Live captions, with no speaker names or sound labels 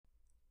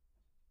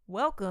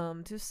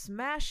Welcome to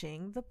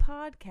Smashing the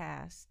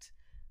Podcast.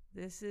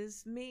 This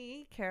is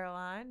me,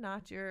 Caroline,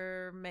 not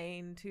your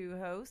main two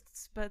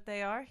hosts, but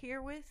they are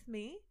here with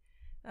me.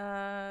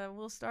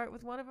 We'll start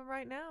with one of them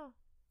right now.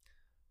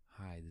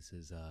 Hi, this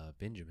is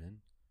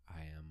Benjamin.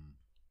 I am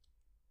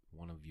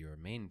one of your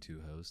main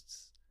two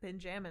hosts.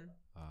 Benjamin.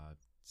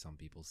 Some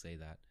people say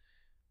that.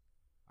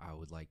 I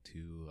would like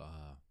to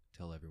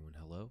tell everyone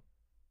hello,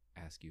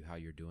 ask you how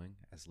you're doing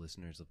as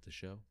listeners of the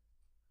show,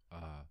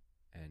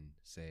 and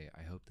say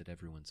I hope that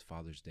everyone's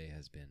Father's Day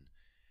has been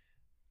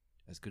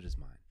as good as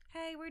mine.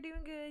 Hey, we're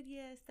doing good.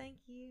 Yes, thank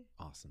you.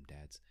 Awesome,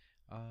 dads.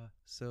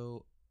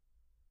 So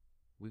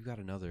we've got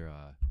another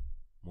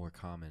more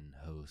common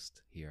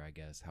host here, I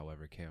guess,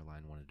 however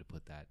Caroline wanted to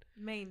put that.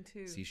 Main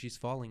two. See, she's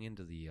falling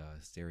into the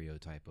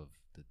stereotype of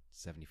the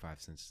 75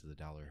 cents to the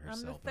dollar herself.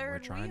 I'm the and we're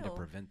third trying wheel. to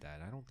prevent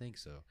that. I don't think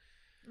so.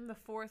 I'm the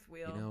fourth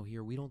wheel. You know,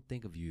 here we don't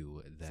think of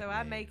you that so way.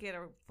 I make it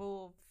a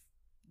full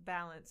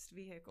balanced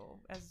vehicle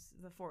as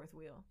the fourth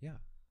wheel. Yeah.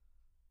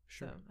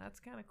 Sure. So that's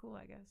kind of cool,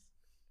 I guess.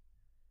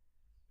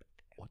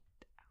 What?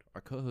 Our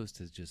co-host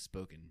has just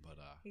spoken, but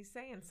He's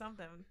saying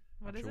something.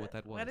 Not sure what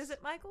that was. What is it,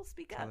 Michael?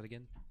 Speak tell up. it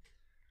again.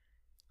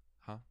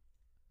 Huh?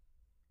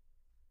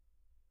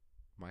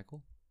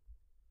 Michael?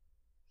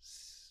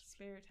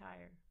 Spare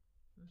tire.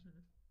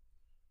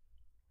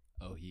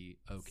 Mm-hmm. Oh,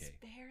 okay.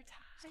 Spare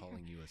tire. He's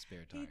calling you a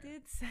spare tire. He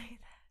did say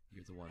that.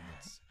 You're the one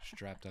that's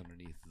strapped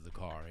underneath the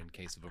car in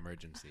case of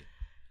emergency. Spare tire.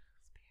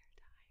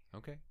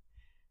 Okay.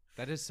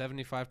 That is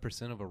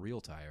 75% of a real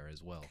tire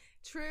as well.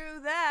 True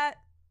that.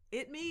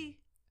 It me.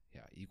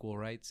 Yeah, equal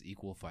rights,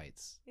 equal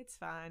fights. It's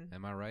fine.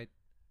 Am I right?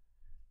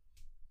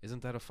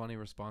 Isn't that a funny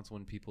response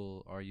when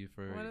people argue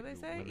for What do they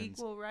say? women's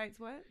Equal rights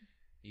what?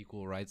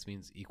 equal rights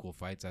means equal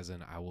fights, as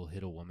in I will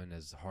hit a woman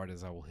as hard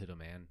as I will hit a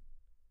man.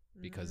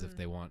 Because if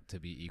they want to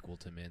be equal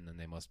to men, then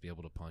they must be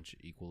able to punch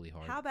equally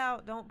hard. How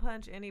about don't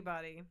punch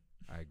anybody?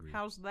 I agree.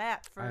 How's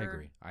that for I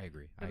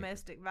agree.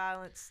 domestic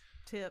violence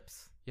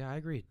tips? Yeah, I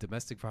agree.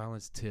 Domestic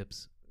violence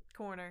tips.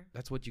 Corner.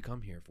 That's what you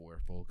come here for,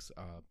 folks.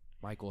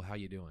 Michael, how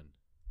you doing?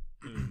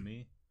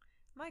 Me?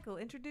 Michael,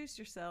 introduce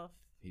yourself.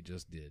 He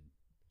just did.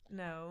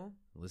 No.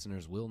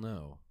 Listeners will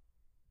know.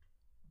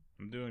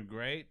 I'm doing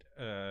great.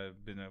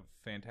 Been a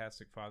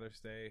fantastic Father's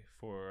Day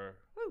for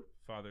Woo.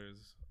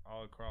 fathers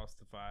all across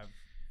the 5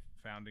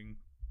 founding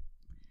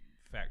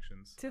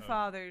factions To of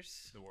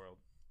fathers. the world.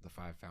 The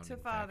 5 founding To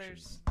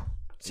fathers.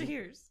 factions.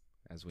 Cheers.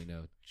 As we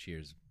know,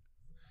 cheers.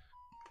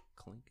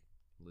 Clink.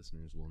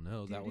 Listeners will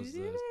know that was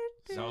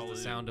the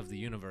sound of the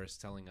universe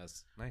telling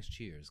us, nice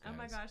cheers, guys. Oh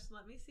my gosh,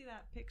 let me see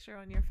that picture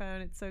on your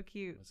phone. It's so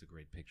cute. That's a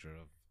great picture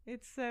of.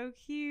 It's so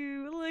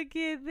cute. Look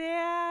at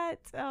that.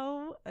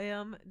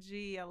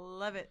 OMG. I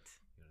love it.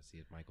 You want to see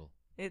it, Michael?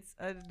 It's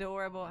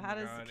adorable. How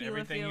does God, Keela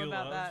everything feel you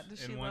about love that? Does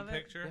she in love one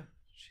it? picture? Yeah,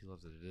 she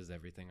loves it. It is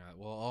everything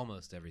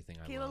almost everything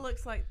I Keela love.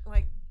 looks like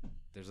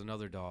There's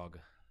another dog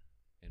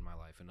in my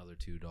life, another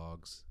 2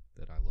 dogs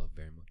that I love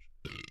very much.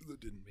 That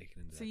didn't make it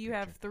into so that you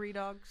have picture. 3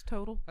 dogs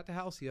total? At the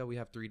house, yeah, we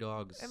have 3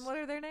 dogs. And what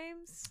are their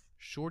names?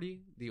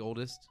 Shorty, the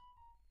oldest.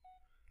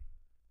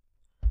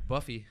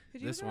 Buffy,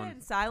 Could you this go ahead one.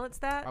 and silence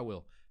that? I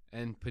will.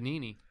 And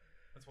Panini.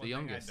 That's The one thing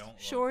youngest. I don't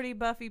love. Shorty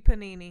Buffy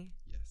Panini.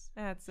 Yes.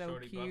 That's so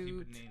Shorty cute. Buffy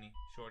Panini.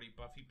 Shorty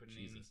Buffy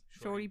Panini. Jesus.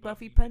 Shorty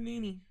Buffy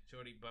Panini.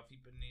 Shorty Buffy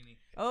Panini.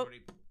 Oh.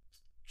 Shorty.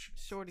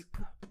 Shorty.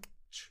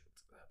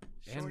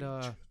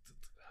 And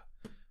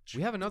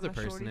we have another My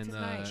person shorty in the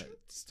tonight.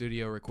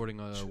 studio recording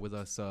with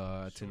us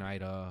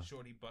tonight.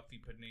 Shorty Buffy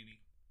Panini.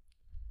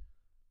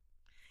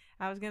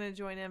 I was going to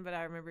join in, but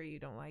I remember you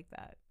don't like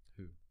that.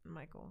 Who?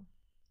 Michael.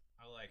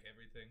 I like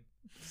everything.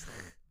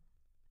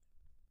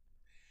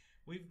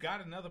 We've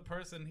got another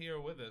person here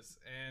with us,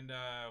 and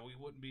we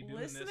wouldn't be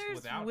doing this Listeners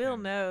without will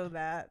him. know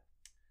that.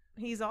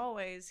 He's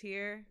always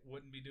here.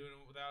 Wouldn't be doing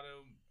it without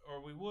him,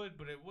 or we would,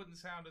 but it wouldn't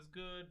sound as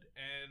good,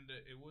 and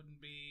it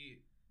wouldn't be.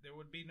 There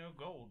would be no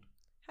gold.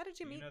 How did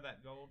you Do meet? you know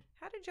that gold?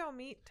 How did y'all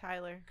meet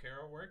Tyler?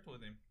 Kara worked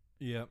with him.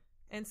 Yep.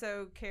 And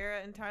so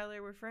Kara and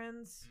Tyler were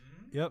friends?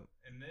 Mm-hmm. Yep.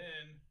 And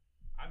then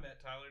I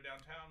met Tyler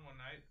downtown one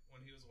night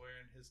when he was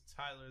wearing his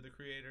Tyler the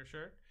Creator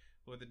shirt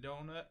with a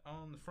donut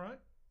on the front.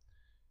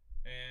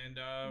 And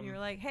And you were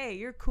like, hey,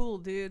 you're cool,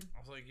 dude. I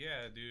was like,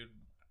 yeah, dude,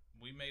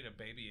 we made a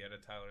baby at a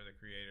Tyler the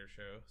Creator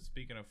show.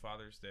 Speaking of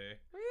Father's Day.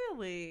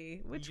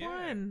 Really? Which Yeah,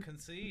 one?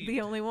 Conceived.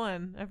 The only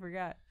one. I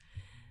forgot.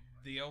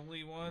 The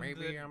only one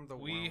Maybe that I'm the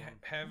we one.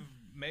 have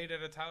made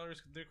at a Tyler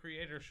the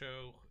Creator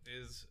show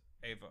is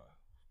Ava.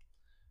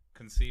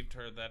 Conceived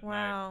her that night.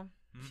 Wow.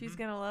 She's Mhm.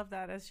 going to love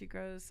that as she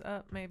grows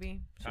up,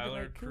 maybe. She'll be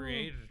Tyler like, cool.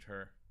 created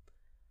her.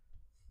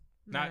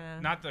 Nah.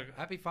 Not the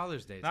Happy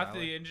Father's Day, not Tyler.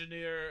 the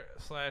engineer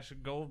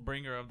 / gold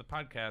bringer of the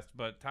podcast,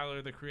 but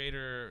Tyler the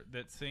Creator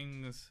that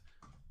sings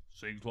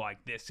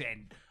like this,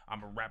 and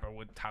I'm a rapper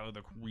with Tyler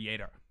the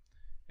Creator.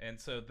 And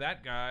so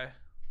that guy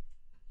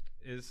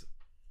is,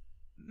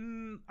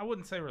 I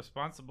wouldn't say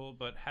responsible,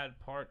 but had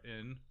part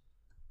in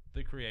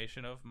the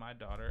creation of my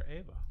daughter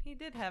Ava. He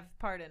did have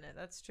part in it.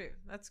 That's true.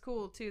 That's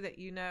cool too that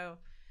you know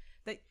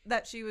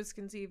that she was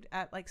conceived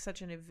at like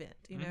such an event.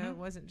 You know, Mhm. it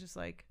wasn't just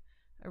like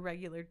a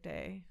regular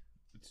day.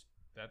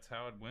 That's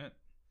how it went.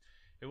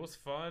 It was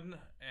fun,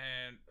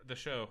 and the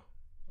show,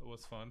 it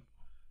was fun,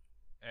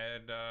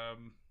 and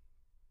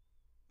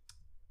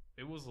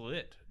it was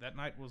lit. That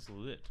night was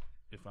lit.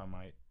 If I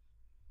might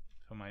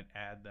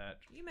add that.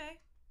 You may.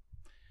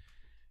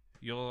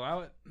 You'll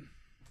allow it,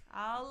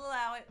 I'll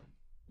allow it.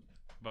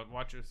 but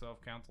watch yourself,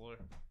 counselor.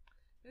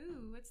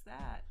 Ooh, what's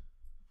that?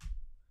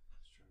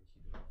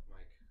 Let's try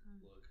and keep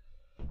it off mic. Look.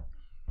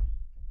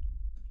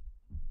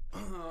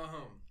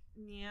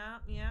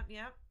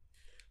 Yep.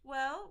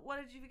 Well, what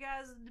did you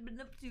guys been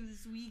up to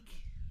this week?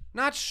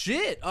 Not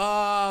shit.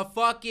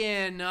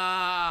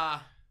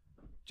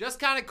 Just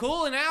kind of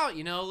cooling out,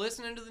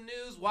 listening to the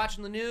news,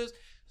 watching the news,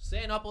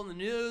 staying up on the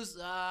news,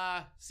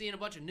 seeing a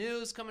bunch of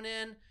news coming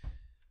in.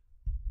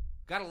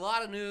 Got a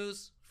lot of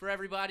news for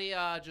everybody.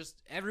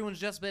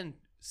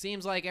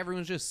 Seems like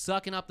everyone's just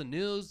sucking up the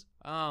news.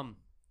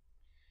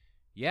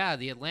 Yeah,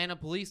 the Atlanta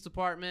Police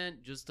Department,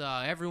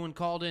 everyone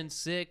called in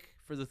sick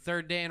for the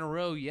third day in a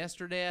row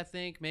yesterday, I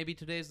think. Maybe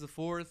today's the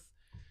fourth.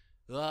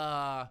 Oh,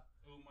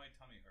 my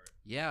tummy hurt.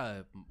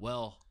 Yeah,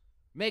 well,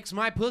 makes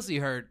my pussy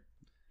hurt.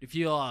 If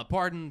you'll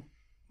pardon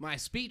my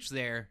speech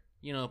there,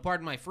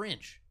 pardon my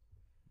French.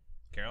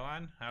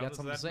 Caroline, how Got does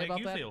something that to say make about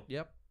you that? feel?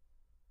 Yep.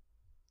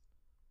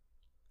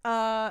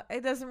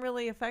 It doesn't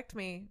really affect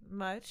me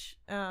much.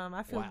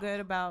 I feel Wow. good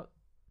about.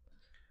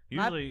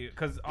 Usually,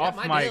 because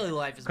my daily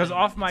life is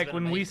off mic,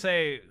 when we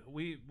say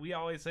we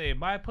always say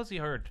my pussy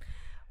hurt.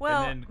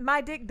 Well, And then-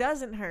 my dick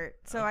doesn't hurt,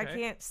 so I Okay.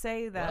 can't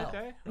say that.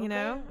 Okay. You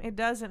know, it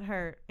doesn't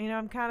hurt.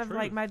 I'm kind of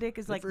like, Truth. my dick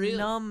is Good like for you.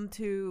 numb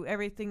to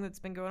everything that's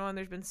been going on.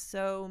 There's been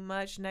so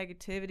much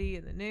negativity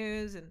in the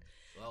news and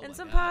Oh my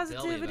some God,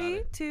 tell me about positivity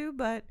it. too.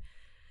 But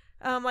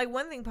like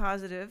one thing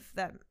positive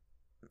that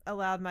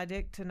allowed my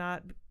dick to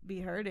not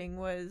be hurting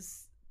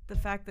was the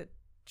fact that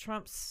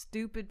Trump's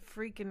stupid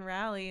freaking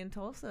rally in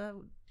Tulsa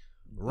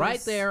Right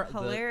was there,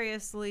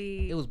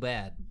 hilariously. it was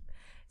bad.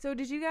 So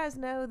did you guys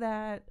know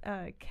that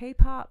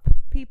K-pop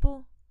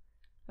people,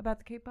 about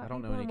the K-pop I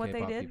don't know people any and what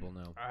K-pop they did? people.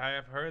 No. I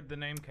have heard the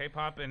name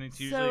K-pop, and it's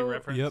usually So-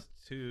 referenced Yep.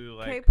 to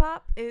like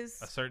K-pop is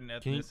a certain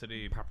Can you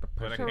ethnicity, pop the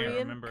but I pussy? can't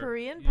remember.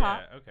 Korean Yeah,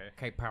 pop. okay.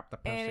 K-pop the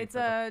pussy. and it's for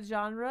the- a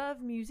genre of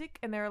music,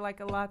 and there are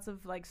like lots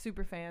of like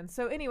super fans.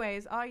 So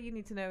anyways, all you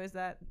need to know is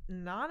that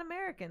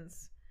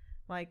non-Americans,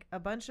 like a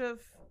bunch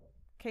of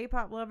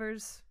K-pop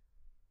lovers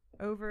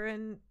over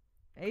in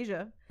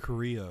Asia.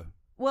 Korea.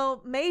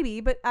 Well,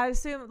 maybe, but I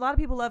assume a lot of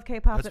people love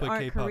K-pop That's that what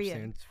aren't K-pop Korean.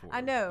 stands for.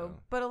 I know,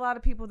 but a lot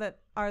of people that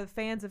are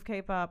fans of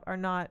K-pop are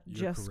not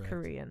You're just correct.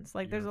 Koreans.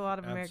 Like there's a You're lot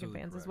of American absolutely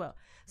fans as correct. well.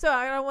 So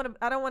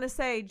I don't want to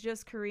say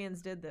just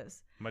Koreans did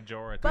this.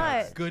 Majority.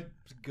 But-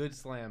 good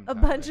slam. A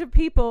Tyler. bunch of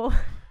people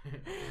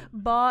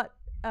bought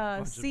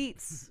Bunch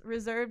of-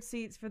 reserved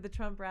seats for the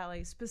Trump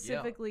rally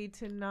specifically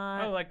to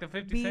not. oh, like the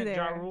 50 be Cent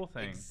Ja there. Rule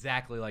thing.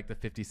 Exactly like the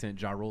 50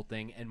 Cent Ja Rule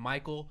thing. And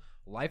Michael,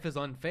 life is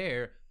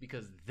unfair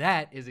because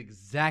that is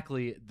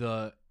exactly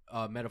the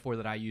metaphor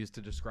that I used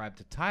to describe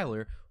to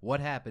Tyler what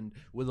happened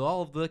with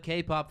all of the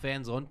K-pop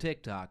fans on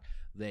TikTok.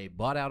 They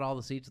bought out all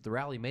the seats at the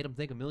rally, made them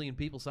think 1 million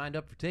people signed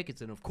up for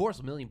tickets, and of course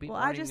 1 million people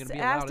Well, I aren't even just going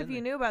to be allowed asked if in you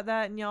there. knew about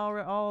that, and y'all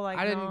were all like,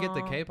 I didn't get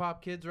the "No,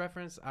 K-pop kids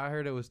reference. I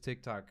heard it was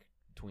TikTok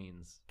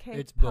tweens. K-pop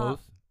It's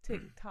both.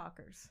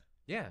 TikTokers."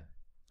 Yeah,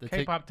 The Tik-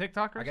 K-pop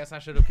TikTokers? I guess I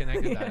should have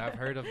connected that. I've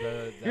heard of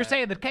the. You're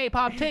saying the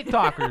K-pop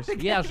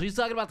TikTokers yeah, she's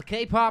talking about the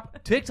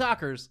K-pop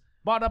TikTokers.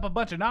 bought up a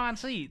bunch of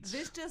non-seats.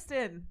 This just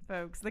in,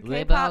 folks. The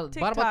They K-pop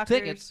bought up TikTokers.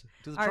 tickets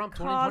to the are Trump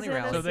 2020 causing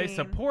rally. a So they scene.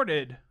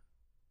 supported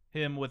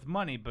him with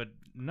money, but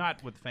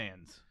not with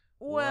fans.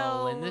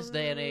 Well, in this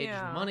day and age,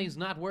 yeah. money's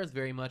not worth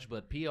very much,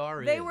 but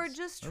PR is. They were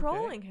just Okay.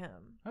 trolling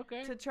him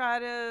Okay. to try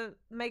to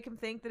make him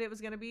think that it was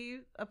going to be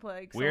a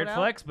plague. Weird sold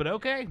out. flex, but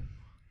okay.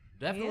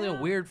 definitely Yeah.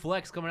 a weird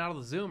flex coming out of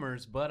the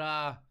Zoomers, but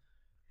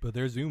But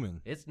they're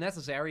zooming. it's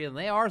necessary, and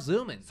they are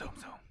zooming. Zoom.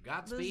 The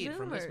Godspeed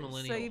from this Zoomers.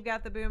 millennial So you've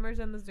got the boomers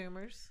and the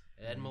Zoomers,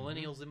 and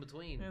millennials in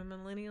between. and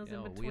millennials You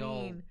know, in we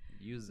all between.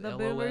 use The LOL.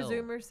 boomer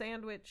Zoomer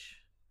sandwich.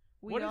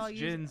 We What all is use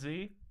Gen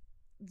Z?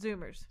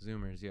 Zoomers.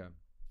 Zoomers, yeah.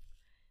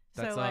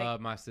 So, That's like,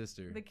 my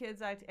sister the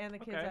kids I and the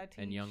kids Okay. I teach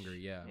and younger,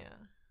 yeah. Yeah,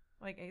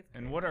 like 8th grade.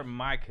 And what are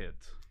my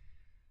kids?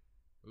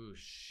 Ooh,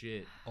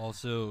 shit.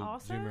 Also,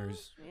 also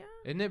zoomers. Yeah.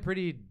 Isn't it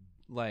pretty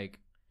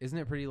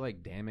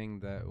damning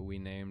that we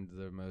named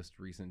the most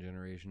recent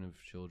generation of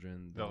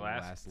children The the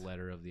last- last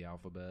letter of the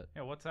alphabet?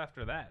 Yeah, what's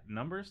after that?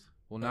 Numbers?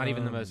 Well, not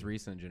even the most Um,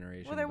 recent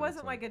generation. Well, there but it's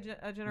wasn't like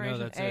a generation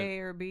that's A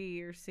or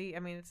B or C. I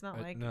mean, it's not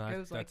like no, it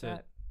goes like that's that.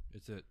 it.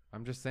 It's it.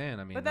 I'm just saying.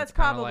 I mean, But that's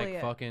kinda probably like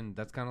it. fucking.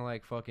 That's kind of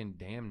like fucking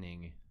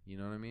damning. You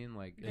know what I mean?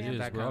 Like, It isn't is.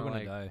 that We're all kinda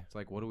gonna like, die. It's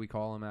like, what do we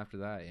call them after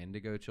that?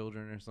 Indigo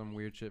children or some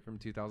weird shit from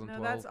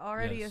 2012? No, that's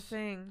already Yes. a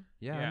thing.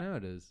 yeah, Yeah. I know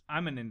it is.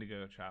 I'm an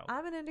indigo child.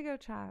 I'm an indigo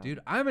child. Dude,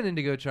 I'm an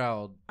indigo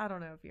child. I don't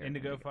know if you're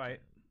Indigo an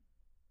fight.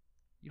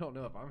 You don't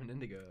know if I'm an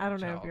indigo. I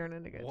don't know if child. you're an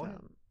indigo What?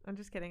 child. I'm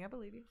just kidding. I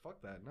believe you.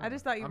 Fuck that. No, I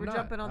just thought you I'm were not.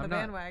 jumping on I'm the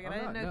not. bandwagon. I'm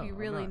I didn't not. know if you No,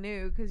 I'm really not.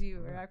 knew because you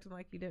I'm were not. acting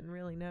like you didn't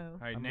really know. All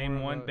right, I'm name more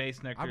of one a- Bass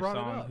I Nectar brought it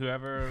song. up.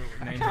 Whoever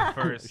names it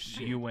first,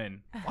 Shit. you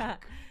win.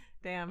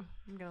 Damn,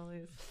 I'm gonna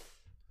lose.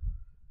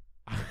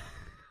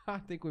 I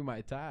think we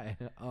might tie.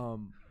 You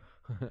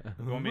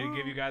want me to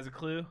give you guys a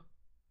clue?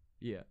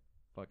 Yeah.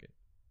 Fuck it.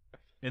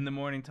 In the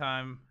morning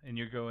time, and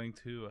you're going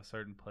to a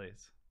certain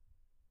place.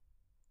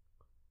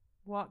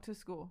 Walk to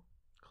school.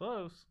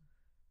 Close.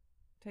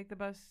 Take the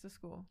bus to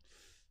school.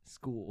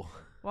 School.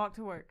 Walk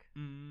to work.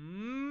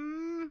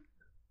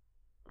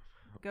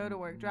 Go to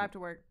work. Drive to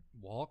work.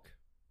 Walk.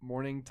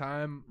 Morning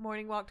time.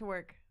 Morning walk to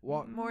work.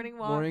 Walk. Morning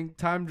walk. Morning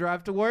time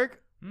drive to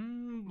work.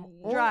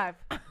 Drive.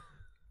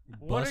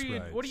 What Bus are you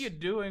rides. What are you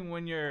doing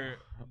when you're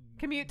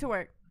Commute to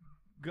work.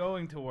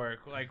 going to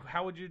work? Like,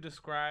 how would you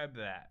describe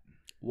that?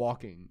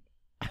 Walking.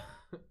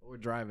 Or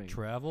driving.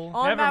 Travel.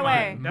 On Never my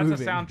mind. way. That's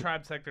Moving. a Sound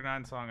Tribe Sector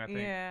 9 song, I think.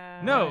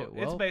 Yeah. No, Alright,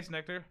 well. it's Bass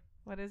Nectar.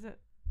 What is it?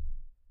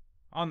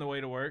 On the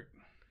way to work.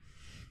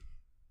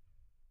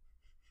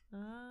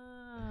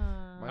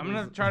 Ah. Mine I'm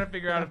gonna was- try to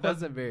figure out if that that's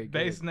wasn't very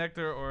Bass good.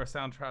 Nectar or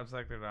Sound Tribe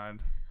Sector 9.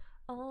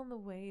 On the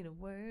way to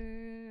work.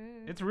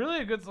 It's really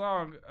a good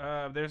song.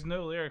 There's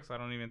no lyrics, I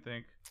don't even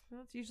think.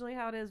 That's usually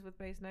how it is with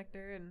Bass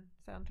Nectar and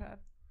Sound Tribe.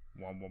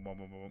 Wom, wom, wom,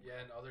 wom, wom. Yeah,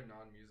 and other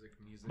non-music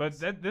music.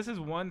 But this is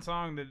one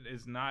song that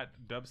is not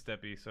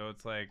dubsteppy, so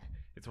it's like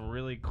it's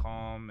really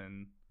calm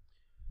and.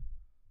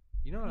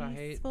 you know what I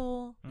hate?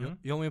 Peaceful. Mhm.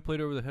 You want me to play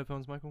it over the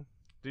headphones, Michael?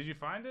 Did you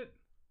find it?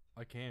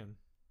 I can.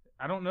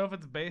 I don't know if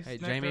it's Bass Hey,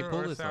 Nectar Jamie, pull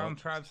or this Sound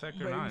up. Tribe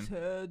Sector 9.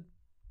 Head.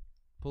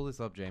 Pull this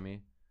up,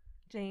 Jamie.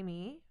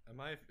 Jamie. Am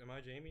I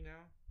Jamie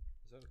now?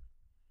 Is that...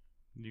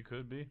 You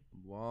could be.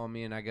 Well, I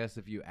mean, I guess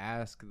if you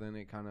ask, then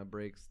it kind of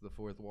breaks the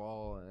fourth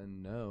wall,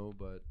 and no,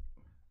 but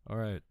All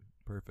right.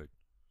 Perfect.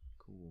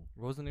 cool.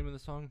 What was the name of the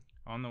song?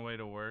 On the way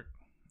to work.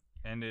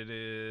 And it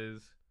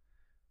is.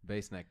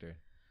 Bass Nectar.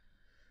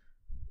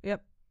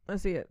 Yep. I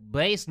see it.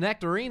 Bass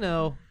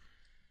Nectarino.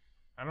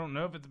 I don't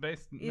know if it's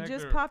Bass It Nectar.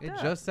 just popped It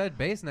up. just said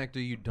Bass Nectar,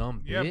 you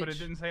dumb bitch. Yeah, but it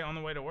didn't say on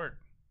the way to work.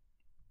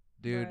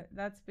 Dude, But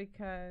that's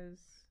because.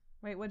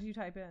 Wait, what did you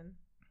type in?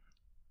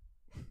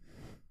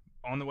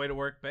 On the way to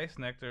work, Bass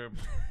Nectar.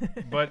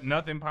 But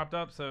nothing popped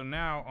up, so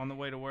now on the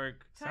way to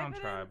work, Sound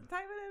Tribe.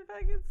 Type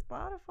it in fucking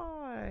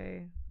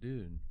Spotify.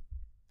 dude,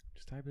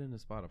 just type it into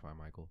Spotify,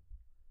 Michael.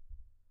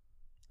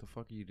 What the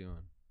fuck are you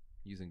doing?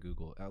 Using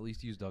Google. At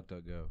least use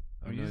DuckDuckGo.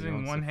 I I'm know you're using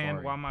on one hand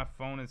Safari. while my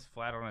phone is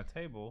flat on a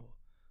table.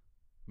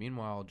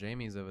 Meanwhile,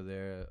 Jamie's over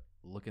there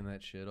looking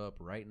that shit up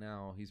right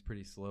now. He's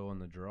pretty slow on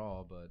the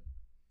draw, but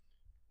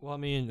Well, I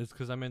mean, it's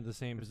because I'm in the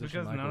same It's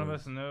position. because none of Michael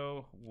us is.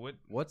 know what.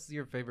 what's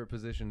your favorite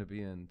position to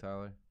be in,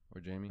 Tyler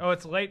or Jamie? Oh,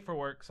 it's late for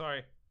work.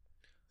 Sorry.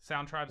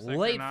 Sound Tribe Sector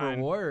Late 9.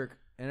 for work,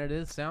 and it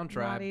is Sound Not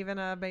Tribe. even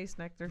a Bass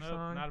Nectar Nope,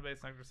 song. not a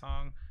Bass Nectar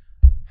song.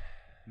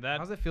 That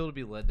How's it feel to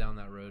be led down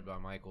that road by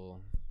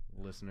Michael,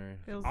 listener?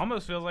 Feels,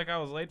 almost feels like I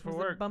was late for feels a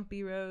work.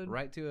 bumpy road.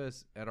 Write to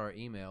us at our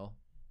email,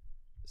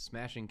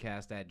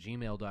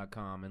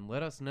 smashingcast@gmail.com, and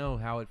let us know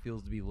how it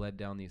feels to be led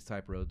down these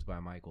type roads by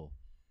Michael.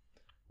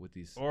 With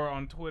these, Or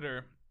on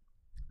Twitter,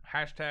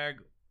 hashtag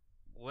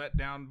let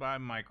down by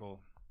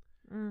Michael.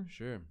 Mm.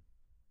 sure.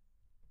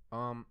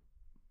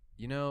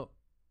 You know,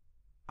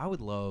 I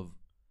would love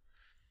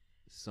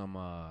some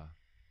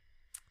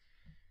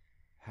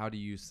how do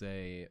you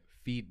say,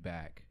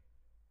 feedback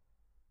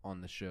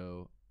on the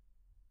show.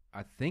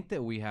 I think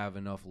that we have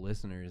enough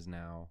listeners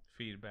now,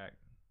 Feedback.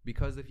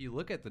 because if you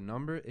look at the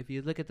numbers,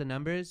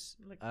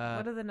 Look,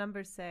 what do the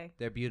numbers say?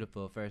 they're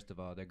beautiful. First of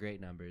all, they're great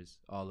numbers.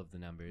 All of the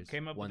numbers.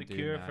 Came up 1 with a through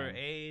cure for 9.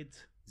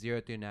 AIDS.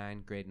 0 through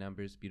 9, great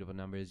numbers, beautiful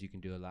numbers. You can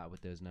do a lot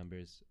with those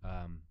numbers.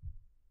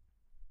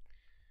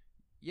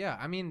 Yeah,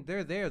 I mean,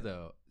 they're there,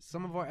 though.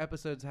 Some of our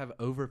episodes have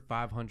over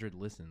 500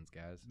 listens,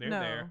 guys. They're no,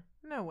 there.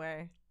 no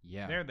way.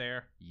 Yeah. They're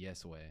there.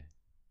 Yes way.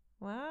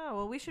 Wow.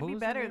 Well, we should What be was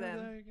the better name of then.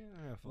 that again?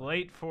 Ah, fuck.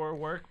 Late for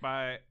work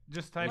by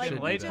just type Like in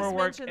we late just for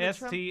work mentioned the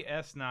Trump-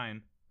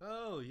 STS9.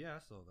 Oh yeah, I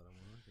saw that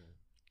one. Okay.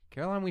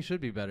 Caroline, we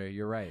should be better.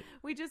 You're right.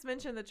 We just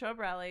mentioned the Trump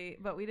rally,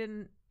 but we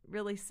didn't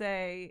really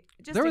say.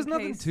 Just There in was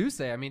nothing case, to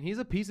say. I mean, he's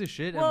a piece of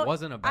shit Well, and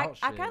wasn't about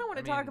shit. I kinda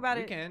wanna talk about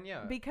we it can,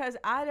 yeah. because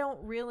I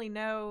don't really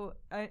know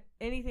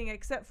anything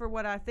except for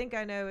what I think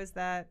I know is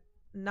that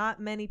not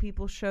many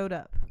people showed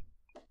up.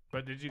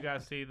 But did you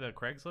guys see the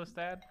Craigslist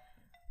ad?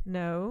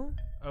 No.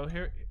 Oh,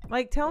 here.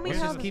 Like, tell me Let's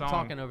Let's how. just the keep song.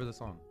 talking over the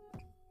song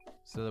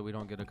so that we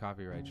don't get a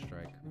copyright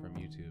strike from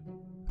YouTube.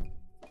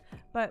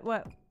 But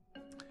what?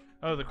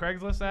 Oh, the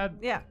Craigslist ad?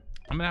 Yeah.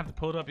 I'm going to have to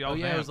pull it up, y'all. Oh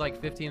yeah, it was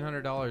like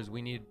 $1,500.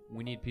 We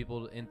need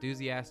people,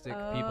 enthusiastic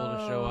people,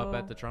 to show up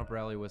at Oh. the Trump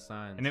rally with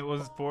signs. And it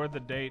was for the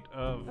date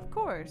of Of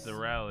course. the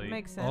rally.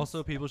 Makes sense.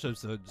 Also, people should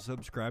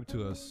subscribe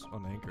to us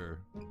on Anchor.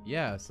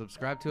 Yeah,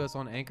 subscribe to us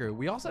on Anchor.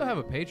 We also have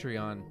a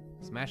Patreon,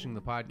 Smashing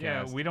the Podcast.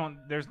 Yeah, we don't.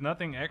 There's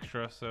nothing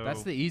extra, so.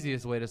 That's the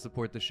easiest way to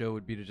support the show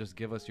would be to just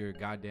give us your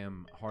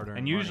goddamn hard-earned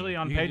And usually money.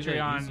 on You can do that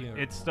Patreon, easier.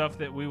 it's stuff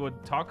that we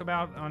would talk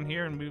about on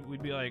here, and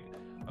we'd be like,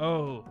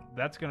 "Oh,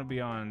 that's gonna be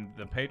on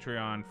the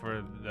Patreon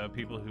for the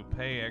people who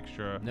pay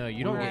extra." No,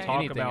 you don't Right. get Talk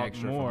anything about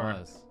extra more. from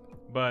us.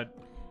 But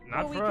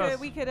not well, for us.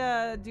 we could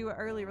do an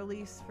early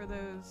release for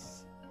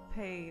those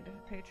paid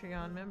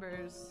Patreon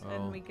members, Oh.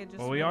 and we could just.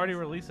 Well, we already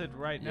release it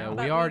right Yeah, now. But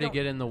we we already don't-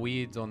 get in the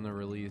weeds on the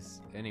release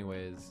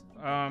anyways.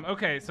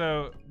 Okay,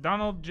 so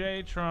Donald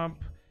J.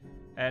 Trump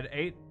at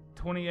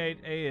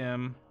 8:28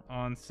 a.m.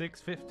 on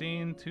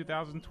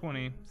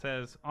 6/15/2020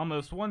 says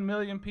almost 1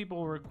 million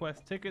people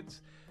request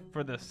tickets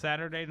for the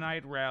Saturday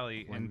night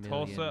rally 1 in million.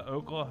 Tulsa,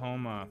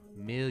 Oklahoma.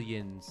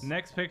 Millions.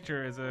 Next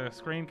picture is a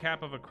screen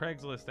cap of a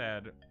Craigslist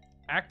ad.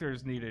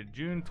 Actors needed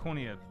June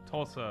 20th,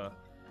 Tulsa.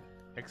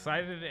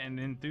 Excited and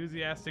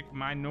enthusiastic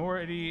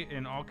minority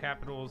in all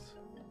capitals.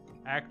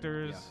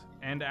 Actors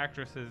and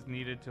actresses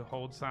needed to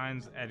hold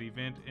signs at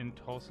event in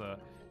Tulsa.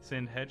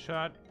 Send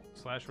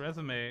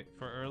headshot/resume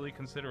for early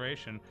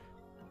consideration.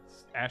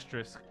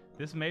 Asterisk.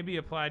 This may be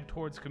applied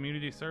towards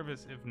community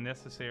service if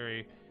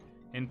necessary,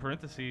 in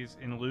parentheses,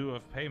 in lieu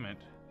of payment.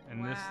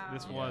 And this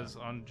Wow. was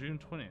on June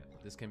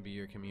 20th. This can be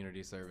your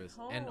community service.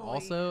 And Holy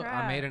also,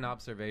 I made crap. an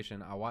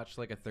observation. I watched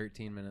like a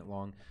 13-minute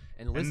long.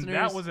 And And listeners,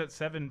 that was at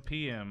 7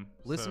 p.m.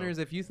 listeners,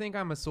 if you think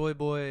I'm a soy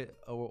boy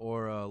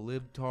or a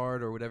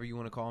libtard or whatever you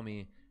want to call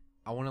me,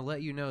 I want to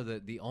let you know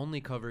that the only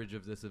coverage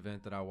of this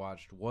event that I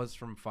watched was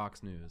from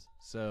Fox News.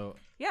 So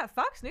Yeah,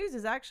 Fox News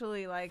is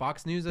actually like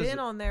Fox News is been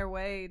on their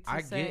way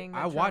to saying that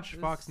I Trump watch is-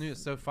 Fox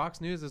News. So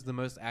Fox News is the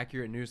most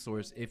accurate news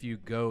source if you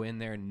go in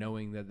there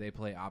knowing that they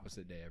play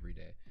opposite day every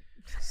day.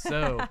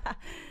 So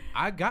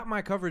I got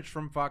my coverage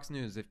from Fox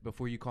News. If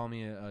before you call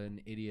me an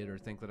idiot or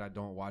think that I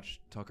don't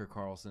watch Tucker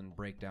Carlson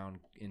break down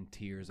in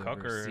tears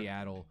over Cucker.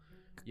 Seattle.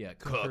 Yeah,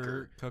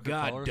 Tucker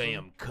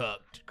Goddamn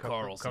cucked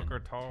Carlson. Cucker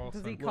Tarlson.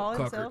 Does he call Cucker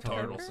himself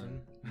Tucker?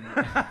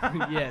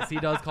 Tarlson. Yes, he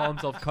does call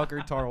himself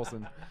Cucker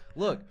Tarlson.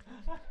 Look,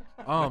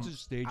 That's his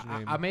stage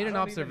name. I made an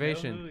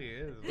observation.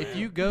 If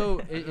you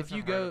go, if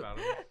you go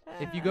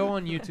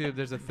on YouTube,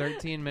 there's a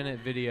 13-minute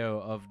video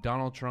of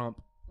Donald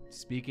Trump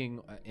speaking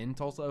in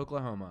Tulsa,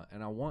 Oklahoma,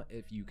 and I want,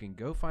 if you can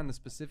go find the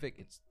specific,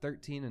 it's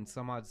 13 and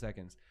some odd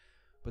seconds,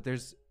 but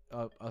there's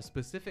a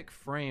specific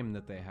frame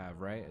that they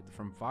have, right,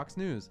 from Fox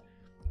News,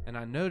 and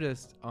I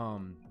noticed,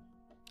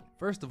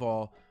 first of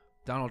all,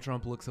 Donald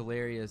Trump looks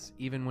hilarious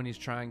even when he's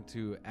trying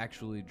to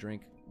actually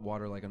drink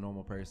water like a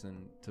normal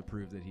person to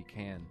prove that he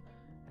can,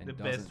 and The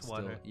doesn't best still.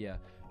 water. Yeah.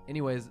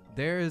 Anyways,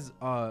 there's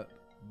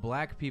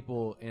black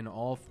people in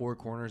all four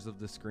corners of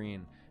the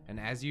screen. And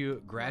as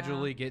you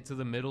gradually get to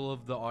the middle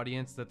of the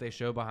audience that they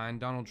show behind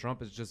Donald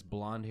Trump is just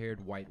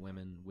blonde-haired white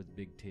women with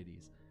big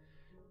titties.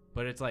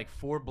 But it's like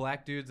 4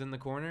 black dudes in the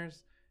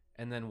corners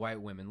and then white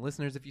women.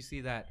 Listeners, if you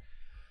see that,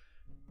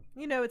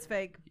 You know it's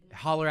fake.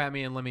 holler at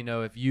me and let me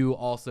know if you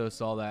also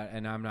saw that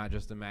and I'm not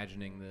just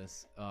imagining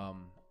this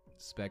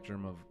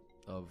spectrum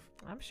of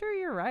I'm sure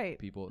you're right.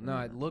 people. No,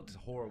 it looked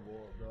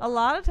horrible. A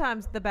lot of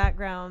times the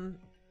background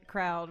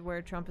crowd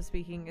where Trump is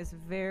speaking is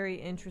very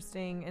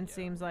interesting and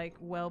seems like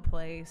well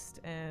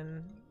placed,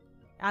 and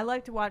I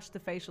like to watch the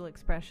facial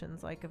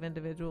expressions like of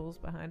individuals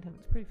behind him.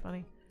 It's pretty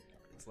funny.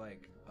 It's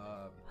like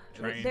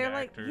Trained They're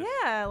actors.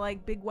 like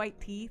like big white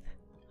teeth,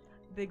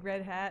 big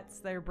red hats.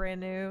 They're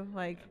brand new.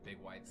 Like big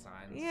white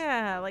signs.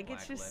 yeah, like black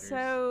it's just letters.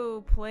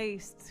 so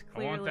placed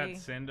I want clearly.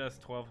 that send us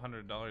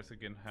 $1,200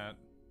 again hat.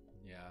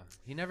 Yeah.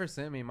 He never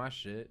sent me my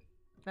shit.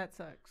 That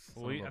sucks.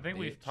 Son of a I think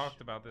we've bitch.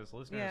 talked about this.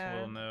 Listeners Yeah,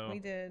 will know. we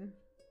did.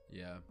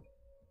 Yeah.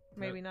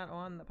 Maybe not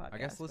on the podcast. I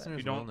guess but- listeners If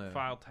you don't will know.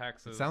 file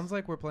taxes. It sounds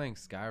like we're playing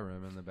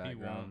Skyrim in the he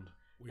background.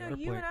 won't. No,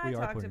 you and I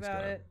talked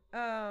about it.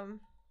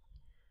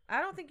 I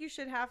don't think you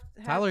should have.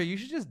 Tyler, you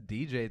should just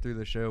DJ through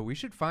the show. We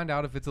should find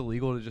out if it's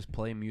illegal to just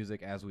play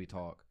music as we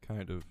talk.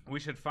 Kind of. We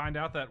should find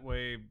out that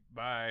way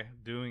by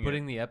doing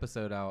Putting it. the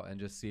episode out and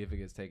just see if it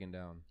gets taken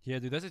down. Yeah,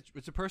 dude,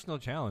 it's a personal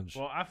challenge.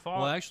 Well, I thought.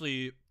 Well,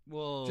 actually,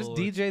 Just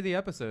DJ the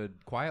episode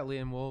quietly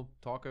and we'll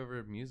talk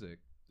over music.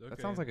 That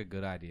Okay. sounds like a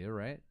good idea,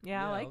 right?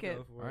 Yeah, I like I'll it.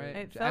 go for All right.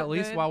 It At felt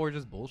least good. while we're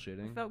just It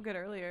bullshitting. felt good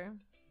earlier.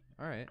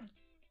 All right.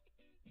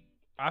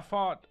 I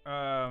thought.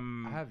 I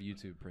have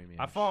YouTube Premium.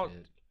 I thought-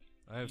 Shit.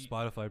 I have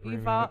Spotify You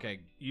Premium. fought- Okay.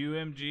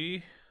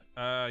 UMG,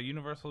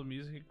 Universal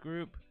Music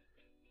Group,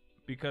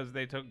 because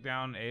they took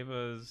down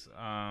Ava's.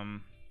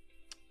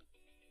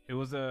 It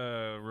was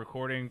a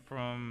recording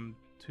from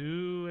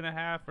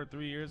 2.5 or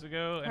 3 years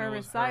ago, and Her it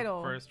was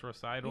recital. her first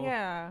recital.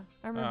 Yeah,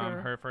 I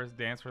remember. Her first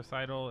dance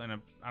recital,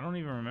 and I don't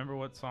even remember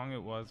what song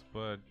it was,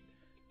 but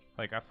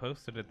like I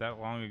posted it that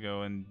long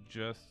ago, and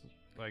just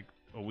like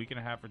a week and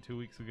a half or 2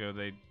 weeks ago,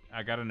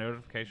 I got a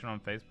notification on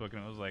Facebook,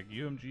 and it was like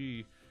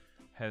UMG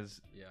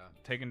has Yeah.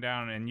 taken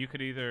down, and you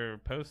could either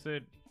post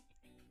it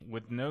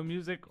with no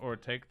music or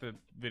take the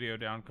video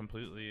down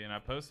completely. And I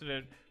posted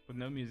it with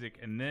no music,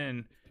 and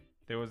then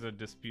there was a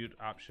dispute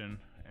option,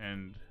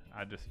 and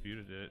I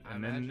disputed it, I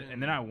and then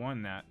imagine- I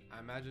won that. I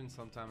imagine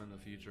sometime in the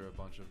future a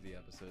bunch of the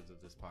episodes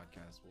of this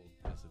podcast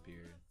will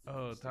disappear.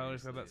 Oh,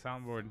 Tyler's got that mysteriously.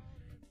 soundboard.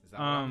 Is that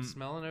what I'm Um,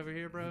 smelling over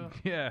here, bro?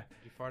 Yeah,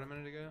 You fart a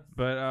minute ago?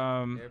 but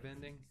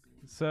Airbending?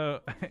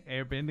 so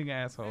airbending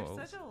There's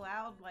assholes. such a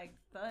loud like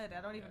thud.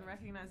 I don't even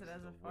recognize it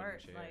as a wooden fart.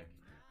 chair. Like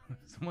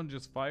Someone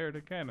just fired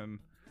a cannon.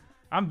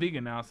 I'm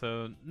vegan now,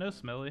 so no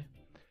smelly.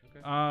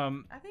 Okay.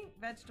 I think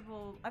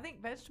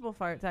vegetable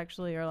farts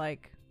actually are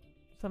like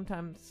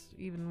sometimes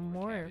even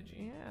more.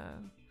 cabbagey. Yeah.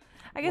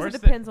 I guess Worse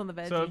it than- depends on the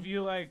veggie. So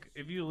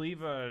if you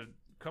leave a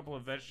couple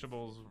of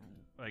vegetables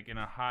like in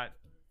a hot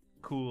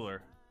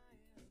cooler,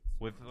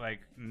 with like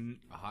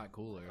A hot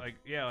cooler.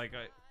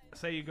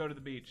 say you go to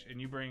the beach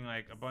and you bring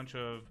like a bunch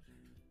of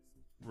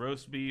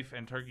roast beef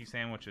and turkey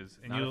sandwiches,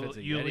 and Not if it's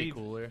a Yeti leave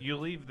cooler. you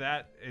leave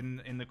that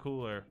in the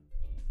cooler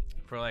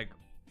for like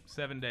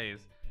 7 days,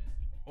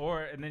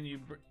 and then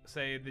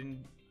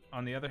then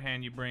on the other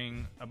hand you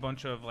bring a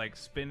bunch of like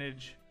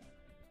spinach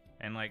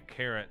and like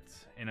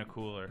carrots in a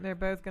cooler. They're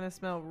both gonna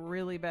smell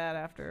really bad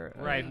after.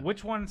 Right.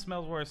 Which one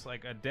smells worse,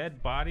 like a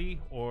dead body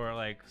or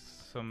like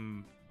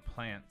some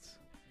plants?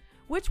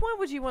 Which one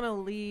would you want to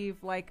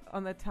leave like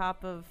on the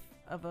top of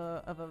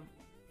a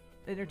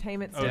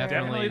entertainment Oh, center?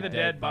 definitely the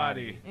dead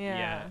body.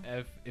 Yeah.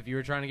 If you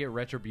were trying to get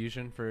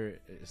retribution for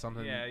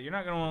something, Yeah, you're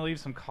not gonna want to leave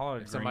some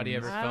collard if somebody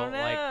greens. ever I felt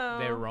don't like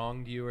they know.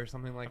 wronged you or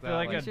something like I feel that,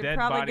 like You a should dead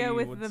probably body go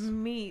with would the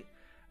meat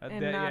and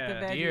not the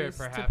veggies deer to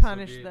perhaps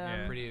punish would be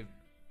them. pretty.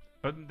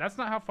 But that's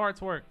not how farts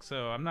work,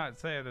 so I'm not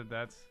saying that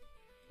that's.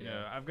 You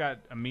know, I've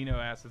got amino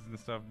acids and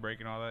stuff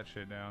breaking all that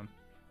shit down.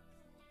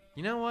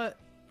 You know what?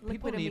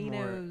 Liquid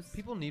aminos.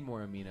 People need more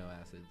amino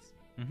acids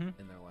Mm-hmm.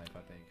 in their life, I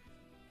think.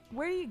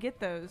 Where do you get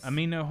those? I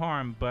mean, no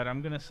harm, but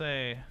I'm gonna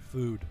say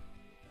Food.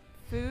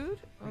 Food?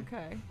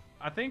 Okay.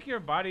 I think your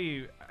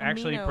body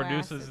actually Amino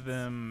produces acids.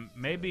 them,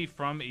 maybe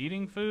from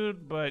eating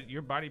food, but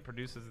your body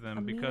produces them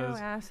Amino because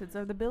acids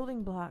are the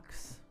building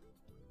blocks.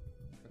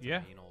 That's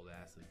Yeah. a mean old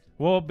acid.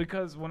 Well,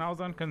 because when I was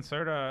on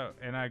Concerta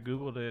and I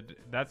Googled it,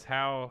 that's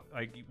how,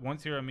 like,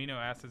 once your amino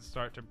acids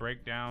start to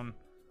break down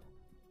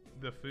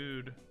the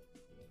food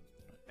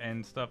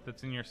and stuff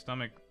that's in your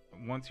stomach,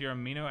 once your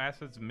amino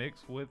acids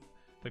mix with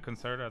the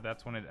Concerta,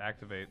 that's when it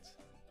activates.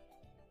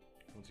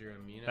 Once your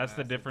amino That's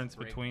the acids difference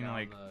break between, down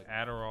like, the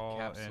Adderall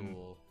and...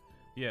 capsule.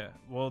 Yeah,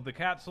 well, the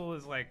capsule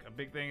is, like, a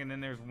big thing, and then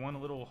there's one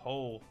little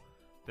hole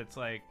that's,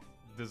 like,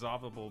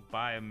 dissolvable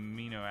by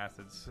amino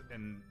acids,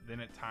 and then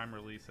it time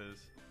releases.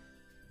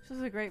 This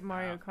is a great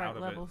Mario Out Kart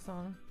of level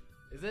song.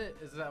 Is it?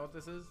 Is that what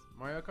this is?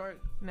 Mario Kart?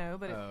 No,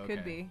 but it Oh, could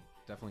okay. be.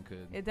 Definitely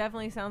could. It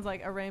definitely sounds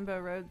like a Rainbow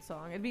Road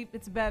song.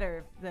 It's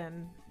better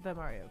than the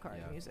Mario Kart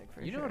Yeah. music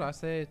for You sure. know what I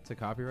say to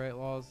copyright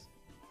laws?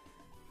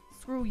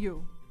 Screw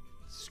you.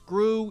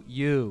 Screw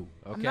you.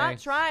 Okay. I'm not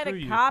trying Screw to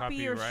you, copy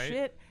your copyright.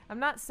 shit. I'm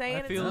not saying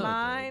it's feel it, dude.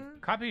 mine.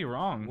 Copy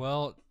wrong.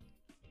 Well,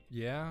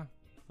 yeah.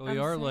 But we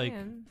I'm are like.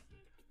 saying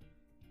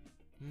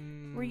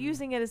mm, we're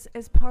using it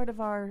as part of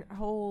our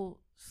whole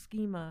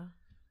schema.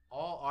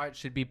 All art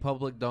should be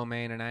public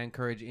domain, and I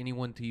encourage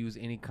anyone to use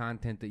any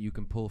content that you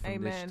can pull from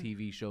Amen. this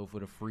TV show for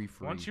the free.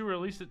 Once you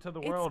release it to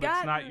the It's world, it's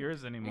not gotten-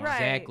 yours anymore. Right.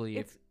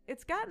 Exactly.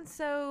 It's gotten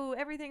so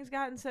everything's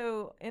gotten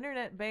so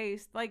internet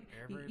based. Like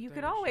you Everything's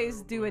can always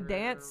so do a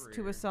dance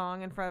to a blurry.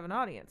 song in front of an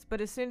audience,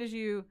 but as soon as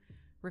you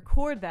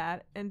record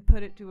that and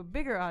put it to a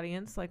bigger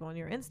audience, like on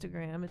your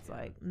Instagram, it's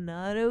like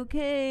not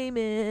okay,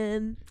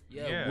 man.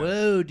 Yeah.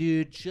 Whoa,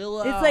 dude, chill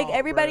out. It's like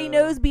everybody bro.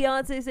 knows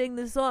Beyonce sang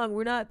this song.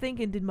 We're not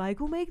thinking, did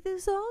Michael make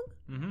this song?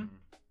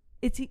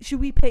 Mm-hmm. Should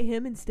we pay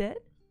him instead?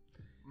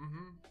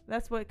 Mm-hmm.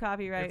 That's what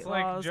copyright It's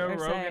like laws Joe are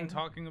Rogan saying.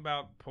 talking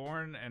about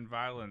porn and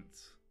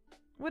violence.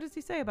 What does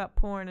he say about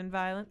porn and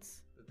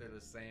violence? That they're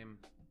the same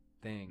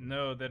thing.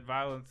 No, that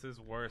violence is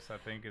worse, I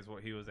think, is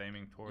what he was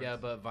aiming towards. Yeah,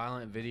 but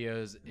violent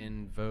videos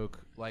invoke,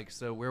 like,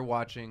 so we're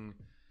watching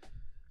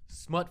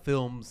smut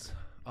films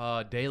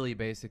daily,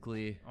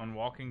 basically. On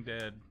Walking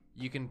Dead.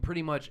 You can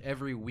pretty much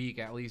every week,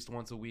 at least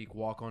once a week,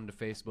 walk onto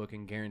Facebook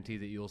and guarantee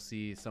that you'll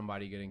see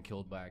somebody getting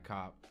killed by a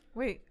cop.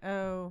 Wait,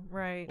 oh,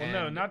 right. Well,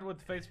 no, And- not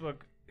with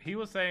Facebook. He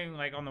was saying,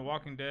 like, on The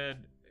Walking Dead.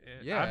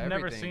 Yeah, I've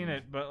never everything. seen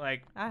it, but,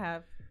 like, I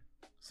have.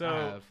 so I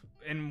have.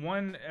 in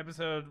one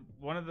episode,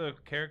 one of the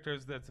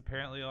characters that's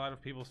apparently a lot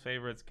of people's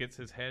favorites gets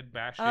his head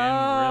bashed in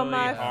Oh, really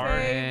my hard.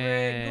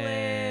 favorite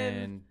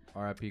Glenn.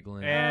 R.I.P.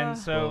 Glenn. And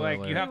so, Spoiler like,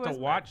 alert. you have He to was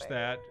my watch that,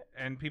 favorite.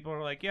 and people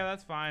are like, yeah,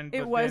 that's fine. It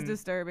but was then,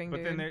 disturbing,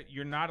 But dude. then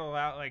you're not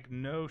allowed, like,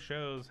 no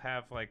shows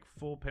have, like,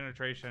 full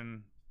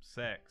penetration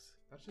sex.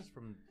 That's just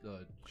from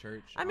the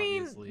church. I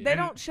mean, obviously. they And-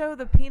 don't show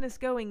the penis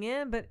going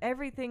in, but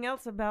everything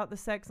else about the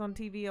sex on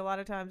TV a lot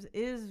of times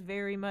is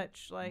very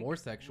much like more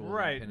sexual, than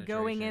Right. penetration.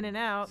 going in and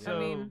out. So, I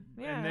mean,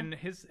 yeah. And then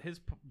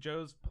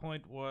Joe's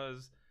point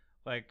was,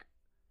 like,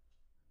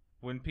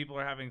 when people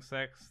are having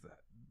sex,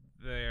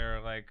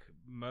 they're, like,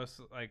 most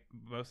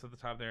of the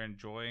time they're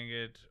enjoying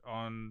it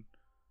on,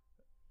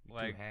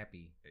 like, Too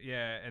happy.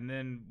 yeah, and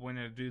then when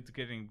a dude's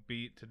getting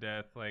beat to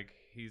death, like,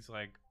 he's,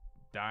 like,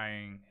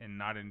 dying and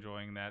not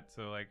enjoying that.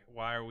 So, like,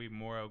 why are we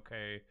more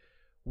okay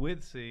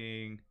with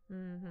seeing?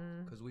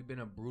 Mm-hmm. Because we've been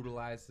a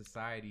brutalized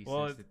society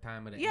Well, since the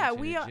time of the Yeah, ancient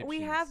we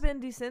Egyptians. have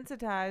been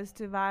desensitized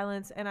to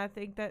violence, and I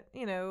think that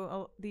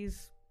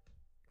these.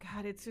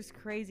 God, it's just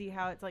crazy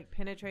how it's like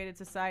penetrated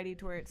society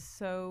to where it's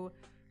so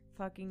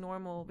fucking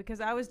normal.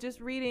 Because I was just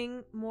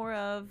reading more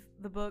of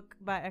the book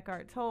by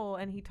Eckhart Tolle,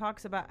 and he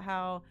talks about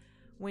how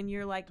when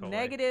you're like Tolle.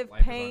 negative Life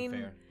is pain,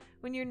 unfair.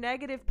 when your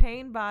negative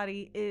pain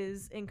body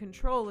is in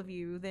control of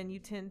you, then you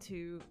tend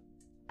to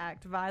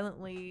act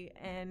violently,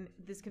 and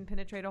this can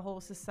penetrate a whole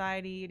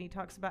society. And he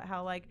talks about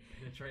how like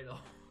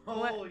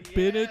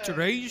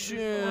Penetration.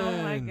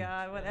 Oh my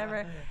god,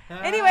 whatever.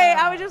 Anyway,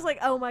 I was just like,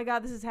 oh my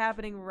god, this is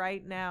happening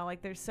right now.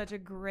 Like, there's such a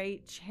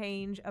great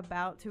change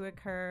about to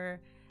occur,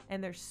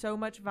 and there's so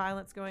much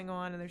violence going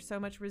on, and there's so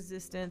much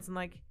resistance, and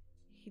like,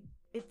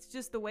 it's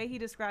just the way he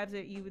describes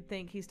it, you would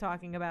think he's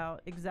talking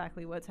about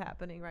exactly what's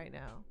happening right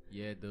now.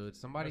 Yeah, dude.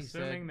 Somebody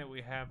Assuming said that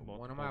we have one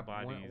multiple of my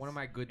bodies one of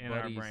my good in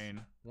buddies. our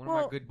brain. One of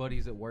Well, my good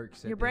buddies at work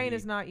said Your that brain he,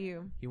 is not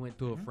you. He went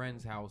to a Mhm.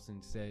 friend's house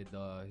and said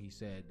he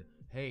said,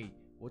 "Hey,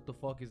 what the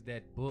fuck is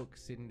that book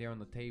sitting there on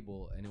the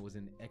table?" And it was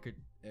an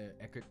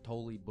Eckhart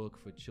Tolle book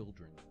for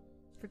children.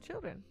 For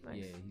children. Nice.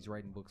 Yeah, he's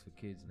writing books for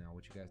kids now.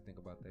 What you guys think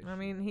about that? I shit?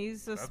 mean,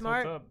 he's a That's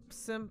smart,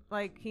 what's up.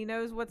 like, he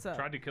knows what's up.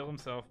 Tried to kill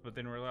himself, but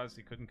then realized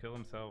he couldn't kill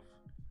himself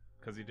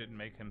because he didn't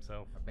make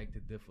himself. I beg to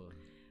differ.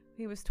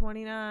 He was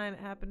 29. It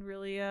happened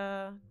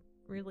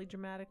really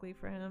dramatically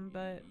for him,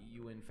 but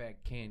You in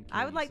fact can. Kill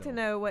I would like to yourself.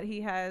 know what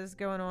he has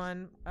going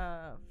on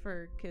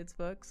for kids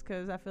books,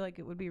 because I feel like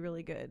it would be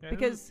really good. Yeah,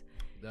 because,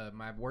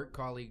 My work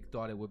colleague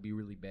thought it would be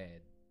really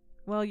bad.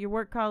 well, your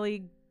work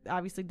colleague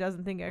obviously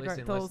doesn't think Eckhart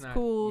Listen, Tolle's let's not-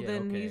 cool, yeah,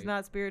 then he's okay.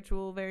 not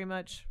spiritual very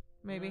much.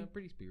 Maybe.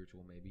 Pretty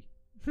spiritual, maybe.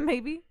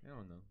 Maybe. I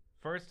don't know.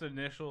 First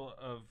initial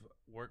of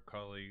work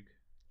colleague.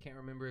 Can't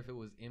remember if it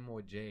was M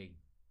or J.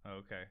 Oh,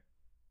 okay.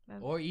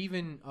 Or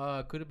even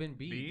could have been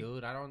B, B?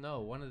 dude. I don't know.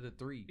 One of the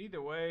three.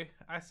 Either way,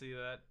 I see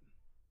that.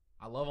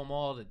 I love them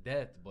all to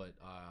death, but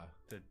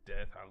To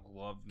death, I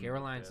love them to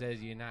Caroline death.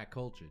 says you're not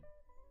cultured.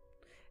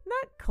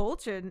 Not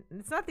cultured.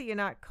 It's not that you're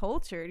not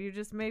cultured. You're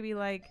just maybe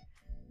like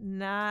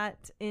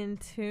not in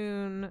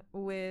tune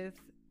with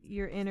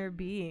your inner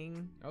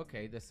being.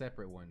 Okay, the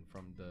separate one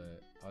from the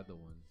other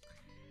one.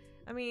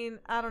 I mean,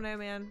 I don't know,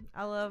 man.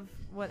 I love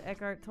what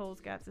Eckhart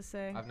Tolle's got to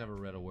say. I've never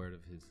read a word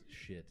of his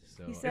shit,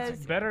 so He says,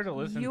 It's better to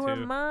listen your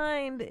to.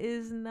 mind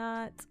is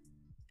not.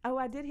 Oh,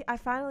 I did. I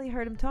finally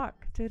heard him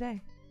talk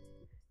today.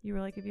 You were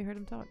like, "Have you heard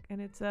him talk?"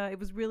 And it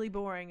was really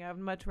boring. I'd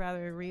much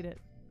rather read it.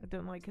 I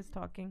don't like his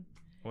talking.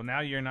 Well, now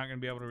you're not going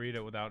to be able to read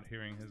it without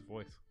hearing his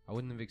voice. I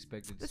wouldn't have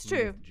expected. That's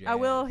smooth true. Jazz I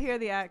will hear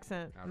the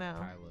accent out of now.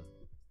 Tyler.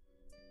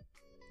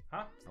 Huh?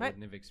 I Right.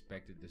 wouldn't have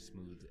expected the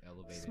smooth,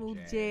 elevated Smooth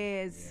jazz.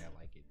 jazz. Yeah, I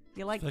like it.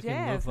 You like Fucking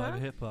jazz, lo-fi huh?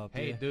 hip hop.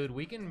 Hey, yeah. dude,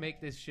 we can make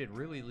this shit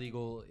really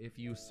legal if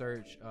you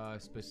search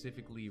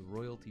specifically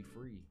royalty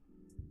free.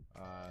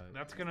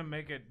 That's going to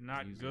make it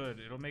not Music. good.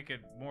 It'll make it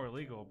more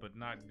legal, but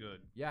not good.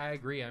 Yeah, I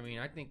agree. I mean,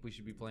 I think we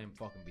should be playing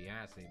fucking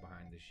Beyonce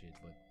behind this shit,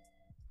 but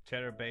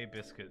Cheddar Bay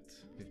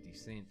biscuits. 50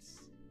 cents,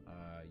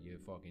 you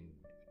fucking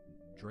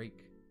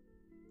Drake.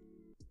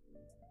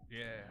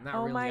 Yeah. Not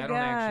Oh really. my I don't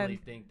actually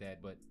God. think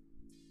that, but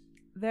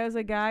There's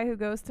a guy who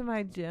goes to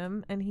my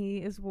gym, and he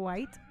is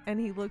white, and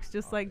he looks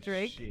just like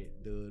Drake.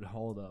 Shit, dude,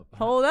 hold up.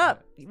 Hold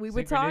up. We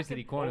were Synchronicity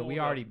talking. corner. We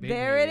Hold already up. been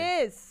There here.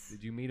 it is.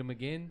 Did you meet him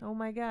again? Oh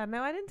my God!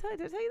 No, I didn't tell you.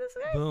 Did I tell you this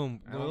guy? Boom.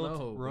 I don't know.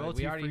 but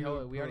Royalty we already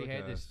free we already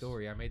had this podcast.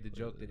 story. I made the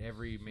joke that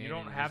every man You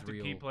don't in have to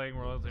Israel keep playing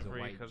royalty is a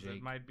free white because Jake.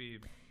 it might be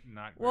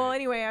not great. Well,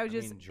 anyway, I was I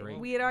just mean, Drake.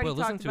 we had already Well,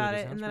 listen talked to it. about It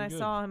it, and sounds then I pretty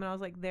saw him, and I was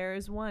like, "There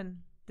is one.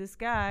 This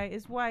guy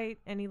is white,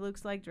 and he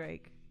looks like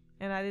Drake."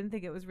 And I didn't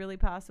think it was really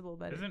possible,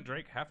 but Isn't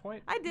Drake half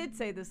white? I did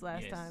say this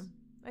last Yes. time.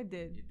 I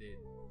did. You did.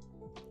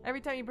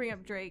 Every time you bring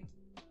up Drake,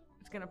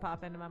 it's gonna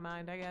pop into my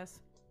mind. I guess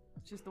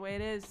it's just the way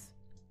it is.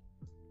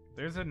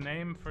 There's a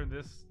name for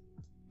this.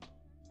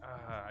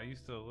 I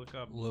used to look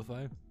up.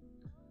 Lo-fi.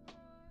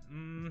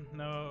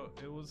 No,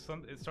 it was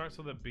some. It starts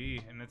with a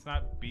B, and it's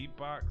not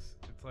beatbox.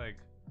 It's like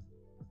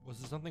Was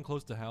it something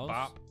close to house?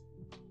 bop.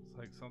 It's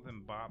like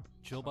something bop.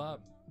 Chill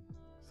bop.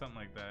 Something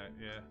like that.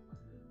 Yeah.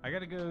 I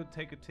gotta go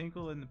take a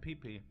tinkle in the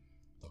pee-pee.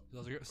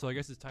 So I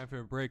guess it's time for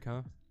a break,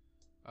 huh?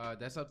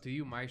 That's up to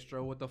you,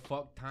 Maestro. What the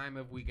fuck time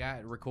have we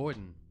got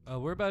recording?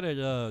 We're about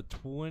at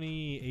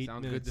 28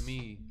 Sounds minutes. good to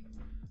me.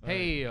 All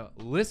Hey,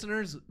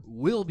 listeners,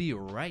 we'll be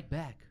right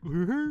back.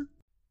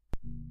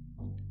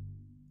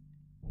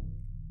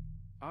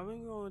 I've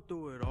been going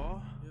through it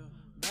all.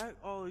 Back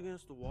all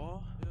against the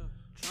wall.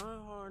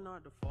 Trying hard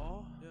not to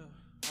fall.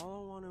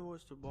 All I wanted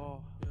was the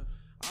ball.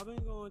 I've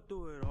been going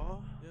through it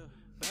all.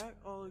 Back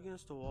all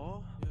against the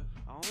wall.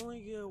 I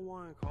only get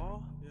one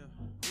call.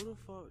 Who the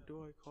fuck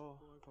do I call?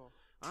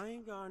 I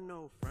ain't got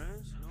no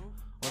friends.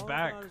 We're All I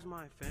back got is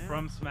my fam.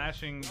 from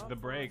smashing Y'all the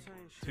fucks break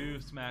ain't to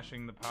shit.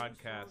 smashing the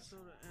podcast. Till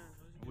the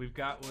end. We've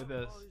got with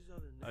us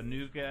a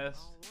new guest.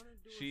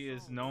 She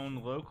is known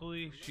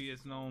locally. She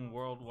is known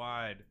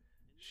worldwide.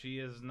 She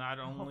is not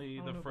only I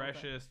don't the know about that.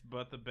 freshest,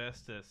 but the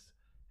bestest.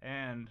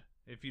 And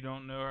if you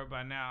don't know her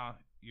by now,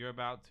 you're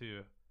about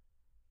to.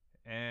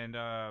 And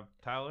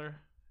Tyler,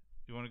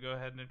 you want to go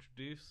ahead and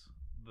introduce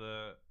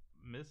the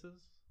Mrs.?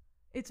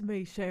 It's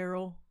me,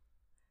 Cheryl.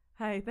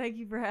 Hey, thank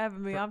you for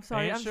having me. I'm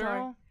sorry. Aunt I'm sorry.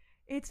 Cheryl?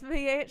 It's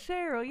me, Aunt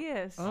Cheryl.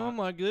 Yes. Oh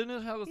my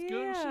goodness, how it's good to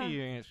Yeah. see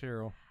you, Aunt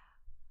Cheryl.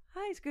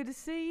 Hey, it's good to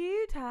see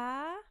you,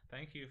 Ty.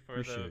 Thank you for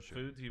Appreciate the you.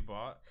 foods you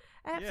bought.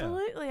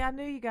 Absolutely. I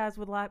knew you guys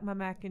would like my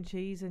mac and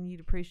cheese, and you'd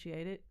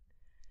appreciate it.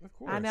 Of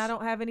course. I now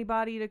don't have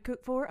anybody to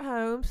cook for at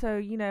home,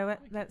 so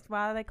that's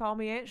why they call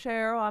me Aunt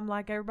Cheryl. I'm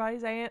like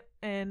everybody's aunt,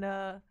 and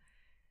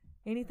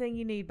Anything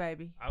you need,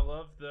 baby. I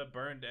love the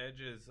burned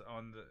edges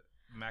on the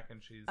mac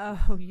and cheese.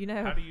 Oh, you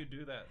know. How do you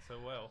do that so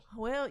well?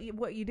 Well,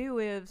 what you do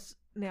is,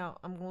 now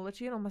I'm going to let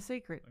you in on my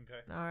secret.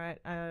 Okay. All right.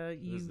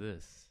 Who's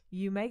this?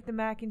 You make the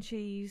mac and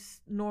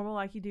cheese normal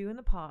like you do in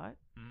the pot,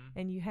 Mhm.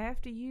 and you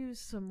have to use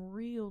some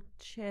real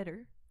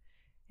cheddar,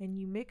 and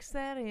you mix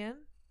that in,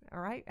 all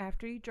right,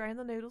 after you drain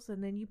the noodles,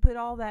 and then you put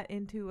all that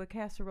into a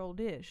casserole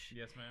dish,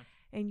 Yes, ma'am.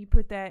 and you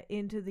put that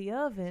into the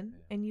oven,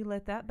 and you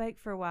let that bake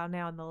for a while.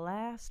 Now, in the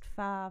last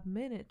 5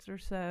 minutes or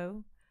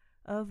so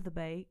of the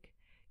bake,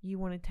 you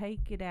want to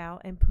take it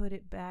out and put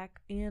it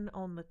back in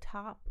on the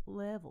top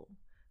level,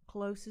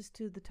 closest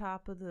to the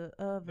top of the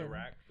oven. The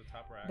rack, the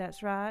top rack.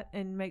 That's right,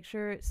 and make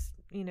sure it's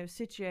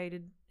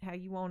situated how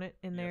you want it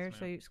in Yes, there, ma'am.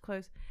 so it's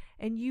close.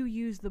 And you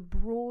use the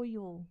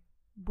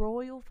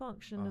broil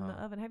function in the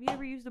oven. Have you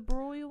ever used the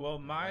broil? Well,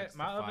 my Lights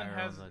the oven fire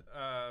has on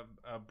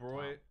a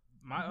broil.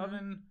 My Mhm.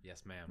 oven.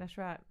 Yes, ma'am. That's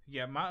right.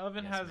 Yeah, my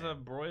oven Yes, has a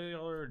ma'am.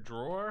 broiler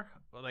drawer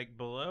like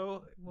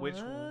below, which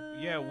we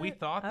What?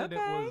 thought that Okay.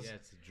 it was. Yeah,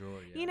 it's a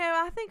drawer. Yeah. You know,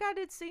 I think I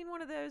did seen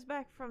one of those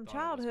back from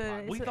Thought it was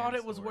childhood. pot- We It's a- thought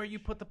it was where you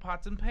put the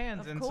pots and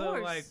pans, Of and so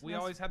course. like we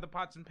That's- always had the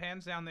pots and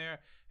pans down there.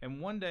 And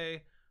one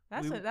day,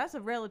 that's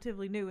a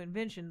relatively new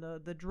invention.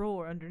 The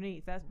drawer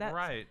underneath. That's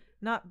right?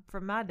 not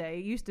from my day.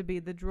 It used to be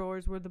the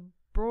drawers were the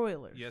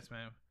broilers. Yes,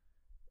 ma'am.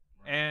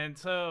 And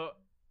so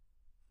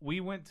we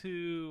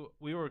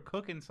were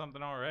cooking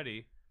something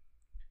already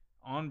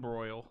on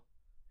broil,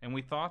 and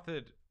we thought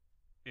that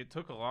it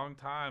took a long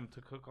time to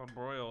cook on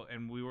broil,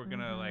 and we were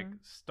gonna like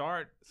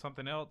start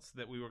something else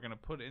that we were gonna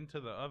put into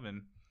the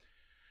oven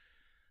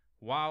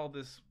while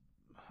this,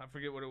 I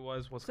forget what it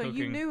was So cooking.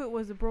 you knew it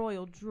was a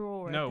broiled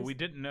drawer. at No, this- we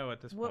didn't know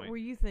at this What point. were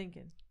you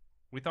thinking?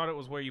 We thought it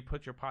was where you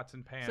put your pots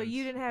and pans. So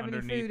you didn't have any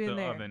underneath food in the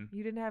there. oven.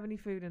 You didn't have any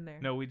food in there.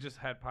 No, we just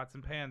had pots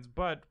and pans,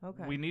 but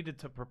Okay. we needed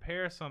to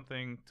prepare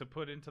something to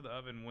put into the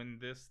oven when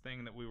this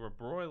thing that we were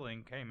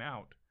broiling came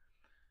out.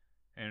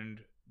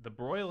 And the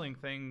broiling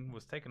thing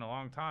was taking a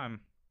long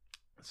time.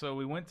 So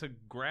we went to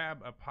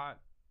grab a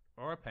pot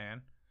or a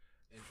pan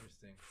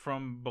Interesting.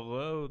 from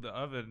below the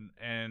oven,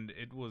 and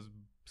it was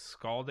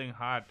scalding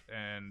hot,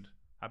 and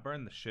I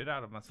burned the shit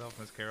out of myself,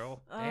 Miss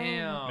Carol.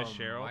 Damn, Miss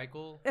Cheryl.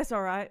 Michael. That's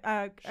all right.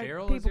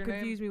 Cheryl is people your name?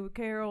 confuse me with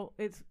Carol.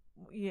 It's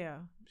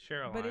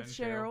Cheryl. but it's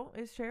Cheryl.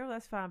 It's Cheryl.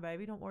 That's fine,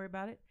 baby. Don't worry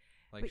about it.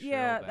 Like but Cheryl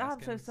yeah, I'm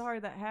so Baskins? sorry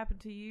that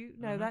happened to you.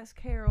 No, Mhm. that's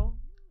Carol.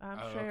 I'm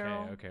Oh,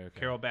 Cheryl. Okay.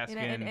 Carol Baskin.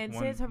 And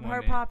one- since her one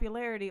name.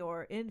 popularity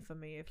or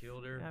infamy, if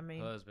Killed her I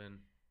mean, husband.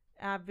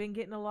 I've been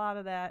getting a lot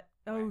of that.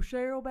 Oh, Right.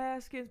 Cheryl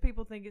Baskins.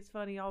 People think it's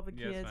funny. All the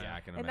Yes, kids. ma'am. Yeah, I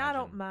can And imagine. I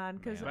don't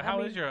mind, 'cause Man. But I how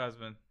mean- is your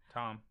husband,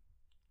 Tom?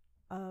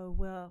 Oh,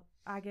 well,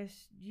 I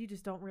guess you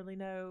just don't really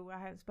know. I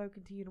haven't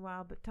spoken to you in a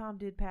while, but Tom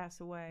did pass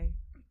away.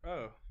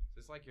 Oh, Is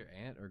this like your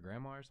aunt or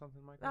grandma or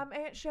something like that? I'm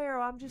Aunt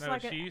Cheryl. I'm just no,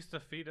 like she used to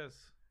feed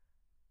us.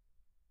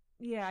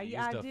 yeah, she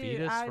yeah, used I to do.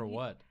 feed us I, for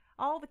what?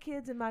 All the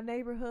kids in my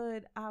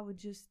neighborhood, I would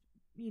just,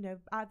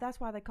 that's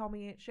why they call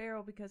me Aunt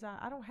Cheryl, because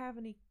I don't have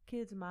any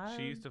kids of my own.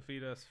 She used to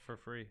feed us for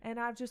free. And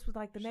I just was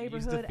like the She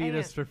neighborhood used to feed aunt.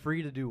 us for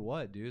free to do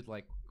what, dude?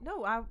 Like,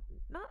 No, I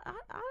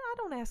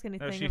don't ask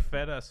anything. No, she of-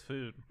 fed us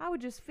food. I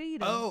would just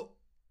feed them. oh,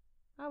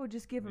 I would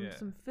just give them Yeah.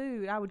 some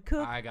food. I would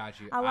cook. I got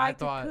you. I like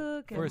to thought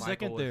cook. For a and Michael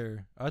second was-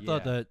 there, I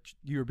thought yeah. that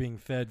you were being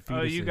fed fetuses.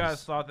 Oh, you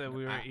guys thought that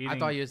we were eating. I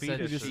thought you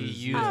said fetuses. she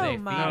used oh a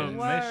my No, fetus. Miss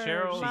word,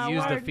 Cheryl- my She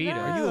used a word, fetus.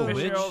 No. Are you a Miss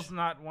witch? Cheryl's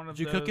not one of Did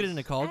you those. cook it in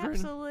a cauldron?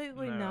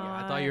 Absolutely No.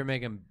 not. I thought you were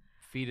making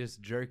fetus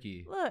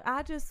jerky. Look,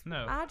 I just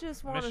No. want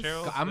Miss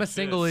Cheryl- to. I'm the a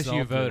single shit. issue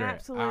Salted. voter.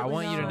 Absolutely I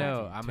want you to not.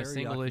 know I'm a Teriyaki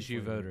single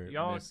issue flavor. voter.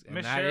 Y'all, Miss, and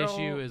Miss that Cheryl,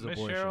 issue is Miss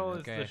abortion. Cheryl is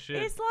okay. the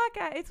shit.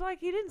 It's like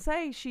he didn't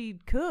say she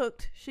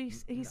cooked. He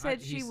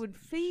said she he's- would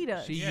feed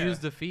us. She Yeah.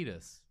 used a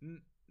fetus.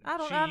 I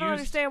don't She I don't used-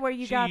 understand where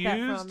you she got that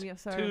used from,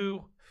 yes, sir.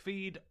 to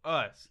feed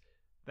us.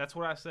 That's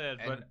what I said.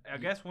 But I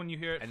And- guess when you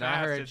hear it And fast,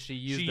 I heard it's- she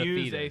used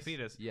a a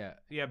fetus. Yeah.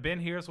 Yeah, Ben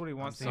hears what he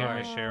wants I'm to hear,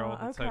 Miss sorry.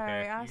 Cheryl. It's Okay,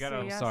 okay. I You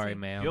gotta. see, I Sorry, see.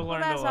 ma'am. You'll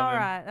learn Well, that's to love all him.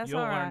 right, that's You'll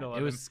all learn right. to love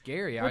It was him.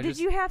 scary. Well, I did just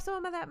you have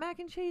some of that mac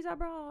and cheese I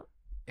brought?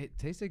 it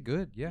tasted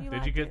good. Yeah. You Did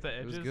you liked get it? the It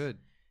edges? was good.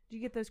 Did you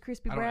get those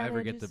crispy I brown don't ever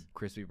edges? get the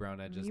crispy brown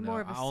edges. You're no.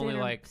 more of a I only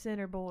like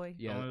center boy.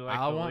 yeah. Only like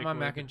I the want my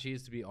mac liquid. and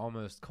cheese to be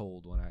almost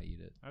cold when I eat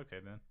it. Okay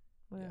then.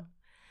 Well,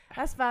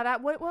 that's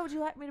fine. What would you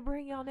like me to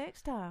bring y'all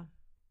next time?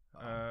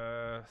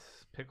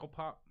 Pickle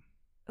pop.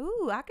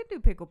 Ooh, I could do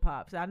pickle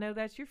pops. I know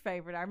that's your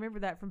favorite. I remember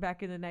that from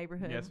back in the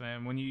neighborhood. Yes,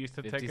 man. When you used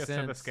to 50 take us to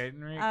the cents. skating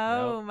rink.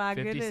 Oh Yep, my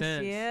 50 goodness,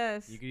 cents.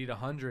 yes. You could eat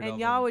 100 And of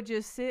y'all them. would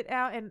just sit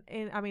out and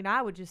I mean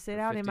I would just sit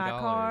For out in my $50.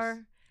 car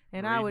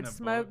and I would Reading a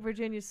smoke book.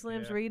 Virginia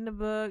Slims, Yeah. reading a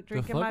book,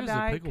 drinking fuck my is a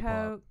Diet pickle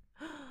pop?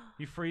 Coke.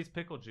 You freeze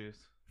pickle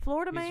juice.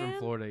 Florida He's man. from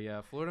Florida,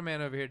 yeah. Florida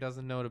man over here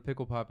doesn't know what a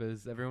pickle pop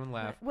is. Everyone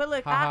laugh. Well,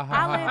 look, Ha, ha,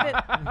 ha, I live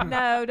ha, in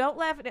no, don't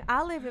laugh at it.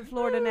 I live in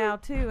Florida now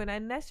too,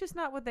 and that's just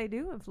not what they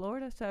do in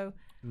Florida. So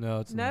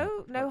No, it's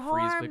not. no What,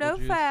 freeze harm, pickle no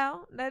juice?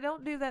 foul. They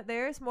don't do that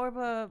there. It's more of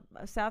a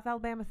South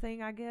Alabama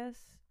thing, I guess.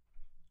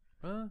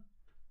 Huh?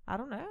 I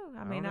don't know. I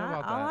don't mean, know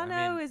about all I that.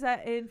 I know mean- is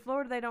that in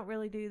Florida they don't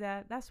really do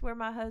that. That's where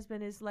my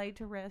husband is laid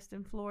to rest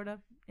in Florida,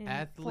 in Fort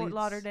Athletes-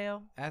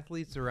 Lauderdale.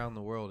 Athletes around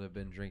the world have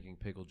been drinking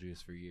pickle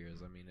juice for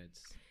years. I mean,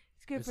 it's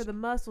It's good for It's- the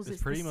muscles. It's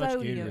It's pretty the much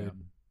sodium.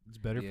 Gatorade. It's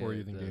better for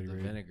you than the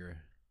Gatorade. vinegar.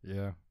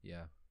 Yeah,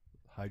 Yeah.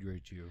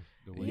 hydrate you.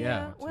 The way Yeah.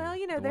 you want to. Well,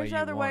 you know, The way there's you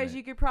other want ways it.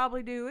 you could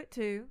probably do it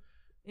too.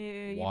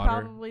 You Water,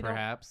 probably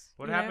perhaps.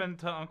 What You know? happened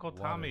to Uncle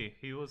Water. Tommy?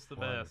 He was the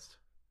Water. best.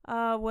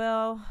 don't.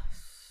 Well,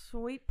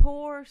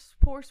 poor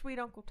sweet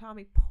Uncle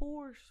Tommy.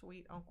 Poor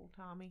sweet Uncle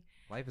Tommy.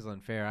 Life is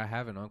unfair. I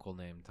have an uncle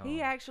named Tom.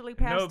 He actually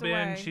passed No, away.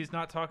 Ben, she's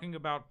not talking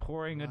about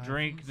pouring a Life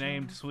drink is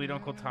named Sweet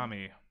Uncle unfair.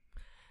 Tommy.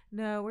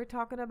 No, we're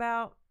talking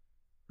about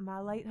my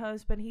late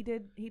husband.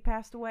 He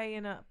passed away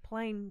in a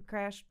plane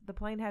crash. The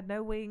plane had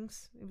no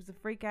wings. It was a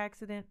freak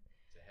accident.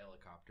 It's a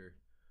helicopter.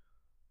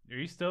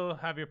 You still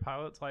have your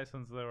pilot's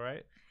license, though,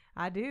 right?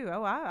 I do.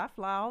 Oh, I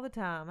fly all the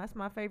time. That's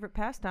my favorite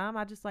pastime.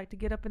 I just like to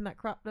get up in that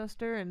crop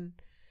duster and,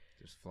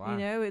 Just fly. you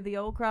know, the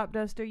old crop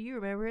duster. You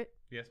remember it?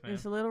 Yes, ma'am.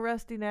 It's a little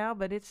rusty now,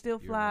 but it still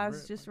You remember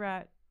flies it? just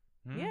right.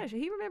 Hmm? Yeah,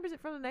 he remembers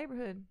it from the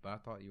neighborhood. But I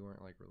thought you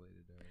weren't like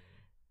related to her.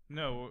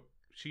 No,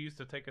 she used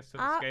to take us to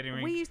the skating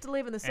rink We used to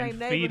live in the same and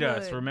neighborhood. feed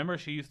us. Remember,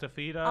 she used to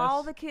feed us.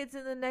 All the kids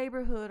in the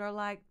neighborhood are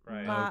like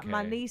Right. my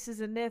Okay. nieces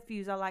and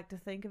nephews. I like to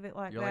think of it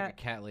like You're that. like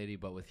a cat lady,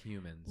 but with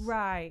humans.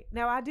 Right.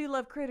 Now, I do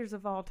love critters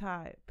of all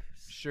types.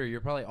 Sure, you're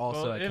probably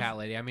also Well, a if- cat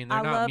lady. I mean, they're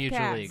I not love mutually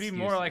cats. Be exclusive.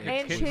 more like a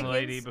And kitten chickens.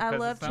 lady I because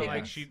love it's not like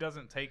chickens. she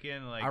doesn't take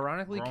in like.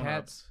 Ironically, grown-ups.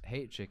 cats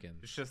hate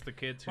chickens. It's just the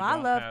kids who Well, I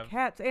don't love have.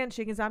 cats and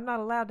chickens. I'm not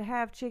allowed to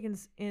have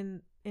chickens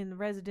in the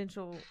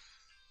residential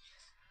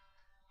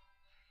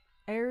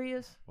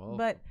areas. Well,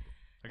 But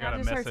I got a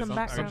just heard message. some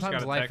I just background. got a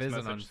Sometimes life text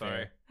isn't message, sorry.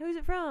 unfair. who's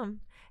it from?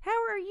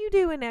 How are you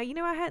doing now? You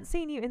know, I hadn't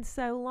seen you in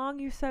so long.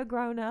 You're so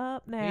grown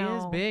up now. He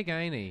is big,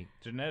 ain't he?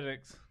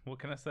 Genetics. What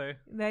can I say?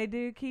 They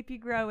do keep you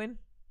growing,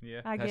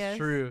 Yeah. I That's guess.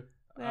 true.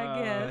 I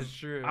guess. That's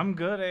true. I'm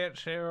good, Aunt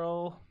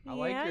Cheryl. I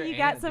like yeah, your you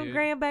got aunt, some dude.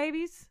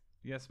 grandbabies.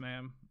 Yes,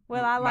 ma'am.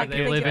 Well, I My like Do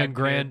to they kids think live have in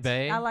Grand kids.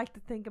 Bay? I like to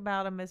think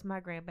about them as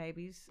my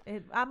grandbabies.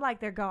 I'm like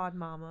their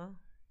godmama,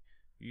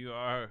 You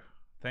are.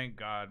 Thank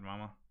God,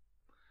 Mama.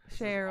 This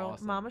is Cheryl,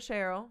 awesome. Mama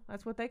Cheryl.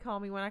 That's what they call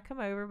me when I come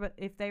over. But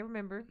if they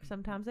remember,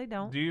 sometimes they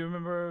don't. Do you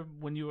remember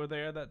when you were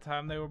there that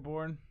time they were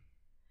born?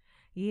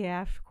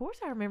 Yeah, of course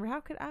I remember. How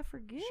could I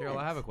forget? Cheryl,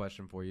 I have a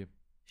question for you.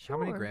 Sure.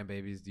 How many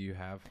grandbabies do you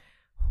have?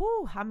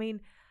 Whew, I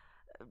mean,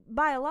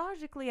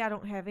 biologically, I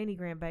don't have any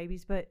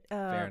grandbabies, but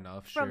Fair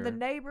enough. from the sure.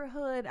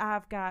 neighborhood,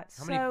 I've got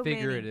How so many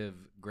figurative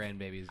grandbabies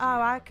do you Oh,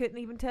 have? I couldn't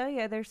even tell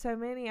you. There's so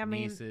many. I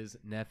mean, Nieces,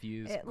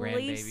 nephews, at grandbabies.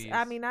 least,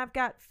 I mean, I've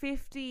got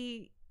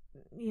 50.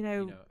 You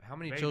know, you know, how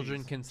many babies.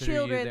 children consider you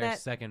Children their that-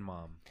 second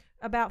mom?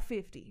 about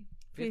 50.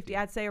 50.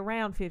 I'd say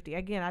around 50.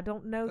 Again, I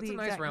don't know That's the a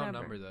nice exact round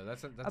number. number, though.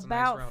 That's a About nice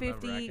round number.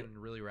 50, I can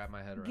really wrap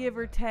my head around Give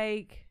or that.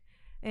 take.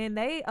 And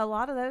a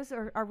lot of those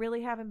are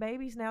really having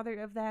babies now.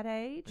 They're of that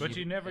age. But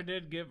you never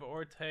did give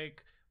or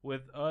take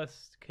with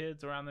us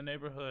kids around the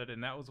neighborhood,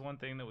 and that was one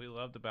thing that we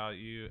loved about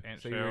you, Aunt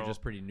So Cheryl. you were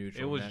just pretty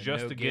neutral. It was no,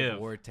 just no to give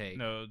give or take.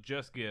 No,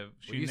 just give.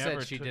 Well, you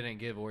never said she took- didn't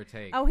give or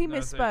take. Oh, he No,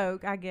 so-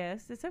 misspoke, I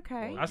guess. It's okay.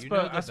 Well, I you know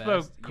spoke. the I spoke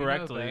best. You know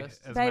correctly.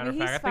 best. As a Baby, matter of fact,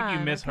 he's I think you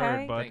fine, misheard,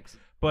 okay? but Thanks.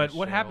 but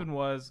what Cheryl. happened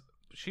was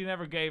she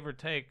never gave or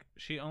take.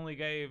 She only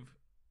gave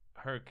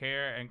her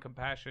care and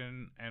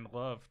compassion and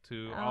love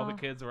to all the Oh.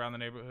 kids around the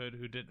neighborhood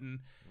who didn't.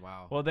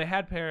 Wow. Well, they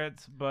had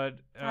parents, but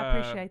I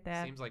appreciate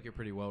that. Seems like you're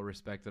pretty well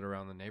respected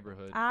around the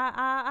neighborhood.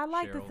 I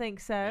like to Cheryl. think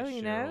so, Miss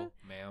you know.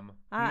 Cheryl,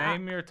 ma'am.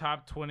 Name your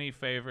top 20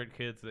 favorite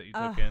kids that you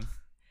took Ugh. in.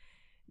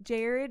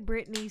 Jared,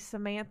 Brittany,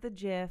 Samantha,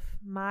 Jeff,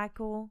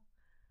 Michael,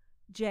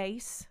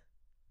 Jace,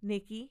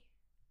 Nikki,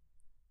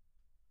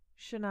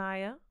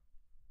 Shania,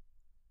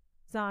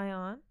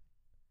 Zion,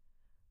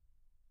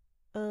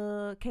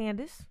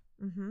 Candace.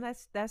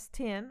 That's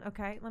 10.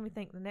 Okay, let me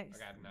think the I next.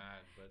 got 9,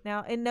 but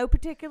Now, in no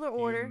particular You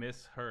order.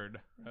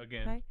 misheard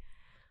again.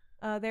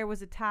 Okay. There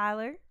was a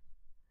Tyler,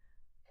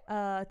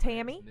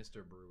 Tammy,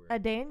 Mr. Brewer. a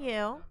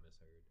Danielle, Not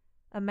misheard.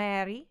 a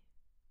Maddie,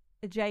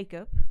 a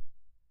Jacob.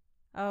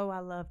 Oh, I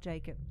love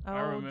Jacob. Oh, I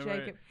remember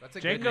Jacob. That's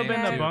a Jacob good name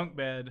in the too. bunk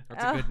bed.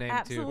 That's a good name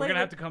absolutely. We're gonna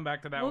have to come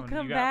back to that We'll one.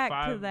 come You got back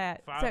five, to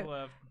that. Five So-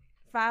 left.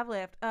 5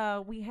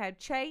 left. We had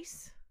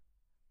Chase.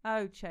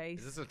 Oh,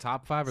 Chase. Is this a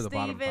top 5 or the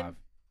bottom Steven. 5?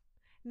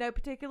 No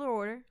particular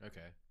order.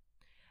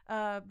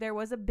 Okay. There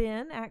was a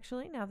Ben,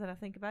 actually, now that I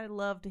think about it.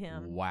 Loved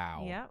him.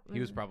 Wow. Yeah.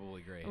 He was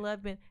probably great.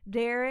 Loved Ben.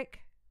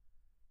 Derek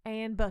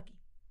and Bucky.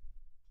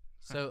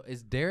 So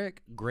is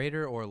Derek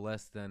greater or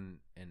less than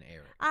an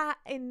Eric?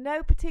 In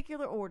no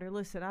particular order.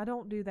 Listen, I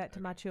don't do that to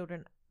my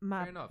children.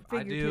 My Fair enough. I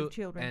figurative do,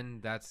 children.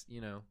 and that's,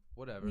 you know,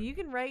 Whatever. You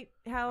can rate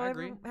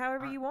agree.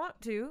 however you want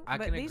to. I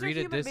but can these agree are to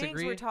human beings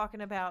disagree. we're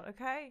talking about,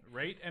 okay?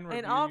 Rate and review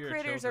And all your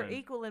critters children. are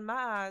equal in my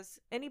eyes.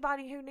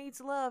 Anybody who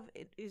needs love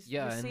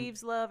Yeah, and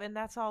receives love, and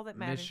that's all that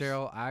matters. Miss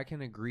Cheryl, I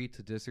can agree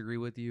to disagree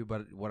with you,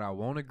 but what I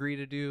won't agree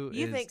to do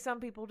You is think some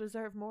people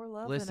deserve more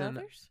love listen. than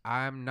others?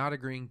 I'm not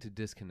agreeing to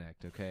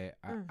disconnect. Okay,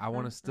 I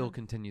want to still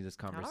continue this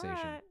conversation.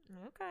 All right.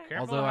 Okay.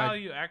 Careful Although how I-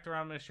 you act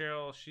around Miss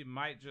Cheryl. She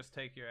might just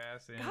take your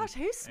ass in. Gosh,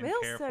 who and smells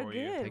care so for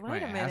you. good? Take Wait my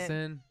a minute. ass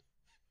in.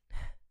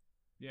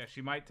 Yeah,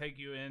 she might take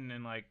you in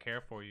and like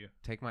care for you.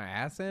 Take my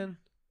ass in.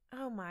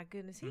 Oh my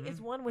goodness, he Mhm.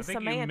 is one with I think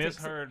semantics.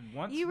 you misheard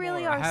once You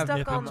really more. are I have stuck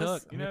nip on and the.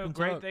 tuck. You Nip know, and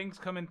great tuck. things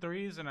come in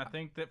threes, and I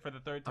think that for the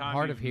third I'm time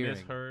hard you've of hearing.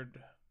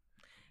 misheard.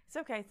 It's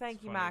okay, thank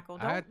It's you, funny. Michael.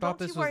 Don't, I thought don't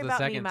this you was worry the about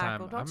second me, time.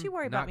 Michael. Don't I'm you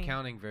worry about not me.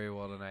 counting very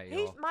well tonight, He's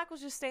y'all.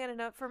 Michael's just standing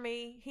up for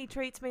me. He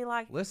treats me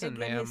like Listen,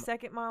 again, ma'am. his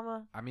second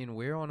mama. I mean,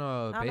 we're on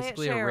a I'm Aunt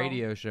basically a Cheryl.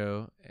 radio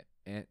show.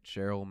 Aunt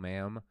Cheryl,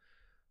 ma'am.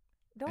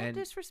 Don't And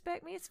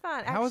disrespect me. It's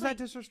fine. How is that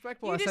Actually,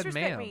 disrespectful? you I said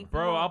disrespect ma'am. me.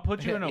 Bro, I'll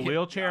put you in a Yeah,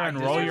 wheelchair I and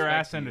roll your disrespect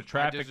ass into you. I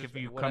traffic if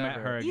disrespect- you come at her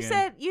whatever.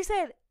 again. You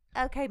said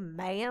okay,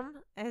 ma'am,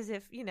 as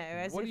if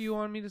as What if. do you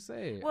want me to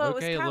say? Well, it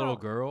was okay, kinda- little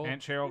girl.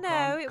 Aunt Cheryl, No,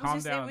 calm, it was calm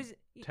just down. it was.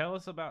 Tell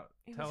us about.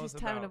 It Tell was us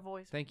his tone about. of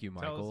voice. Thank you,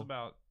 Tell Michael. us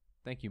about.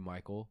 Thank you,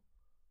 Michael.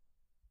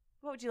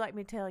 What would you like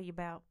me to tell you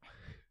about?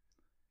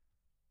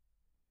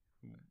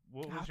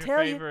 What was I'll your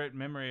tell you. favorite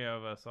memory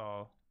of us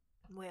all?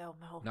 Well,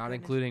 oh, Not goodness.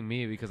 including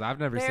me because I've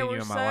never There seen were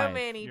you in my so life.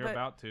 many, You're but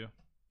about to. you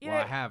Well,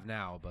 I know, have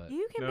now, but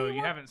you can No, be.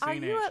 you haven't Are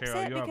seen you Aunt Cheryl.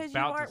 upset You're because you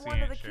about to aren't see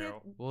one of the Aunt kids?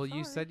 Cheryl. well, you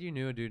Sorry. said you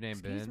knew a dude named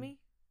Excuse Ben. me.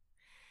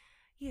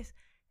 Yes.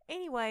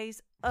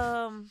 Anyways,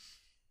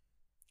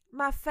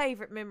 my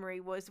favorite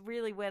memory was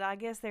really when I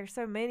guess there's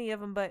so many of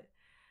them, but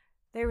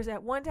there was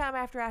that one time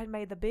after I had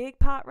made the big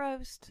pot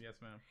roast, Yes,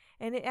 ma'am.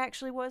 and it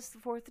actually was the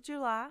 4th of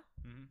July,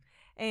 hmm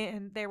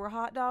and there were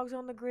hot dogs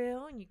on the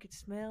grill, and you could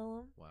smell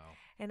them. Wow.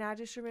 And I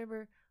just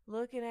remember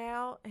looking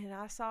out, and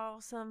I saw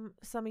some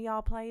of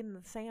y'all playing in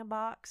the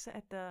sandbox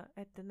at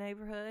the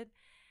neighborhood,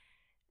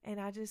 and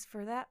I just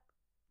for that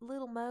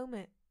little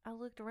moment, I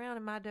looked around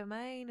in my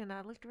domain, and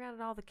I looked around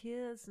at all the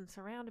kids, and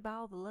surrounded by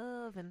all the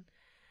love, and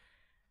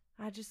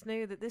I just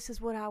knew that this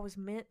is what I was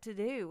meant to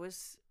do,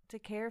 was to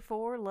care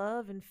for,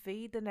 love, and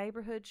feed the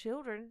neighborhood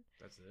children,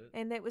 That's it.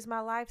 and it was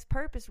my life's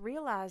purpose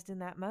realized in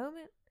that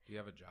moment. Do you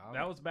have a job?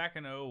 That was back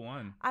in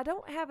 01. I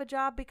don't have a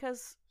job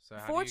because So how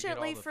do you get all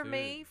fortunately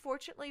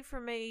the for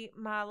me,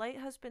 my late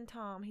husband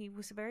Tom, he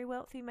was a very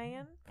wealthy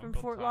man from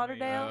Uncle Fort Tommy,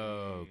 Lauderdale,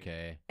 Oh,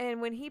 okay.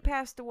 and when he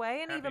passed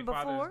away, and Happy even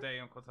Father's before, Day,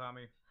 Uncle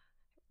Tommy.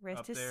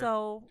 rest up his there.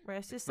 soul,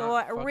 rest his It's soul,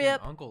 not fucking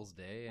rip. Uncle's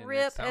Day. And it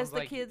Rip, sounds as the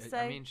like- kids I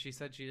say. mean, she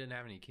said she didn't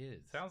have any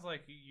kids. Sounds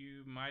like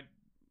you might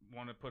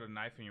want to put a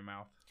knife in your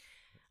mouth.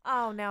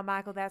 Oh, now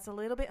Michael, that's a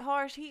little bit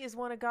harsh. He is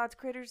one of God's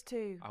critters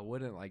too. I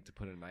wouldn't like to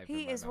put a knife in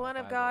He my is mouth one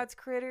of either. God's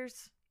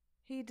critters.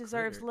 He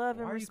deserves Critter. love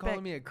Why and are you respect.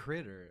 calling me a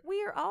critter?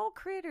 We are all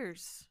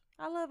critters.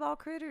 I love all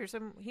critters,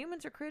 and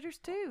humans are critters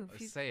too.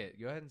 If you, Say it.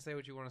 Go ahead and say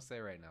what you want to say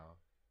right now.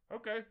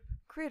 Okay.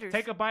 critters.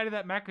 Take a bite of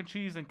that mac and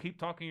cheese and keep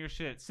talking your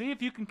shit. See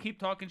if you can keep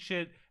talking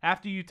shit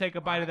after you take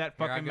a bite of that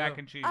Here I fucking go. mac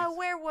and cheese. Oh,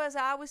 where was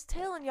I? I was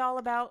telling y'all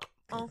about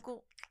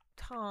Uncle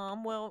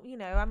Tom. Well,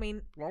 I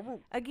mean,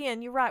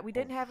 again, you're right. We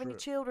didn't have any shit.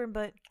 children,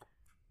 but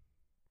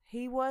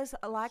he was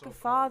like So a cold.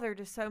 father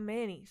to so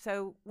many.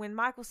 So when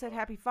Michael said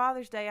Happy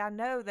Father's Day, I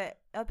know that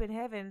up in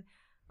heaven,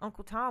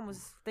 Uncle Tom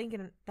was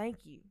thinking,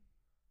 thank you.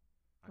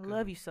 I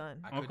love you, son.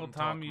 I Uncle couldn't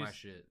Tom talk my used-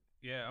 shit.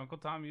 Yeah, Uncle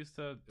Tom used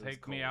to was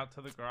take me cold. out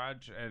to the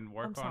garage and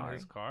work I'm on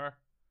his sorry. car.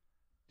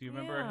 Do you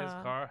remember his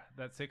Yeah. car?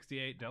 That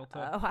 68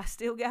 Delta? Oh, I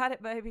still got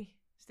it, baby.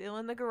 Still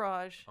in the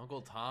garage.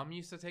 Uncle Tom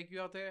used to take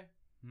you out there?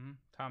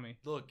 Tommy.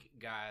 Look,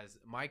 guys,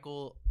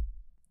 Michael,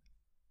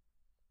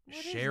 What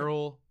is it?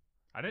 Cheryl,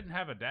 I didn't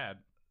have a dad.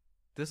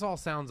 this all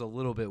sounds a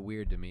little bit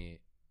weird to me.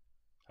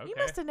 Okay. You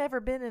must have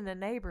never been in a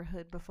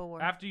neighborhood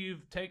before. After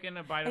you've taken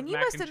a bite And of you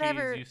mac must and have cheese,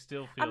 never- you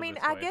still feel I mean,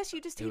 this I way. guess he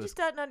It just was-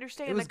 doesn't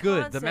understand It was the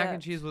good. concept. The mac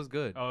and cheese was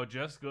good. Oh,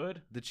 just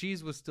good? The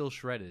cheese was still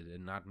shredded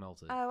and not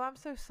melted. Oh, I'm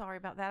so sorry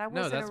about that. I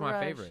no, wasn't that's a my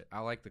rush. favorite. I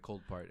like the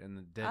cold part and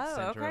the dead Oh,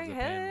 center okay. of the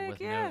pan Heck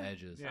with yeah. no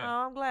edges. Yeah.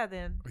 Oh, I'm glad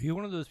then. Are you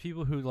one of those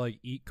people who like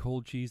eat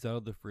cold cheese out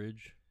of the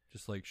fridge,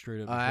 just like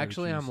straight up? shredded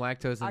Actually, I'm cheese?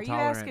 lactose Are you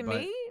intolerant, asking but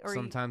me, or you-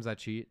 sometimes I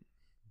cheat.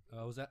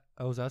 I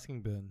was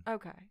asking Ben.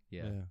 Okay.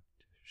 Yeah.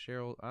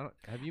 Cheryl,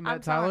 have you I'm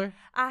met sorry. Tyler?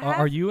 I have.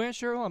 Are you Aunt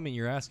Cheryl? I mean,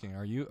 you're asking.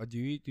 Are you? Do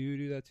you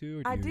do that too?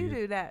 Or do I you do eat-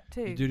 do that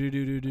too. You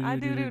do I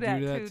do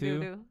that too. too.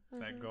 Do.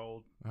 That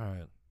gold. All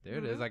right. There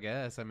it is, I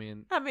guess. I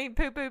mean, I mean,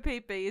 poo poo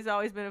pee pee has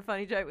always been a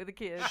funny joke with the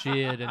kids.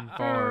 shit and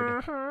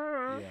fart.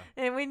 Yeah.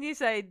 And when you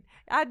say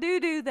I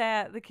do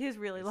that, the kids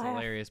really It's laugh.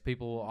 hilarious.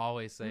 People will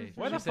always say,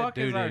 Where she the said fuck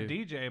is our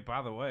doo-doo. DJ,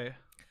 by the way?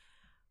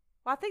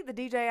 Well, I think the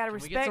DJ, out of Can we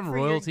respect get some for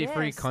your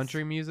royalty-free guests,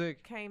 country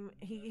music? came.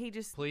 He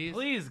just. Please?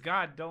 Please,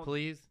 God, don't.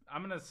 Please?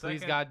 I'm gonna second.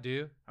 Please, God,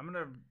 do. I'm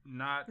gonna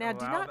not. Now, do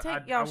allow not th-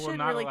 take. I Y'all will shouldn't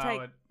not really allow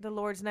take it. the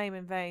Lord's name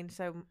in vain.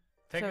 So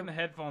Taking so the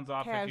headphones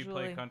off if you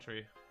play casually.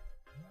 country.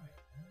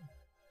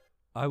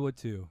 I would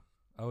too.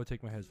 I would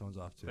take my headphones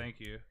off too. Thank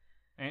you,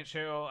 Aunt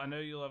Cheryl. I know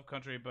you love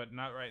country, but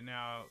not right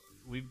now.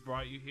 we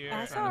brought you here.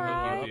 That's trying to hook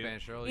alright. you Man,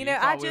 up. Cheryl, You you know,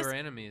 thought we were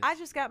enemies. I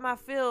just got my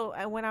fill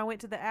when I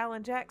went to the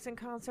Alan Jackson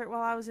concert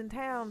while I was in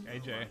town.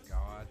 AJ.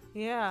 God.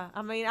 Yeah,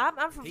 I mean,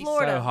 I'm from He's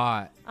Florida. so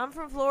hot. I'm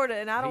from Florida,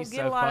 and I don't He's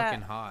get so a lot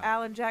fucking of hot.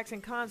 Alan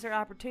Jackson concert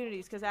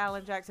opportunities because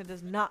Alan Jackson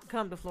does not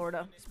come to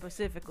Florida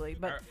specifically.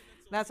 But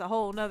that's a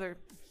whole nother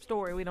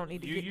story we don't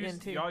need to get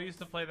into. Y'all used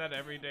to play that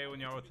every day when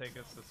y'all would take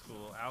us to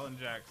school. Alan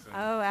Jackson.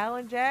 Oh,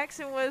 Alan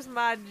Jackson was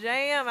my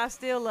jam. I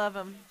still love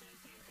him.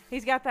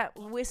 He's got that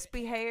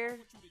wispy hair.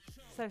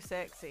 So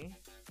sexy.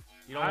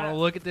 You don't want to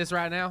look at this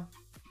right now?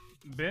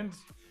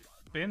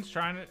 Ben's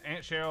trying to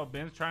Aunt Cheryl.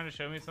 Ben's trying to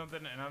show me something,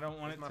 and I don't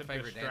want My it to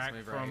favorite dance distract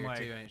move from right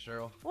here like. too, ain't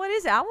Cheryl? What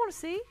is it? I want to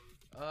see.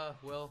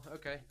 Well,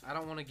 okay. I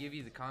don't want to give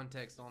you the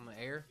context on the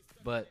air,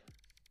 but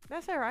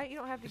That's all right. You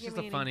don't have to it's give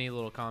just me a funny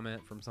little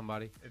comment from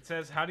somebody. It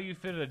says, "How do you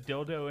fit a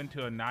dildo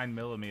into a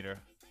 9mm?"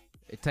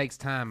 It takes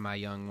time, my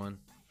young one.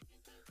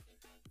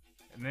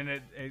 And then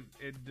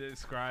it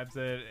describes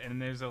it,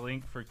 and there's a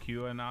link for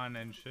QAnon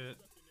and shit.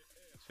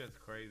 Shit's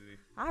crazy.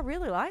 I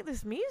really like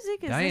this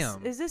music.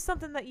 Damn. Is this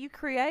something that you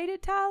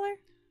created, Tyler?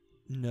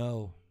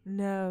 No.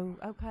 No.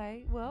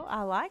 Okay. Well,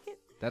 I like it.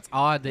 That's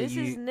odd that This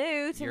is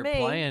new to you're me.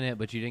 playing it,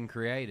 but you didn't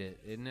create it.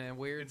 Isn't that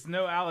weird? It's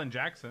no Alan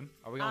Jackson.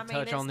 Are we I gonna mean,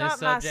 touch it's on not this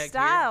subject my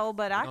style,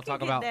 but We're I gonna can talk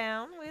get about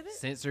down with here? it.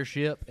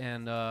 Censorship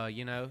and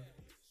the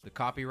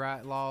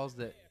copyright laws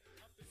that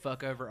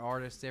fuck over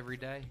artists every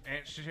day.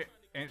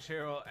 Aunt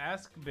Cheryl,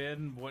 ask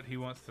Ben what he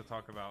wants to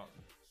talk about.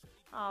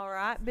 All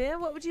right, Ben,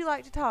 what would you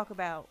like to talk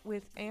about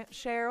with Aunt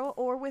Cheryl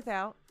or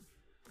without?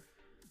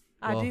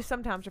 I Well- do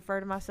sometimes refer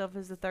to myself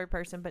as the third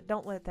person, but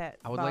don't let that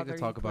I would like bother to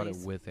talk you, about it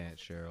please. with Aunt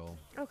Cheryl.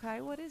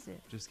 Okay, what is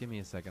it? Just give me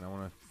a second. I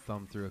want to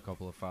thumb through a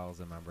couple of files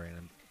in my brain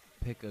and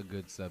pick a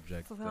good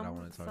subject that I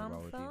want to talk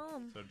about with you.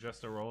 Thumb. So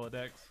just a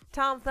Rolodex.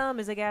 Tom Thumb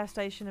is a gas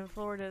station in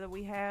Florida that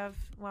we have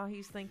while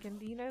he's thinking.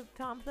 Do you know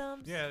Tom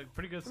Thumb's? Yeah,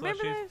 pretty good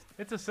Remember slushies. those?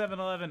 It's a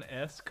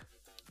 7-Eleven-esque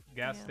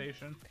gas Yeah.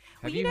 station. Well,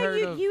 Have you you know,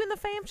 heard of? you and the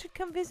fam should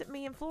come visit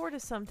me in Florida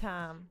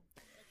sometime.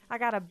 I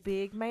got a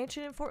big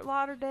mansion in Fort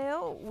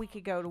Lauderdale. We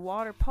could go to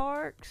water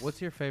parks.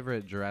 What's your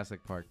favorite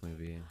Jurassic Park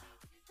movie?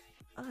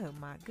 Oh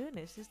my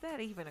goodness, is that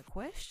even a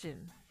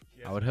question?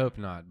 Yes. I would hope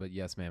not, but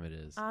yes, ma'am, it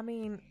is. I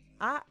mean,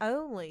 I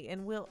only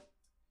and will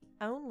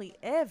only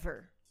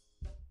ever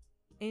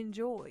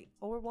enjoy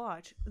or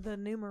watch the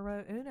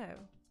numero uno,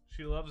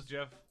 She loves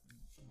Jeff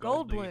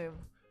Goldblum,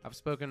 I've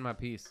spoken my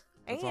piece.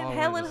 That's all I and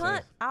wanted Helen to say.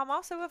 Hunt. I'm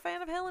also a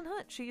fan of Helen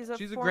Hunt. She's a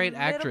great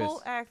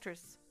formidable actress.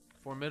 actress.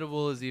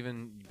 Formidable is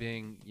even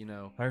being,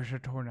 There's a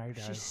tornado.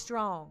 She's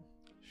strong.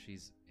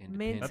 she's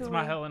independent. That's mentally-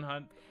 my Helen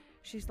Hunt.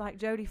 She's like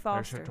Jodie There's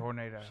Foster. a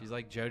tornado. She's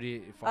like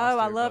Jodie Foster. Oh,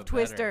 I love but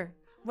Twister. better.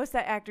 What's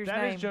that actor's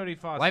That name? is Jodie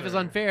Foster. Life is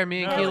unfair.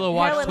 Me and No. Keela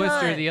watched Helen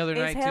Twister Hunt. the other It's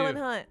night Helen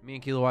too. Hunt. Me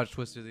and Keela watched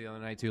Twister the other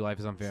night too. Life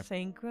is unfair.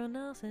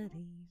 Synchronicities.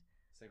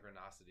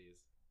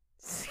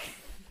 Synchronicities.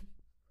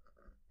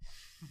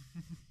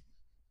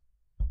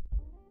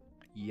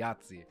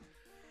 Yahtzee.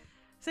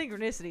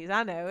 Synchronicities.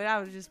 I know it. I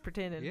was just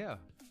pretending. Yeah.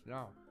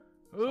 No.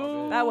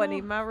 Ooh. That wasn't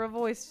even my real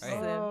voice. Hey.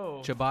 then.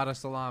 Oh. Ciabatta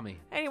salami.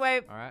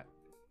 Anyway, All right.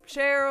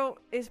 Cheryl,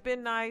 it's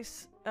been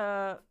nice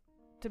to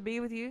be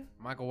with you.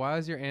 Michael, why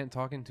is your aunt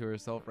talking to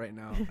herself right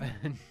now?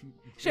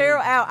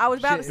 Cheryl out. I was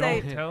about to Shit,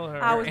 say. Don't tell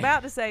her. I was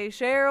about to say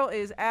Cheryl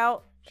is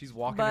out. She's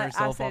walking But I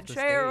herself said, off the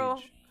Cheryl,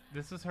 stage.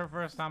 This is her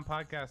first time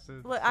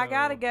podcasting. Look, I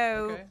gotta so-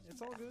 go. Okay,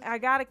 it's all good. I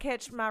gotta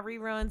catch my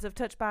reruns of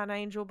Touched by an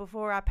Angel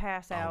before I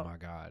pass Oh out. my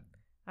God.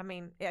 I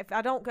mean, if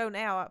I don't go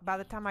now, by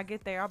the time I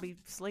get there, I'll be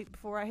asleep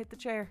before I hit the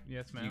chair.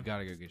 Yes, ma'am. You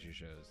gotta go get your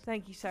shows.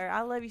 Thank you, sir.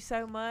 I love you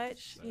so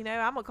much. You know,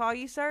 I'm gonna call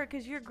you sir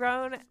because you're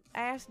grown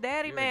ass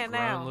daddy You're man a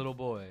grown now. little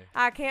boy.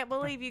 I can't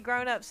believe you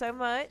grown up so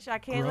much. I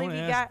can't believe you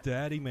Grown-ass got.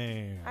 daddy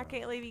man. I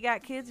can't believe you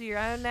got kids of your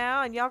own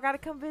now, and y'all got to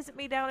come visit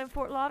me down in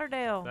Fort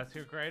Lauderdale. That's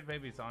your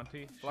grandbaby's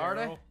auntie.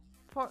 Florida? Cheryl.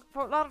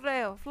 Fort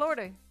Lauderdale,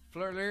 Florida.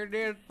 Flirt.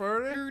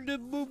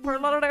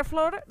 Fort Lauderdale,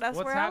 Florida. That's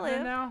What's where I happening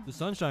live. now? The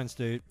Sunshine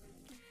State.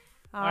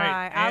 All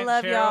right, I Aunt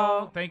love Cheryl,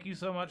 y'all. Thank you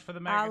so much for the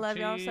mac I and love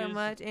y'all cheese. so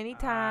much.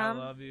 Anytime. I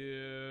love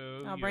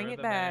you. I'll bring You're it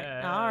the back.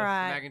 best. All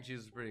right. Mac and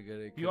cheese is pretty good.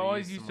 It You could've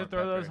always used used some to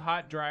more throw those pepper.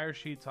 hot dryer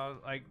sheets on,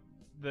 like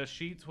the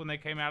sheets when they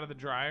came out of the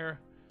dryer.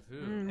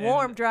 Ooh.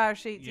 Warm dryer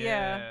sheets,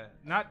 yeah.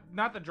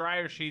 Not the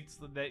dryer sheets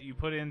that you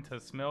put in to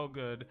smell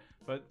good,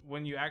 but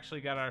when you actually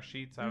got our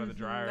sheets out of the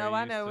dryer. No,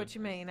 I know what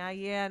you mean.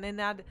 Yeah, and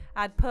then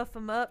I'd puff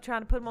them up,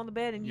 trying to put them on the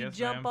bed, and you Yes,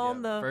 jump ma'am.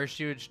 on the. First,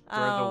 she would throw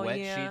Oh, the wet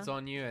yeah. sheets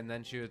on you, and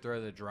then she would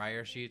throw the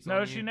drier sheets No,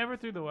 on you. she never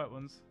threw the wet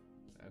ones.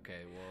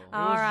 Okay, well.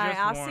 It was All right, just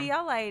I'll warm. see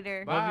y'all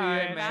later. Love you, Bye,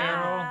 Aunt man.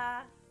 Cheryl.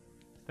 Bye.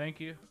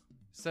 Thank you.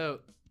 So,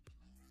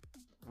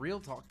 real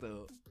talk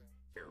though.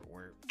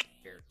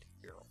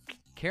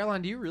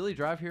 Caroline, do you really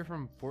drive here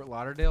from Fort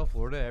Lauderdale,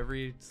 Florida,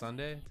 every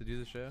Sunday to do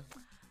the show?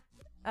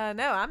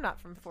 No, I'm not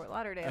from Fort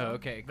Lauderdale. Oh,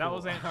 okay. That cool.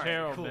 was Aunt All right,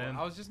 Cheryl, cool. Ben.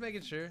 I was just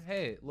making sure.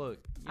 Hey, look.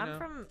 You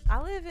know.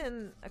 I live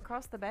in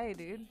across the bay,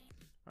 dude.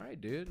 All right,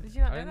 dude. Did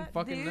you not I know didn't that,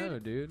 fucking dude? know,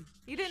 dude.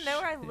 You didn't know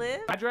where I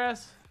live?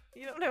 Address.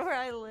 You don't know where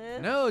I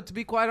live? No, to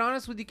be quite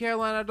honest with you,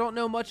 Caroline, I don't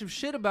know much of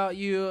shit about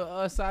you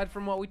aside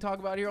from what we talk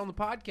about here on the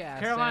podcast.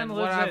 Caroline and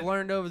lives what I've at-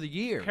 learned over the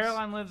years.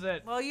 Caroline lives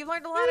at. Well, you've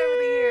learned a lot over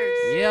the years.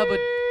 Yeah, but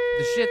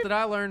the shit that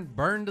I learned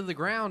burned to the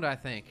ground, I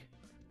think.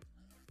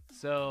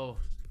 So,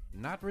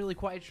 not really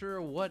quite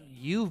sure what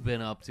you've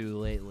been up to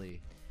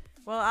lately.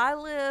 Well, I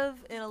live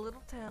in a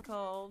little town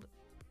called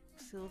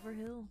Silver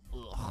Hill.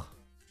 Ugh.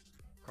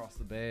 Across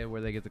the bay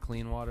where they get the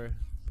clean water.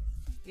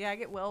 Yeah, I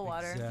get well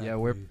water. Exactly.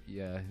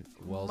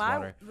 Wells My,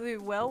 water. The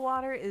well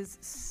water is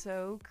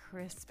so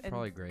crisp and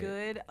Probably great.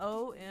 good.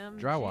 OMG.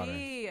 Dry water.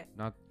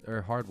 Not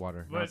or hard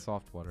water, not But-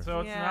 soft water.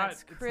 So it's Yeah, not.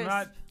 it's It's, crisp.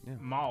 not Yeah.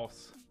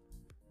 moss.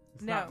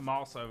 It's No. not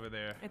moss over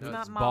there. It's No, not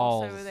it's mouse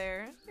balls. over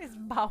there. It's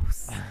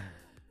boss.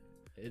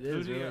 It Who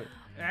is do you- really.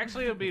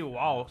 Actually, it'll be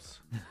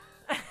waltz.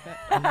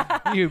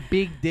 You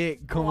big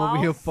dick, come over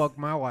here, Walls? fuck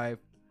my wife.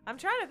 I'm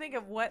trying to think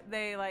of what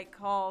they like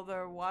call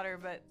their water,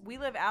 but we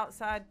live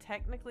outside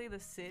technically the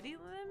city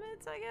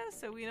limits, I guess,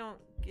 so we don't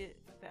get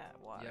that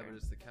water. Yeah, but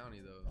it's the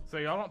county though. So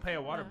y'all don't pay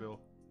a water Yeah. bill.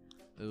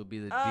 It would be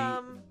the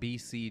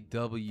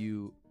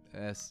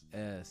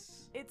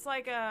BCWSS. It's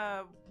like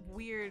a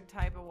weird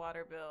type of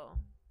water bill.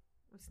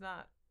 It's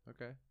not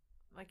Okay.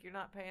 like you're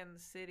not paying the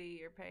city,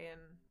 you're paying.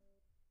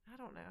 I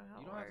don't know how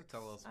You it don't have to works.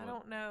 tell us I what-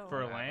 don't know. For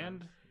Whatever.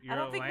 land? I You're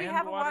don't a think we land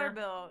have a water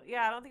bill.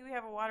 Yeah, I don't think we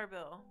have a water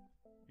bill.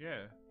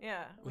 Yeah.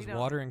 Yeah, we Was don't.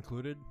 water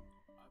included?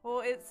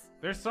 Well, it's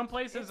There's some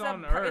places it's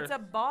on a Earth. it's a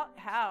bought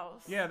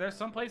house. Yeah, there's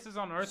some places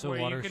on Earth So where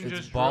you water can should-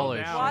 just It's drill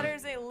ballish. down.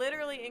 Water's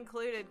literally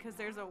included because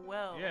there's a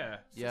well. Yeah.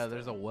 Yeah,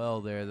 there's a well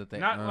there that they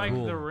Not own. like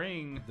Cool. the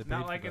ring. They paid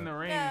Not for like in that. the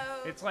ring.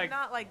 No, It's like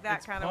not like that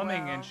it's kind of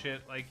plumbing well. and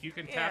shit. Like you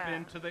can tap Yeah.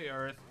 into the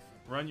earth,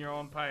 run your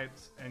own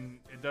pipes, and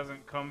it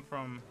doesn't come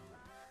from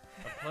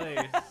a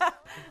place.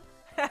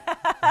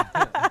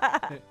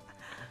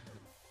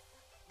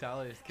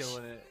 Tyler's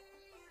killing it.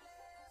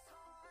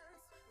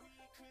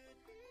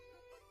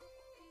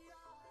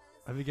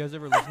 Have you guys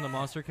ever listened to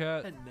Monster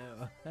Cat?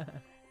 No.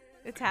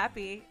 It's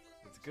happy.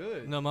 It's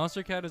good. No,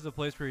 Monster Cat is a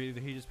place where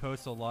he just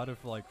posts a lot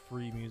of like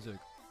free music.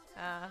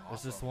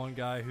 There's this one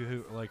guy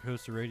who like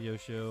hosts a radio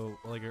show.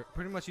 Like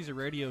pretty much he's a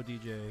radio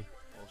DJ.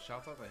 Well,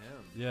 shout out to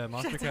him. Yeah,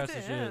 Monster Shout out Cat's to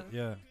the shit. him.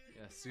 Yeah.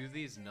 Yeah,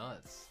 Susie's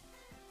nuts.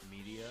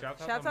 Media.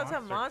 Shouts out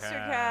to Monster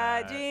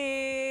Cat.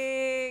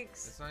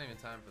 Jinx. It's not even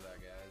time for that,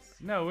 guys.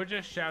 No, we're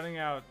just shouting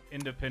out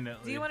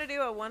independently. Do you want to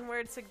do a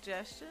one-word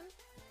suggestion?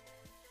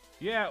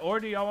 Yeah, or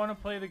do y'all want to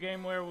play the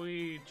game where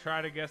we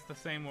try to guess the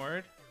same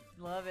word?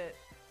 Love it.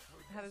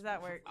 How does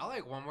that work? I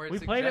like one word We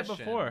suggestion. played it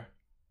before.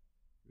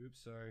 Oops,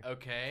 sorry.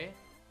 Okay.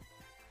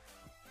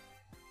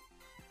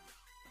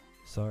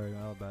 Sorry,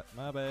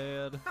 my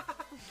bad.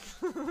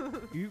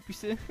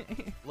 Oops.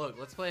 Look,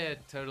 let's play a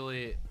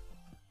totally.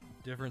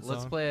 Different song.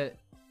 Let's play it.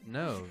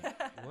 No.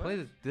 What?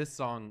 Play this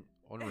song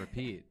on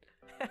repeat.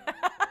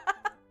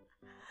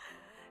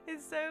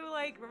 It's so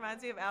like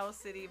reminds me of Owl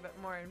City, but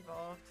more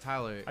involved.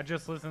 Tyler, I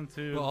just listened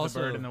to Well, The also-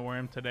 Bird and the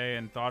Worm today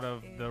and thought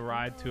of the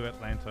ride to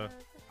Atlanta.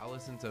 I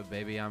listened to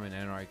Baby I'm an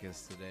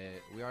Anarchist today.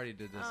 We already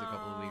did this a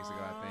couple of weeks ago,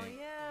 I think.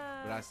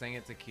 Yeah. But I sang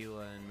it to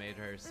Keela and made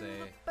her This is say,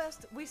 the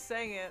best. We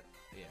sang it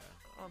yeah.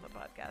 on the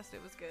podcast.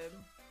 It was good.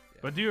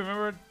 But do you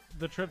remember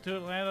the trip to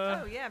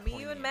Atlanta? Oh yeah, me,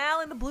 you, and 28.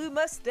 Mal in the blue That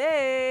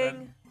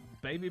Mustang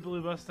baby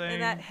blue Mustang. in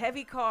that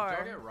heavy Did y'all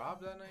car. get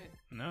robbed that night?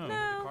 No. No. Did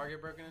the car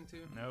get broken into?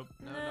 Nope.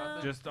 No, No.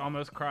 nothing? Just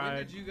almost When cried.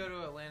 did you go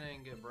to Atlanta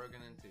and get broken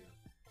into?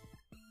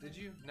 Did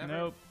you? Never?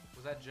 Nope.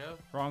 Was that Joe?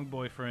 Wrong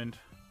boyfriend.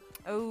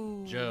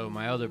 Oh. Joe,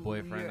 my other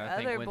boyfriend, your I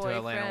think other went to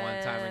Atlanta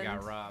one time and got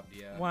boyfriend. robbed,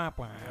 yeah. Wah,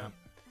 wah.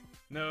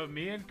 No,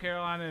 me and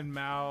Caroline and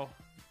Mal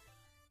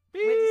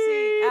Went to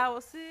see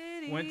Owl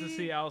City. went to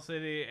see Owl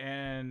City,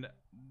 and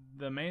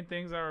the main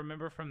things I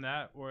remember from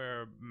that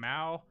were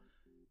Mal,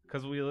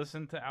 because we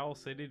listened to Owl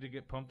City to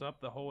get pumped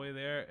up the whole way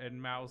there, and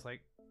Mal was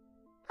like,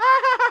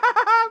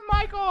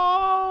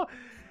 Michael!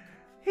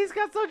 He's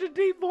got such a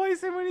deep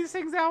voice, and when he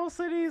sings Owl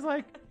City, he's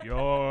like,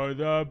 "You're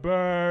the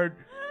bird."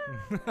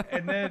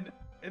 and then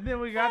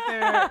we got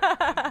there.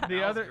 The That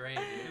was other great,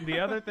 dude. the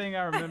other thing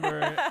I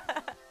remember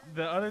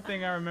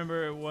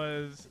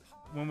was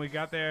when we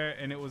got there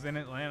and it was in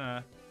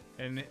Atlanta,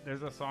 and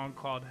there's a song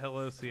called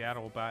 "Hello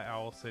Seattle" by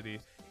Owl City,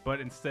 but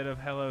instead of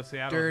 "Hello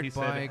Seattle," Dirt he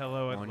said bike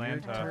 "Hello on your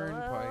Atlanta," turn.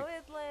 Hello, Turnpike.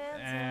 Atlanta.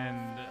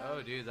 and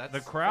Oh, dude, that's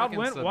the crowd fucking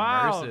went submersive,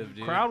 wild.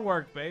 dude. Crowd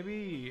work,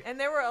 baby. And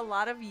there were a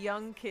lot of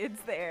young kids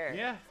there.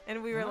 Yeah,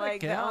 And we were Oh my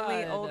like the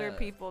only God. older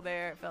people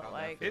there, it felt How'd that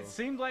like. feel? it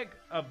seemed like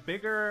a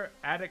bigger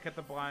attic at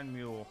the Blind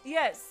Mule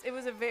Yes, it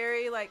was a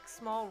very like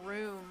small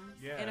room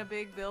in Yeah. a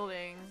big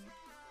building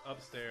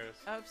upstairs.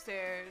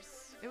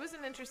 upstairs. It was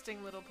an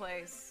interesting little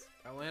place.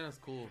 Atlanta's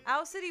cool.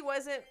 Owl City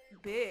wasn't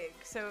big,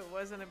 so it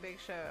wasn't a big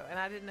show, and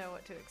I didn't know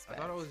what to I expect.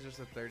 thought it was just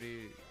a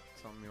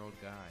 30-something-year-old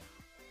guy,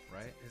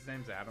 right? His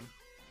name's Adam.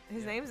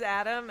 His Yeah. name's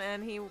Adam,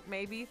 and he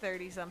may be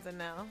 30-something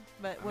now.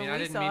 But I when mean, I we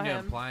didn't saw mean to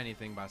him, imply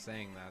anything by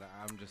saying that.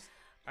 I'm just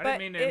I But didn't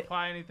mean to it-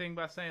 imply anything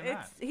by saying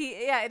that.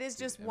 it is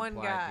just one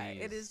Imply guy.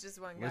 these. It is just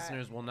one guy.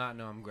 listeners will not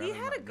know I'm He grabbing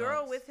had my a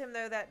girl nuts. with him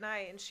though that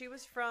night, and she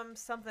was from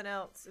something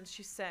else, and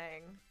she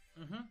sang.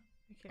 Mm-hmm.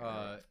 I can't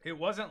remember. It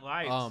wasn't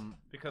Lights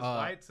because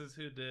Lights is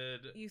who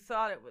did. You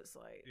thought it was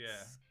Lights.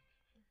 Yeah.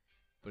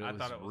 But I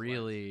thought it was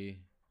really.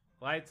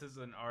 Lights is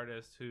an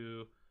artist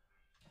who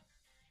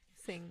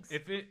sings.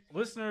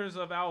 Listeners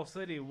of Owl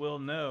City will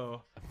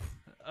know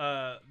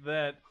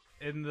that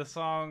in the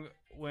song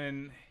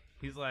when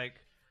he's like,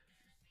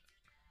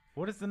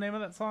 what is the name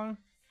of that song?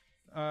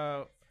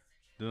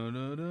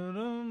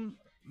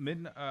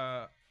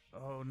 Midnight.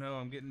 Oh no,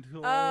 I'm getting too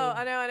old. Oh,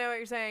 I know what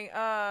you're saying.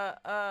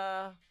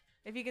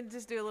 If you can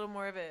just do a little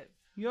more of it.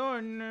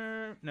 Your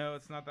nerve. No,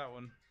 it's not that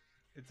one.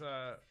 It's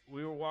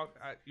we were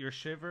you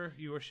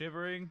were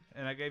shivering,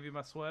 and I gave you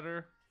my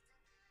sweater.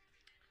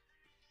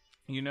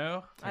 You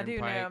know? I do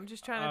know. I'm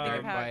just trying to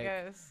think of how it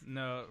goes.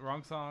 No,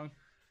 wrong song.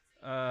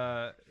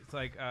 It's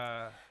like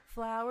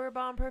Flower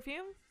Bomb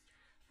Perfume.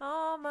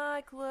 All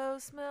my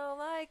clothes smell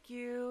like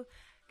you,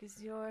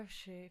 'cause your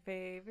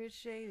favorite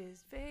shade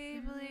is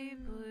baby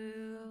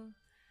blue.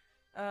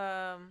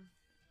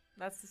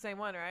 That's the same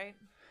one, right?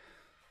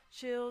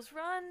 Chills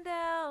run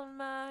down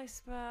my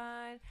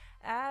spine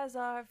as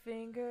our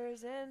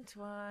fingers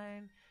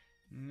entwine.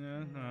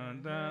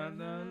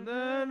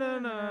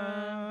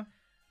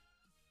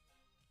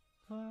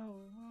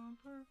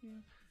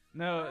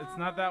 No, it's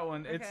not that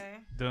one. It's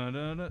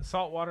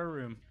Saltwater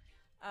Room.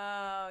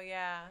 Oh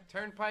yeah.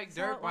 Turnpike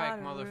Dirt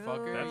Bike,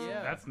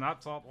 motherfucker. That's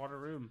not Saltwater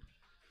Room.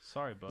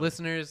 Sorry, bud.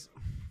 Listeners,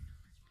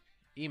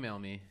 email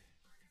me.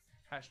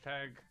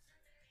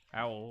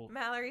 #Owl.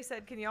 Mallory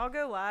said, "Can y'all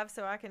go live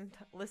so I can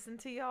listen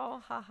to y'all?"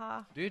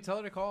 Haha. Dude, tell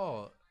her to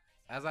call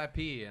as I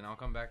pee, and I'll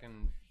come back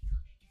and.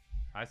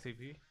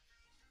 ICP.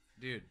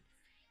 Dude,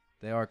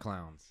 they are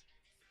clowns.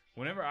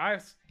 Whenever I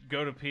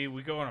go to pee,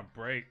 we go on a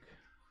break.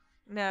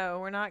 No,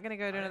 we're not gonna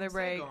go to another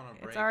break.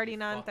 It's already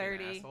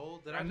 9:30.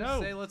 Did I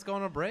just say let's go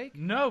on a break?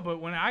 No, but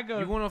when I go,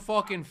 you want to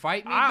fucking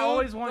fight me? I dude?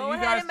 always want go you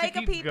ahead guys and make to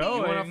a keep pee-pee.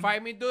 going. You want to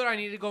fight me, dude? I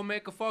need to go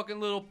make a fucking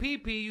little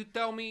pee-pee. You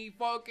tell me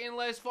fucking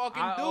let's fucking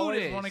I do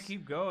always this. want to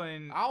keep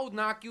going. I'll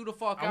knock you the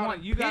fuck out. I want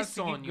and you guys piss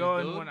to on keep you,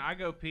 going dude. when I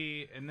go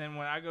pee, and then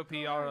when I go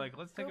pee, y'all are like,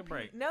 let's take a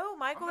break. No,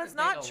 Michael, I'm that's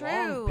gonna not take a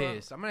long true.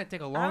 piss. I'm gonna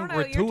take a I long don't know.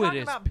 You're gratuitous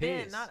talking about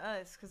piss. Ben, not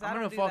us, because I'm I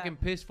don't gonna do fucking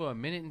that. piss for a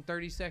minute and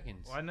 30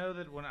 seconds. Well, I know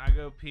that when I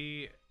go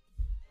pee,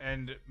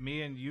 and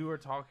me and you are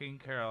talking,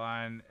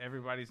 Caroline,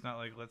 everybody's not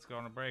like, let's go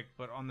on a break.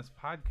 But on this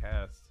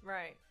podcast,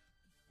 Right.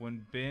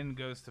 when Ben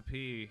goes to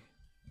pee,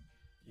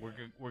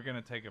 we're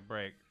gonna take a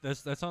break.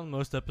 That's on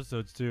most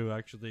episodes too.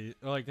 Actually,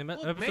 like the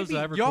Look, episodes maybe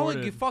that I've y'all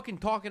recorded. ain't fucking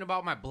talking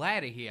about my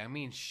bladder here. I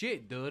mean,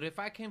 shit, dude. If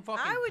I can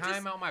fucking I would time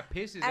just- out my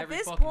pisses At every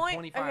this fucking point,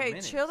 25 okay,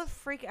 minutes. chill the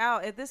freak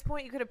out. At this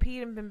point, you could have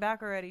peed and been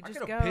back already. I Just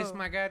could go. have pissed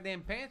my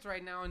goddamn pants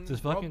right now and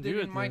Just rubbed fucking it do in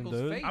it then, Michael's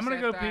dude. face. I'm gonna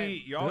go after I-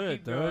 pee. Y'all Do it,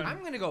 keep going. dude.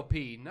 I'm gonna go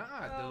pee. Nah,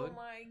 Oh dude.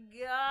 my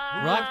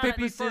god. Rock,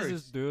 paper, me scissors,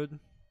 first. dude.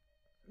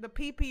 The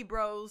pee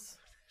bros.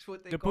 That's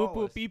what they The call poo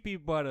poo us. pee pee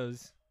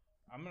butters.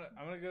 I'm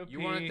gonna go pee. You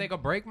want to take a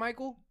break,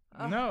 Michael?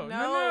 No.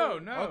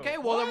 Okay,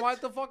 well then What?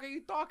 what the fuck are you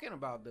talking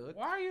about, dude?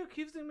 Why are you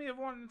accusing me of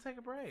wanting to take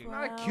a break? I'm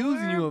not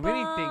accusing you of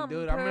anything, Flower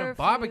dude. I'm gonna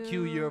bomb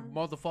barbecue your perfume.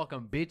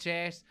 motherfucking bitch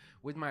ass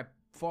with my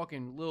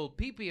fucking little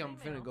pee-pee I'm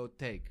Female. finna go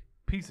take.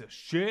 Piece of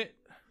shit.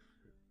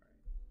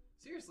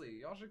 Seriously,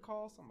 y'all should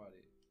call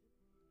somebody.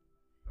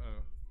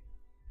 Oh.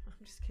 I'm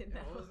just kidding.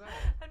 Yeah, No. what was that?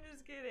 I'm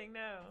just kidding.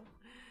 No.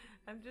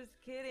 I'm just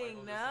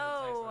kidding.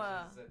 No.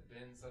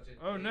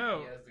 Oh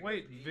no!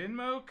 Wait,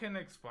 Venmo can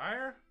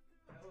expire?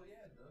 Hell yeah,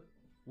 dude.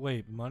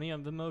 Wait, money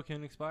on Venmo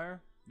can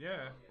expire?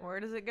 Yeah. Where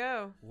does it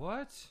go?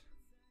 What?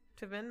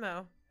 To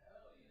Venmo.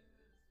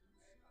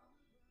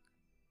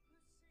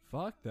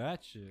 Fuck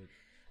that shit.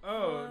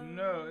 Oh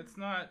no, it's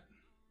not.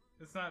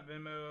 It's not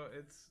Venmo.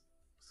 It's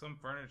some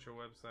furniture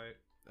website.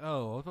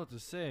 Oh, I was about to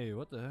say,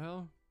 what the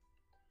hell?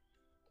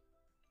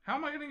 How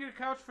am I gonna get a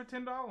couch for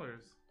 $10?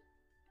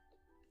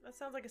 That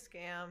sounds like a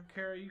scam.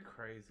 Kara, you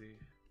crazy?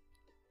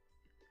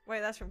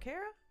 Wait, that's from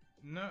Kara?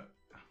 No.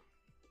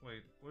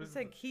 Wait, what You is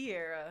said it?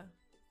 Kiera.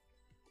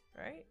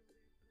 Right?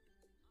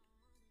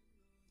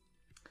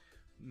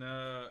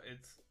 No,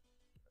 it's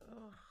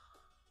Ugh.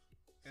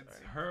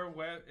 Sorry. her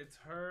web. It's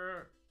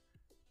her.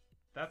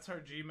 That's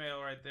her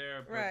Gmail right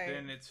there. But Right.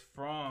 then it's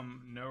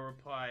from no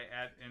reply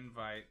at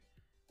invite.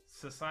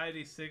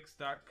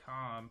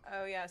 Society6.com.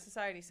 Oh, yeah,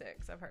 Society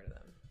 6. I've heard of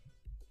them.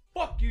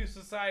 Fuck you,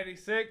 Society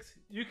 6.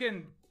 You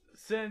can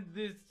send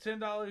this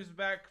 $10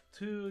 back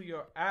to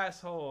your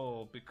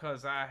asshole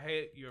because I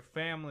hate your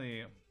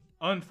family.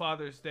 On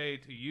Father's Day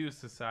to you,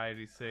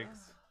 Society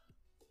 6.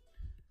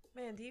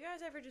 Man, do you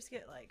guys ever just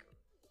get, like,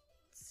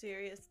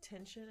 serious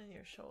tension in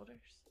your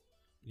shoulders?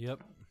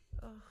 Yep.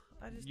 Ugh,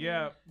 I just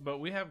Yeah, but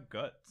we have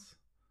guts.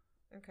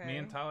 Okay. Me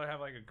and Tyler have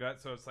like a gut,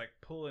 so it's like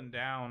pulling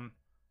down.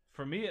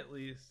 For me, at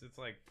least, it's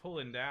like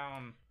pulling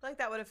down. I feel like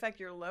that would affect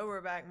your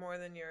lower back more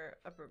than your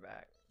upper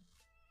back.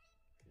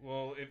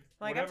 Well, if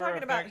Like, I'm whatever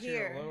talking about affects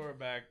your here. lower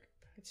back,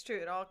 It's true.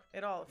 It all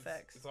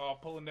affects. it's all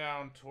pulling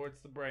down towards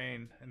the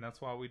brain, and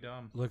that's why we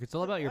dumb. Look, it's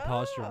all about your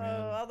posture,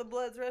 man. All the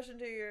blood's rushing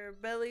to your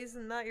bellies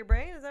and not your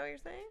brain. Is that what you're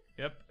saying?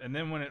 Yep, and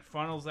then when it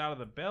funnels out of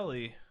the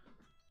belly,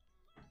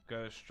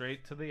 goes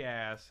straight to the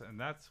ass, and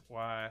that's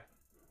why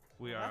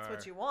That's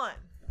what you want.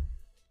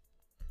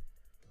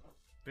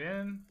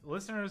 Ben,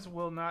 listeners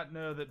will not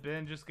know that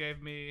Ben just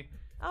gave me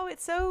Oh,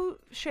 it's so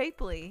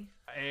shapely.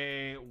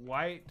 a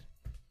white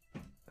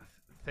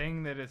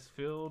thing that is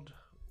filled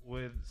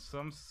with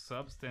some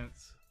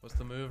substance. What's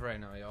the move right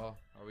now, y'all?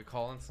 Are we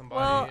calling somebody?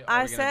 Well,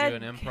 Are we gonna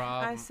do an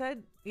improv? I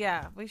said,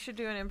 yeah, we should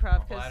do an My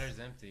improv because bladder's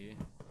empty.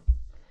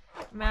 Michael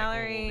will be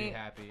Mallory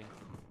happy.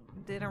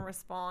 didn't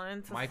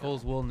respond. To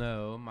Michael's will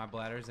know my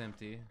bladder's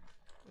empty.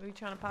 Are you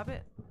trying to pop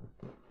it?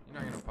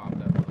 You're not gonna pop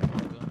that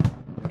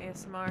motherfucker.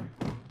 ASMR.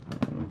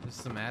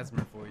 Just some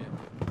asthma for you.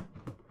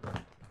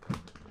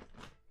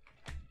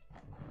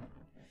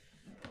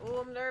 Oh,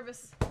 I'm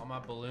nervous. All my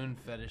balloon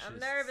fetishes. I'm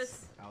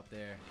nervous. Out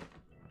there.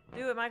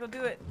 Do it, Michael.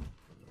 Do it.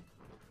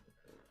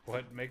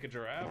 What, make a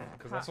giraffe?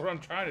 Because that's what I'm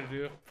trying to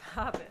do.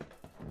 Pop it.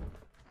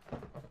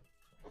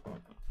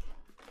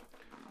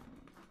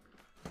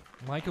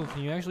 Michael,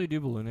 can you actually do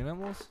balloon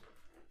animals?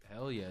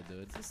 Hell yeah,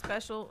 dude. It's a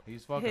special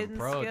He's fucking hidden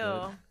pro,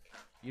 skill. dude.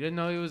 You didn't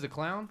know he was a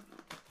clown?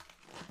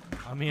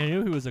 I mean, I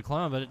knew he was a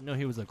clown, but I didn't know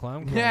he was a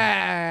clown.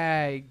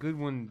 Yeah, good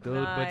one, dude.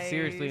 But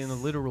seriously, in the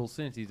Nice. literal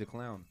sense, he's a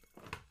clown.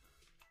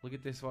 Look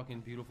at this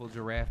fucking beautiful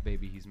giraffe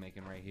baby he's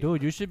making right here.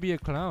 Dude, you should be a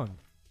clown.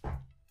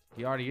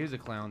 He already is a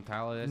clown,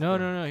 Tyler. That's No, the-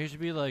 no, no. You should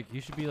be like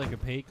a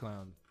paid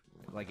clown.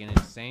 Like an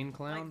insane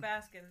clown? Like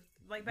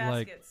Like-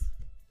 baskets. It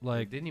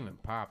Like didn't even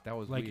pop. That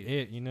was like weird.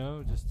 it, you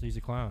know? Just he's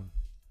a clown.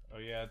 Oh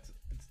yeah,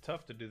 it's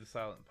tough to do the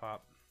silent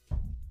pop.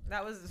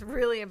 That was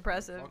really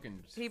impressive.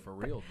 Fucking He- for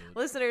real, dude.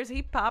 Listeners,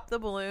 he popped the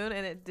balloon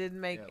and it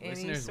didn't make Yeah, any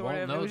listeners sort won't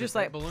of. know It was that just that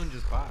like balloon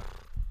just popped.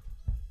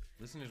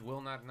 Listeners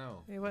will not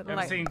know. it wasn't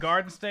Ever like. seen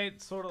Garden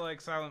State? Sort of like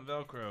Silent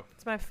Velcro.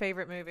 It's my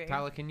favorite movie.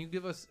 Tyler, can you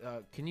give us?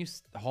 Can you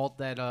halt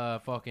that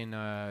fucking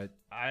I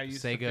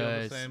used to feel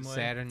Sega the same way.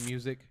 Saturn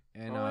music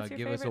and Well, what's your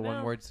give us a favorite now?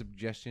 one-word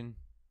suggestion?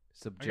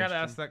 I got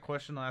asked that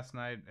question last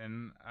night,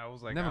 and I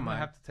was like, Never I'm mind.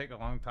 gonna have to take a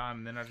long time.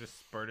 And then I just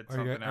spurted Are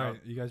something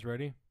out. you guys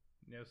ready?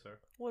 No, sir.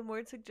 One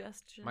word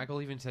suggestion.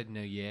 Michael even said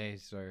no,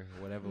 yes, or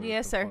whatever.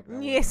 Yes, the sir. fuck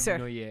that Yes, was. sir.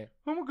 No, yeah.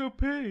 I'm gonna go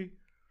pee.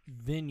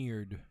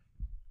 Vineyard.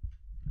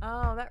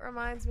 Oh, that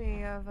reminds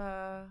me of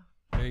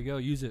There you go.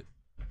 Use it.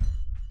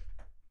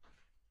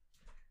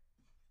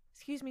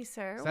 Excuse me,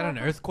 sir. Is that an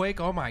earthquake?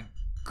 Oh my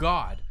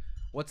God!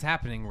 What's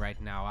happening right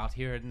now out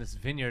here in this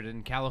vineyard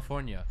in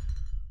California?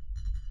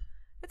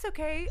 It's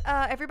okay.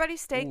 Everybody,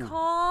 stay Ooh.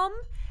 calm.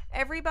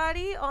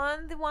 Everybody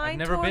on the wine I've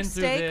never tour, been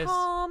through stay this.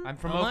 calm. I'm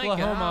from Oh my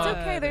Oklahoma. It's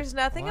okay. There's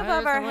nothing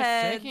above our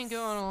heads.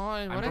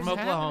 I'm from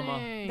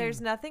Oklahoma. There's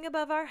nothing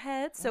above our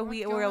heads, so What's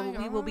we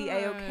going will be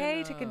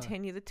a-okay to on?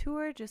 continue the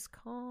tour. Just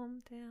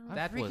calm down.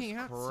 That was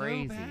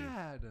crazy.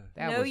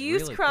 That No was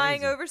use really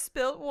crying crazy. over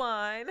spilt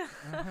wine.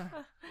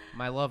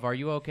 My love, are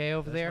you okay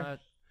over there?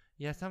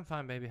 Yes, I'm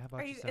fine, baby. How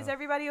about yourself? Is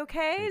everybody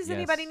okay? Does Yes.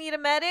 anybody need a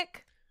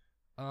medic?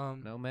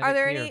 No medic Are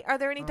there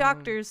here. any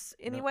doctors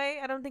anyway?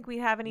 I don't think we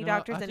have any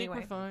doctors I think anyway.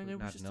 we're fine. It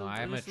was Not- just no, a-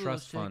 I'm a just a little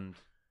trust shake. fund.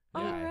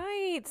 All Yeah.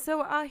 right.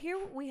 So here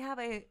we have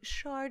a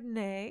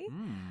Chardonnay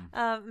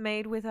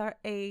made with our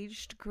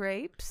aged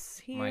grapes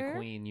here. My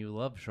queen, you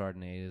love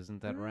Chardonnay,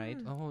 isn't that right?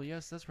 Mm. Oh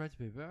yes, that's right,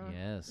 baby.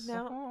 Yes.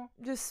 Now,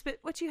 just spit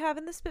what you have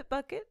in the spit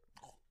bucket,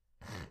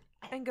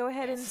 and go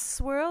ahead and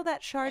swirl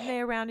that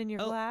Chardonnay around in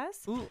your Oh.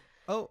 glass. Ooh,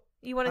 oh,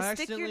 You want to I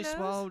stick your accidentally nose?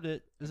 swallowed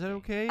it. Is that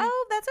okay?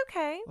 Oh, that's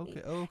okay.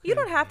 Okay. You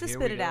don't have to Here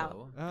spit we it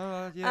out.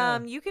 go.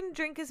 Yeah. You can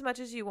drink as much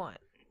as you want.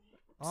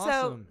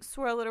 Awesome. So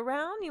swirl it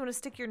around. You want to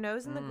stick your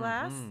nose in the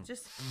glass. Mm.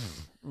 Just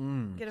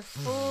Mm. get a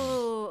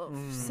full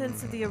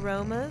sense of the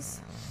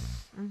aromas.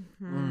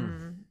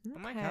 Mm-hmm. Oh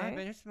my god, Okay.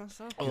 man, it smells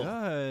so Oh.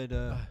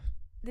 good.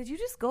 Did you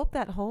just gulp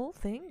that whole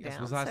thing Yes,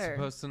 down, was I sir?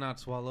 supposed to not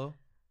swallow?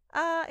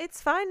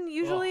 It's fine.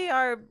 Usually,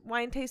 our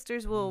wine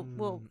tasters will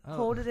Oh.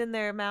 hold it in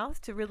their mouth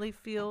to really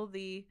feel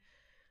the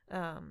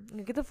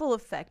get the full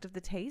effect of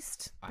the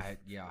taste. The I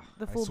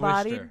switched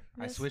full-bodied her.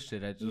 I switched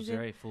it. It You was did?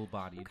 very full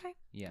bodied. Okay.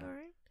 Yeah. All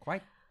right.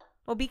 Quite.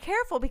 Well, be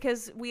careful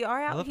because we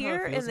are I out love how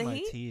here it feels in the my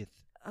heat. teeth.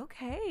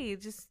 Okay,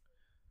 just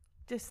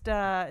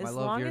as love,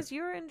 long you're- as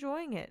you're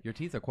enjoying it. Your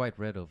teeth are quite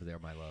red over there,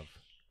 my love.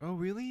 Oh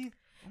really?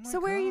 Oh my So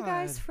where are you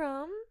guys God.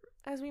 from?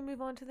 As we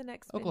move on to the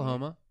next venue?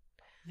 Oklahoma.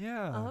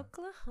 Yeah.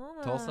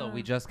 Oklahoma. Tulsa.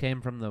 We just came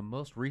from the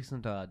most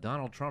recent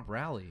Donald Trump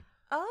rally.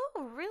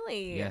 Oh,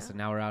 really? Yes, and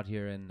now we're out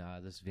here in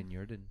this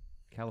vineyard in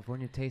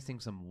California tasting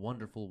some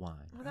wonderful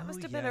wine. Well, that Oh,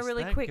 must have been a yes,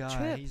 really that quick guy,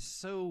 trip. He's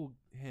so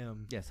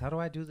him. Yes, how do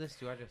I do this?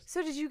 Do I just...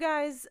 So did you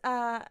guys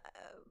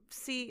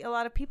see a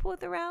lot of people at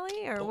the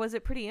rally, or was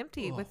it pretty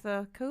empty with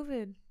the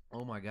COVID?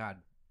 Oh, my God.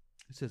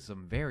 This is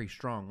some very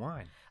strong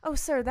wine. Oh,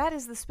 sir, that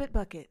is the spit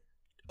bucket.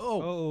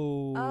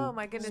 Oh. Oh,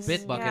 my goodness.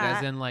 Spit bucket Yeah.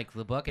 as in, like,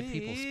 the bucket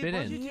people Babe, spit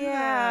why'd in. you do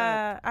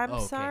Yeah, I'm Oh,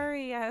 okay.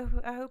 sorry. I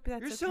hope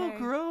that's You're okay. so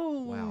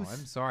gross. Wow,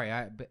 I'm sorry.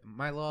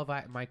 My love,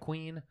 my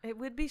queen, It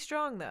would be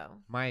strong though.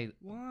 my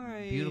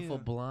Why? beautiful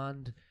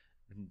blonde,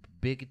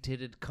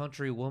 big-titted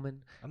country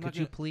woman. I'm Could not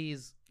you gonna-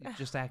 please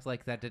just act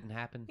like that didn't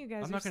happen? You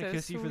guys I'm are not gonna so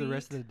kiss you for the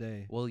rest of sweet. the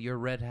day. Well, your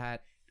red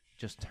hat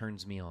just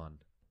turns me on.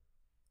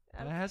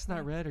 That's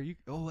not red. Are you?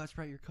 Oh, that's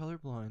right. You're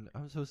colorblind.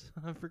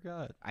 I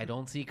forgot. I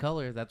don't see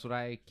color. That's what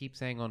I keep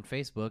saying on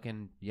Facebook,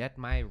 and yet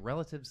my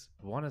relatives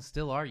want to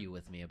still argue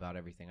with me about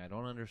everything. I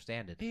don't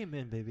understand it.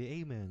 Amen, baby.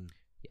 Amen.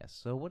 Yes.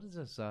 So what is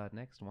this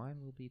next wine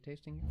we'll be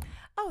tasting here?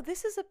 Oh,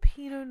 this is a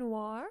Pinot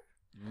Noir.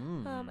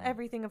 Mm.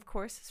 Everything, of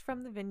course, is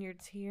from the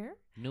vineyards here.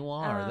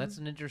 Noir. That's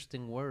an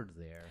interesting word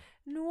there.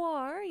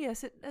 Noir,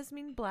 yes, it does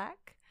mean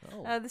black.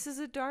 Oh. This is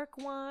a dark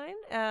wine,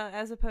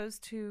 as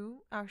opposed to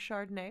our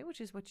Chardonnay, which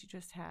is what you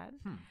just had.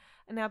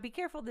 And now, be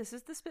careful. This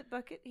is the spit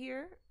bucket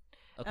here.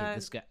 Okay,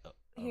 this guy.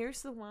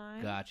 Here's the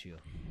wine. Got you.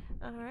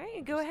 All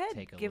right, go Just ahead.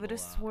 take a Give it a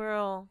little,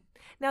 swirl.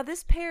 Now,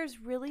 this pairs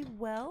really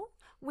well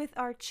with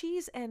our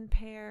cheese and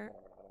pear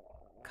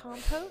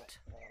compote.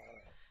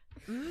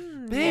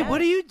 Babe,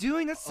 what are you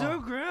doing? That's so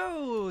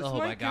gross. Oh,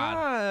 my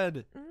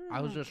God.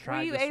 I was just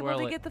trying to Were you swirl able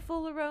to it. get the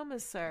full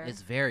aromas, sir?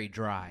 It's very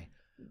dry.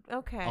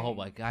 Okay. Oh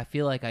my God! I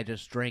feel like I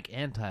just drank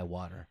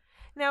anti-water.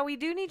 Now, we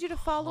do need you to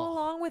follow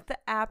along with the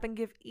app and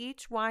give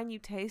each wine you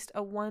taste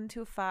a 1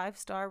 to 5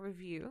 star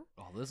review.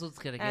 Oh, this one's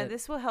gonna get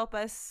This will help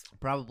us.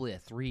 probably a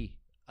 3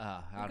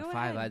 out Go of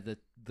 5. ahead.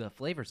 The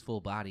flavor's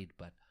full-bodied,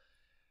 but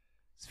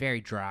it's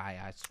very dry.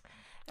 It's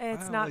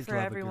I not always for love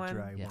a good everyone.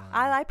 dry Yeah. wine.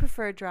 I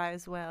prefer dry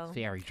as well. It's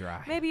very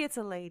dry. Maybe it's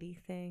a lady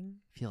thing.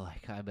 I feel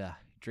like I'm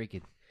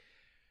drinking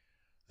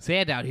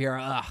sand out here.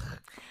 Ugh.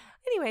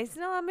 Anyways,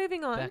 now I'm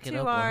moving on Back in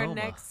to our Oklahoma.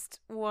 next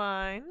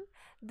wine.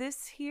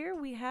 This here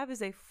we have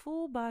is a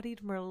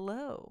full-bodied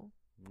Merlot.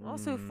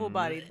 Also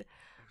full-bodied.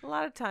 A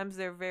lot of times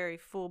they're very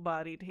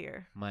full-bodied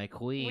here. My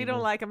queen. We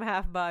don't like them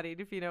half-bodied,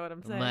 if you know what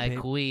I'm saying. My Babe,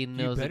 queen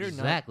you knows better not-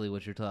 exactly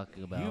what you're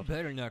talking about. You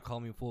better not call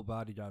me full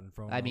bodied out in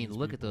front of I all mean, these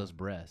look at people. those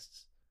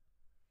breasts.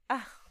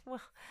 Well,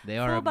 They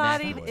are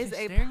full-bodied immaculate. is She's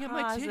a staring at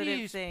my positive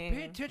titties. thing.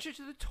 Pay attention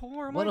to the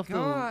tour. Oh one my of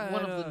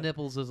God. the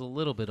nipples is a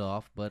little bit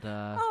off, but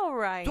all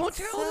right. Don't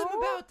tell them so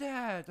about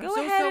that. I'm Go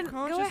so ahead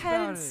self-conscious and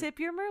about it. sip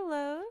your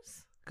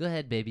Merlots. go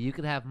ahead, baby. You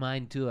can have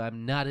mine too.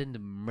 I'm not into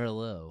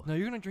Merlot. No,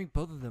 you're gonna drink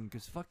both of them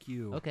because fuck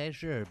you. Okay,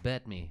 sure.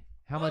 Bet me.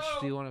 How much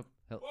do you want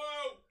to?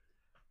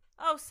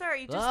 Oh, sir, are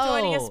you just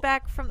joining us Oh.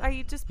 back from? Are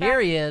you just back Here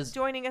he is.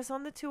 joining us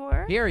on the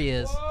tour? Here he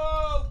is.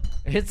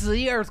 It's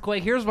the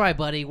earthquake. Here's my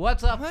buddy.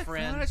 What's up, Oh my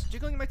friend? God, it's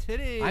jiggling my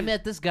titties. I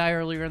met this guy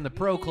earlier in the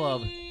pro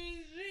club.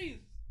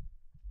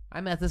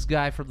 I met this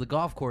guy from the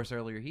golf course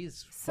earlier.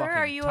 He's Sir, fucking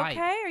are you tight.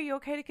 okay? Are you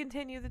okay to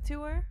continue the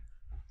tour?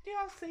 Do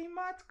y'all see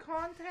my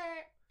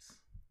contacts?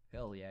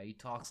 Hell yeah, he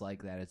talks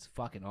like that. It's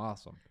fucking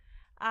awesome.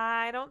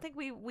 I don't think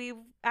we've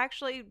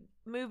actually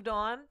moved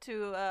on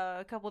to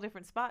a couple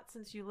different spots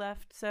since you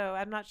left, so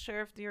I'm not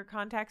sure if your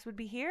contacts would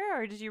be here,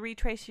 or did you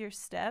retrace your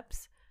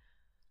steps?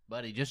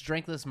 Buddy, just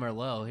drink this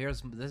Merlot.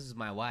 This is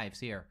my wife's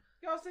here.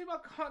 Y'all see my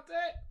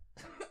contact?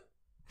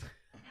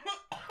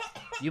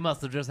 You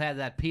must have just had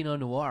that Pinot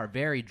Noir,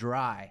 very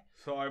dry.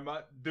 Sorry,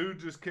 my dude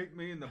just kicked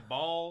me in the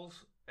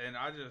balls, and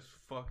I just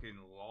fucking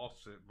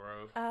lost it,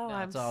 bro. Oh, No,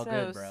 I'm it's all so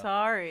good, bro.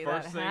 sorry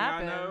First that thing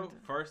happened.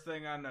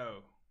 I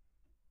know,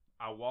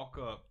 I walk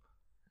up,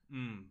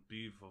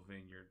 beautiful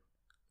vineyard.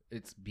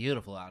 It's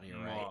beautiful out here,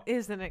 right? Mwah.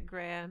 Isn't it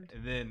grand?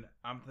 And then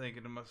I'm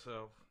thinking to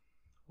myself,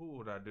 what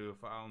would I do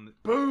if I owned it?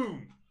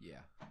 Boom! Yeah.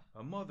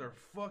 A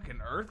motherfucking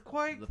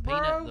earthquake, The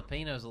bro?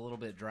 Pinot's a little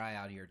bit dry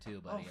out here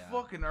too, buddy. A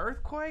fucking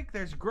earthquake?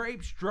 There's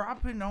grapes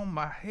dropping on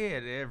my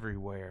head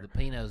everywhere. The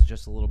Pinot's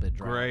just a little bit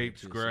dry. out here,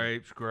 Grapes, too,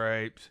 so-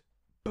 grapes.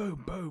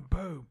 Boom, boom,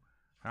 boom.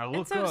 I And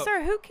look so, up.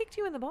 sir, who kicked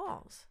you in the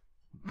balls?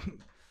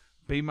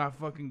 Be my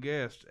fucking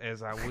guest,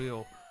 as I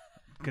will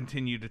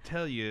continue to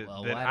tell you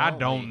Well, that why I don't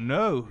don't we?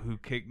 know who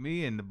kicked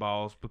me in the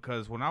balls,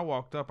 because when I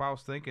walked up, I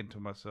was thinking to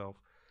myself,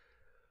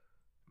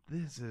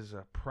 this is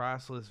a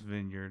priceless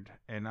vineyard,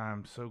 and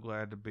I'm so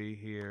glad to be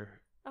here.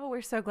 Oh,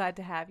 we're so glad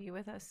to have you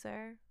with us,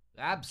 sir.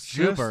 I'm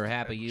super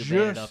happy you made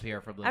it just- up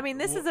here from the. I mean,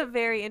 this is a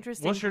very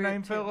interesting. What's your group,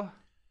 name, too. fella?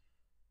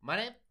 My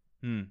name?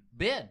 Hmm.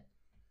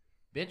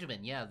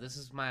 Benjamin. Yeah, this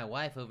is my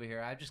wife over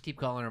here. I just keep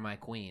calling her my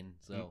queen.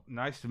 So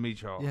Nice to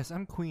meet y'all. Yes,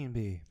 I'm Queen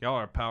Bee. Y'all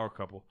are a power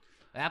couple.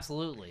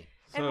 absolutely.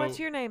 And So- what's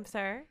your name,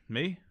 sir?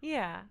 Me?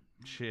 Yeah.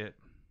 Shit.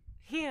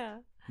 Yeah.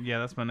 Yeah,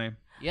 that's my name.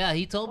 Yeah,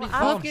 he told me Well, to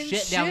call him Fucking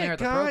shit down there at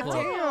the pro shit, club.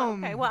 goddamn. Oh,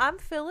 okay. Well, I'm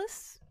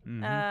Phyllis.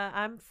 Mhm.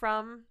 I'm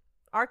from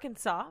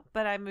Arkansas,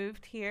 but I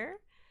moved here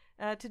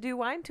to do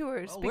wine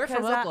tours Oh, we're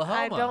because from I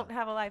Oklahoma. don't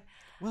have a life.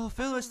 Well,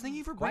 Phyllis, thank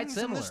you for Quite bringing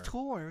us on this similar.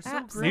 tour. It was so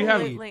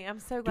Absolutely. great. I'm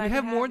so Do glad we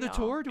have to more of the y'all.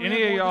 tour? Do we Any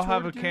have of more y'all tour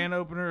have to a do? can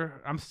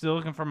opener? I'm still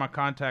looking for my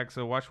contact,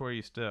 so watch where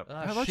you step.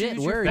 How about you shit,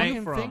 use where your are you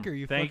fucking from? finger,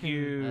 you Thank fucking-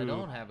 you. I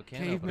don't have a can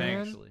Caveman. opener,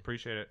 Thanks. actually.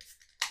 Appreciate it.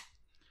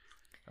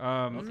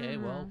 Okay,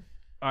 well,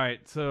 All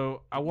right,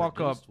 so I You walk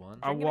up. produced one.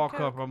 I Drinking a walk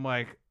Coke. up. I'm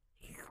like,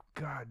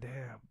 God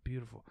damn,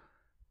 beautiful.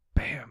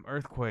 Bam,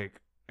 earthquake.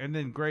 And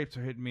then grapes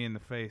are hitting me in the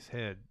face,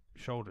 head,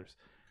 shoulders.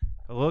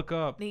 I look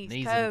up.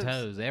 Knees, and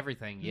toes,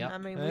 everything. Yep. I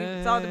mean,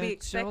 it's all to be Head,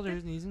 expected.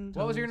 Shoulders, knees, and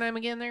What was your toes. name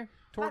again there?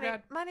 Tour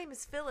guide? My name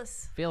is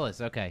Phyllis. Phyllis.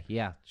 Okay,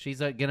 yeah. She's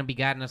going to be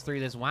guiding us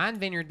through this wine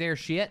vineyard there,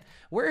 shit.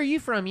 Where are you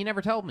from? You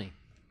never told me.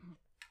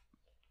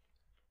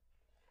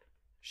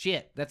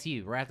 Shit, that's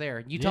you right there.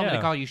 You told me to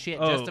Yeah. call you shit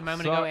Oh, just a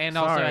moment ago, and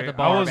also sorry. at the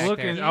bar I was back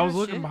looking. there. I was Yeah,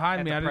 looking shit. behind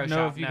At me. the I pro didn't know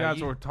shop. if you No, guys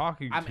you- were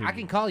talking to I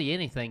can call you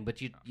anything, but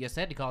you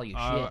said to call you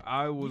shit.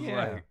 I was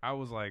Yeah.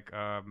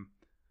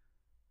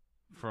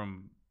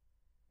 from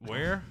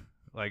where?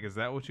 Like, is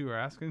that what you were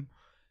asking?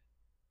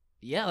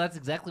 Yeah, that's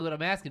exactly what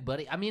I'm asking,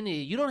 buddy. I mean,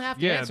 you don't have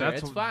to Yeah, answer.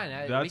 that's It's what- fine.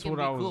 We That's can what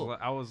be I was. cool.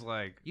 I was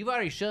like, You've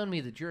already shown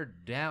me that you're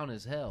down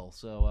as hell,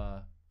 so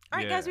All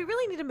right, guys, we Yeah.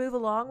 really need to move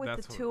along with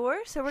That's the what-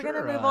 tour, so we're Sure,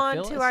 gonna move on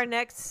to Phyllis. our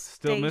next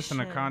still missing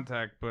a station.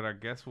 contact, but I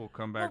guess we'll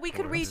come back. Well, we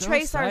for could it. so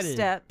retrace our excited.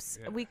 steps.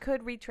 Yeah. We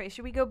could retrace.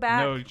 Should we go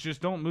back? No, just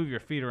don't move your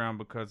feet around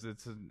because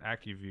it's an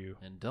AccuView.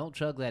 and don't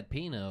chug that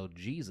Pinot,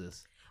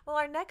 Jesus. Well,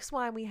 our next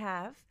wine we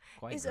have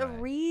Quite is dry. a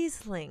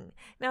Riesling.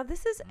 Now,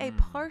 this is a Mm.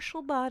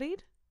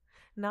 partial-bodied,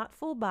 not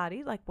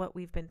full-bodied, like what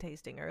we've been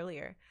tasting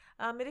earlier.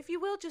 And if you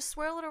will, just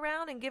swirl it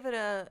around and give it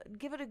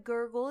a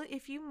gurgle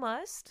if you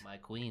must. My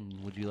queen,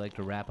 would you like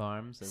to wrap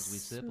arms as we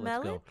sip?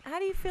 Smell Let's go. it. How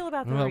do you feel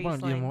about the Well, I want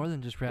to do Riesling? more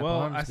than just wrap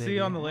Well, arms, I see baby.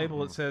 on the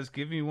label it says,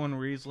 "Give me one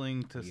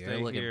Riesling to You're stay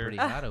looking here." pretty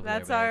hot over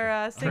That's there,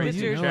 our baby. Crazy,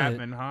 signature you know it.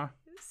 Chapman, huh?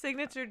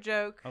 signature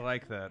joke. I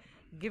like that.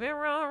 Give me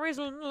one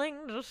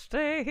Riesling to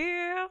stay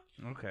here.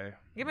 Okay.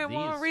 Give me These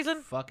one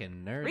Riesling.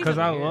 fucking nerds. Because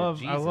I over here, love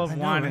Jesus.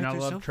 wine I know, and right? I They're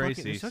love so fucking-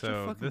 Tracy, they're such a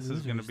so fucking this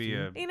is gonna losers, be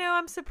dude. You know,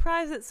 I'm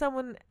surprised that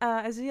someone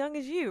as young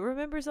as you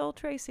remembers old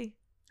Tracy.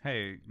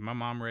 Hey, my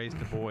mom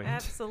raised a boy.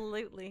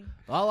 Absolutely.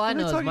 All I What are know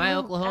you is talking my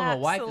about? Oklahoma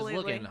wife is Absolutely,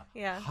 looking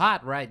yeah.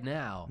 hot right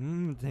now.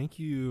 Thank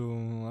you.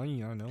 I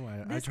know.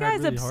 I This tried guy's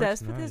really hard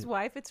obsessed with his tonight.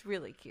 wife. It's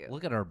really cute.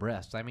 Look at our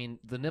breasts. I mean,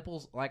 the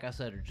nipples, like I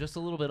said, are just a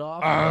little bit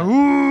off.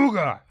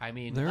 Auga! I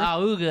mean, They're-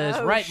 auga is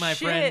Oh, right, my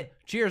friend. shit.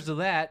 Cheers to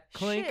that.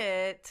 Clink.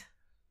 Shit.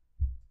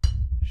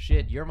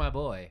 Shit, you're my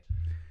boy.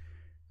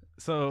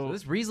 So So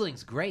this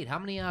Riesling's great. How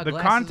many The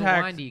glasses contact-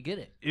 of wine do you get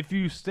it? if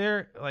you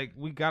stare, like,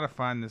 we gotta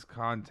find this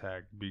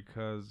contact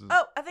because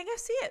Oh, I think I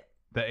see it.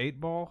 the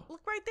 8-ball.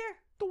 Look right there.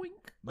 Doink.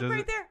 Look Does right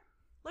it- there.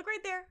 Look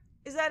right there.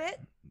 Is that it?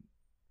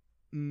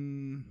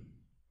 Mm,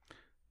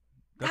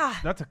 Ah.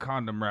 that's a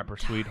condom wrapper,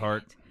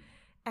 sweetheart.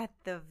 At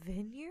the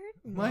vineyard?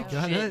 My No.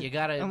 God, Shit, that- you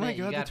gotta oh my admit,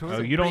 you God, got the Oh,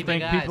 toilet- you don't pretty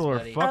think big people eyes, are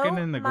buddy. fucking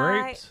Oh in the my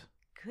grapes?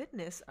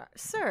 Goodness,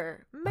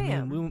 sir, I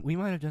ma'am, mean, we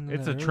might have done that.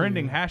 It's a earlier.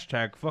 trending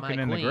hashtag, fucking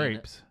My in the queen.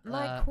 grapes.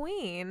 my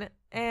queen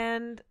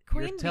and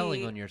Queen You're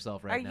telling Bee. on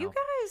yourself right Are now. you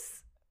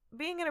guys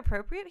being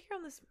inappropriate here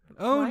on this?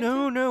 Oh wine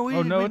no, tip? no. We,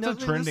 Oh no, we it's a nothing of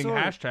the trending sort.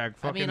 hashtag, I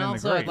fucking mean, in the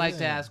also, grapes. I'd like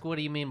to Yeah. ask, what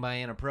do you mean by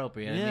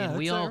inappropriate? I Yeah, mean,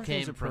 we that's all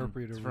everything's came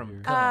appropriate over from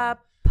here. cum.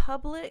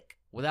 Public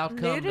Without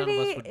cum, none of us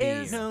nudity would be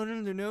is- here.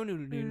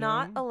 No.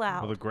 not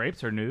allowed. Well, the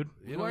grapes are nude.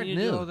 You We're don't need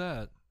to do nude. all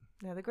that.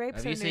 No, the grapes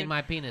Have are you seen nude.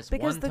 my penis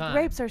because one the time?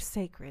 grapes are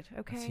sacred.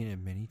 I've seen Okay. it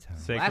many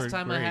times. Sacred Last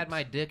time I had grapes.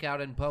 my dick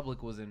out in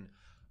public was in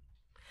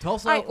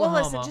Tulsa, All right. Well,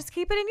 Oklahoma. listen. Just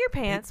keep it in your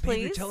pants, Babe,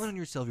 please. You're telling on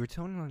yourself. You're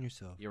telling on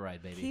yourself. You're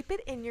right, baby. Keep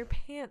it in your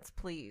pants,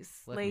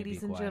 please, Let me be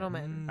ladies and quiet.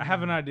 gentlemen. I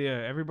have an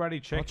idea. Everybody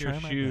check I'll your try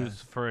my shoes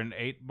best. for an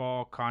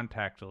 8-ball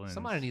contact lens.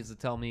 Somebody needs to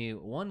tell me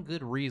one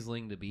good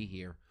Riesling to be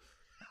here.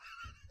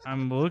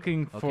 I'm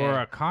looking for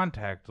Okay. a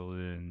contact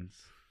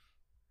lens.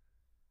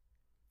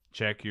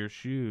 Check your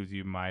shoes.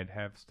 You might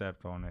have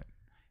stepped on it.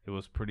 It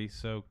was pretty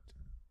soaked.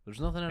 There's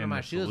nothing under In my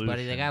the shoes,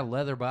 buddy. They solution. got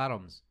leather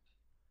bottoms.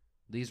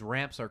 These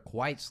ramps are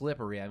quite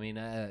slippery. I mean,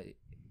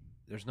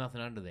 there's nothing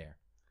under there.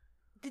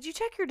 Did you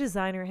check your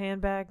designer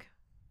handbag?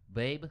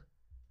 Babe,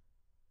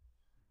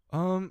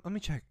 Let me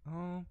check.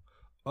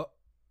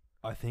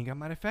 I think I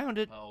might have found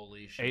it.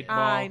 holy shit. 8 ball.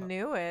 I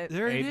knew it.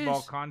 There it 8-ball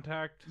is.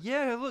 contact.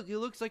 Yeah, look, it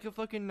looks like a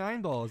fucking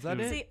 9-ball. Is that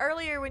Dude. it? See,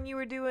 earlier when you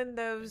were doing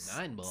those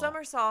 9-ball.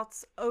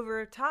 somersaults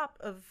over top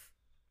of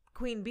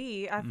Queen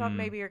Bee, I thought Mm.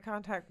 maybe your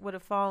contact would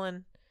have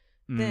fallen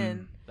Mm.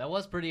 then. That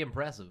was pretty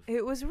impressive.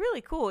 It was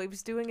really cool. He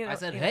was doing it. I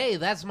said, you know, hey,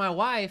 that's my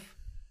wife.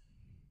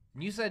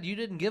 You said you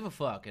didn't give a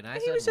fuck. And I he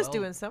said, was just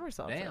well, doing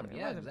somersaults. damn, over it.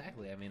 yeah, It wasn't-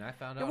 exactly. I mean, I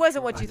found out. It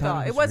wasn't what I you thought it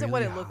thought. It was wasn't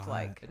what really it looked hot.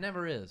 like. It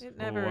never is. It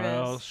never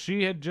Well, is.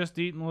 she had just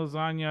eaten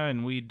lasagna,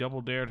 and we double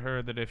dared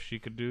her that if she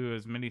could do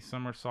as many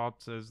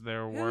somersaults as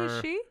there Who were.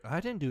 is she? I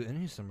didn't do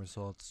any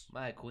somersaults.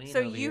 My queen. So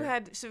over you here.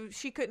 had. So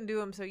she couldn't do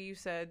them. So you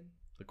said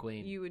the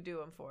queen. you would do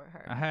them for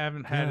her. I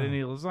haven't had Yeah.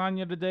 any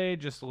lasagna today,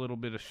 just a little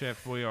bit of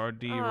Chef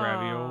Boyardee Aw,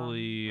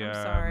 ravioli. I'm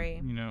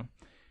sorry. You know,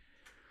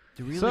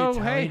 The really So,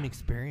 Italian hey.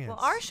 experience. Well,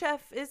 our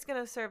chef is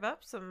gonna serve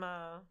up some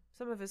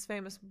of his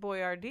famous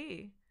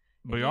Boyardee.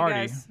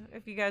 Boyardee.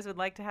 If you guys would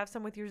like to have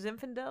some with your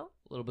Zinfandel, A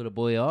little bit of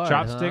boyard.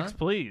 Chopsticks, huh?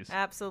 please.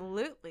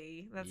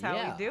 absolutely. That's how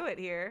Yeah. we do it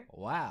here.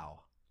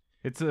 Wow.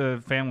 It's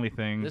a family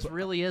thing. This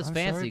really is I'm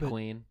fancy, sorry, but-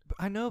 queen.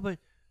 I know, but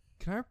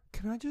can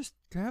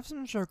I have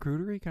some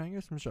charcuterie? Can I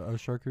get some a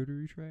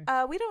charcuterie tray?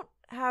 We don't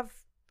have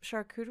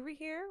charcuterie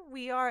here.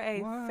 We are a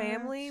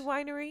family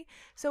What? winery,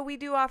 so we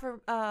do offer.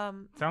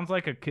 Sounds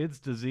like a kid's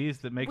disease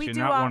that makes We you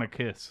do not off- want to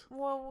kiss.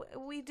 Well,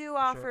 we do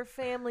offer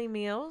family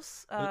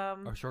meals. a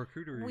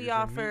charcuterie. we is a meat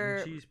offer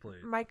and cheese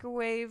plate.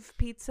 Microwave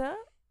pizza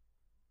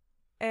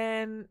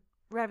and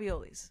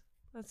raviolis.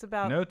 That's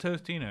about. No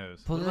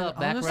Tostinos. What about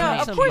No, macaroni?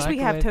 of course we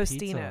have microwave Tostinos.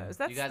 pizza.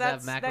 That's You guys that's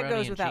have that macaroni goes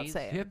and without cheese?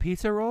 saying. You have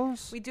pizza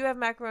rolls? We do have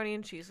macaroni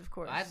and cheese, of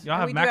course. Y'all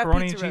have We do have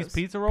macaroni and pizza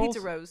cheese rolls.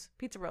 pizza rolls?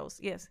 Pizza rolls.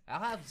 Yes.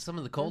 I'll have some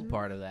of the cold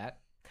part of that.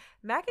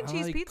 Mac and I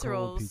cheese like pizza cold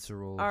rolls, pizza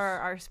rolls. are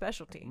our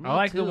specialty. Me I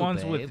like the too,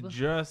 ones babe. with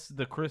just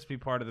the crispy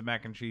part of the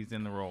mac and cheese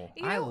in the roll.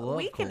 You I know, love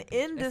we can cold pizza.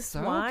 end It's this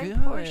so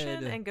wine portion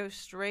good. and go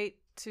straight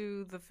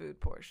to the food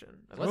portion.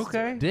 of Let's this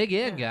Okay. tour. Dig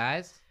in, Yeah.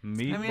 guys.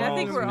 Meatballs, I mean, I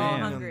think we're all ma'am.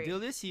 hungry.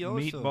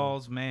 Delicioso.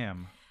 Meatballs,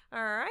 ma'am. All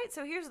right,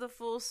 so here's the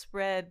full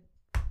spread.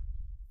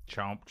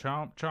 Chomp,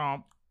 chomp,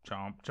 chomp,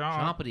 chomp,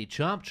 chomp. Chompity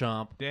chomp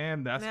chomp.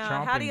 Damn, that's Now,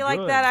 chomping how do you like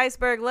good. that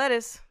iceberg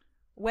lettuce?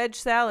 Wedge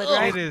salad, Ugh,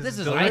 right? It is this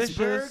is delicious.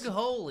 iceberg.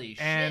 Holy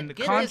and shit!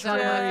 Get this out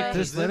of my contrary face. to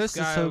This lettuce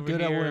is guy so over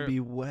good, I want here, to be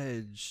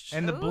wedged.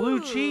 And the blue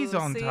cheese Ooh,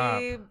 on see,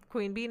 top.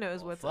 Queen Bee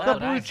knows what's fuck The up.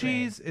 what I blue say.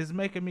 cheese is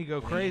making me go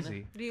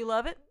crazy. Do you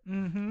love it?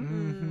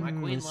 Mm-hmm. My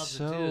queen it's loves it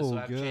so too, so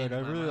I've good. changed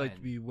I my really like mind.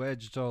 to be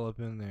wedged all up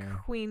in there.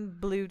 Queen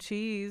blue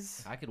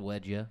cheese. I could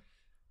wedge you.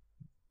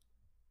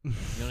 You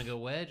want to go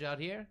wedge out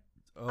here?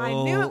 I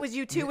knew it was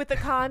you two with the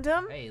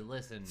condom. Hey,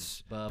 listen,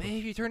 bub.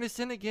 Babe, you turned us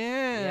in We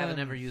again. haven't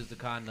ever used a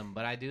condom,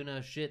 but I do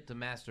know shit to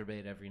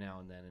masturbate every now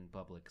and then in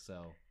public.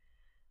 So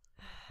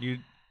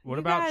What You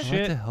about guys- I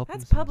have to shit? help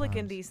That's him public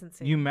sometimes.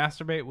 indecency. You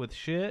masturbate with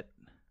shit?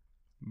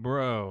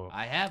 Bro.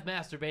 I have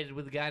masturbated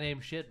with a guy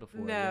named shit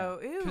before. no,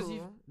 yeah. 'Cause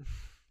ew.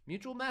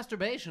 Mutual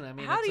masturbation. I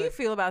mean, How it's do you a-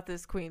 feel about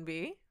this, Queen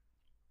Bee?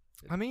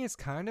 I mean, it's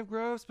kind of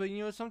gross, but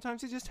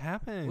sometimes it just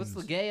happens. What's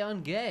the gay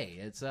on gay?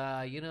 It's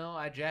I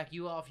jack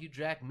you off, you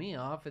jack me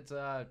off. It's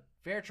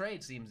fair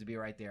trade seems to be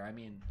right there. I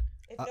mean,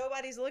 If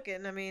nobody's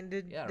looking, I mean,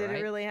 did Yeah, it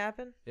right. really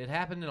happen? it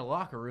happened in a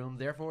locker room,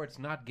 therefore it's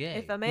not gay.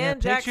 If a man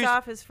jacks pictures-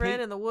 off his friend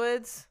pic- in the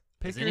woods,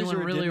 Is Pictures anyone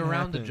or it really didn't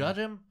around to happen. judge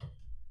him?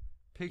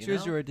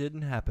 Pictures know? or it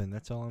didn't happen.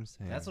 That's all I'm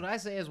saying. That's what I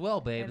say as well,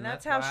 babe. and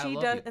that's how why I she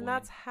love does, you, and queen.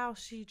 that's how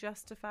she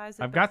justifies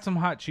it. I've but got some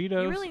hot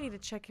Cheetos. You really need to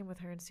check in with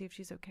her and see if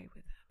she's okay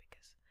with that.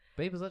 Because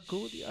Babe, is that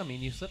cool with you? I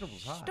mean, you said it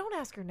was hot. don't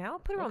ask her now.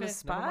 Put her on Okay, the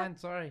spot. Never mind.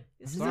 Sorry.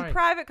 This is Sorry. a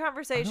private I don't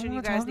conversation you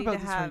wanna guys talk need about to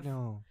this have. right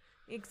now.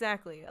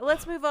 Exactly.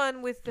 Let's move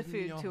on with the Give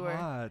me food a tour.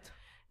 hot.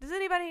 Does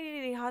anybody need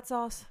any hot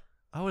sauce?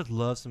 I would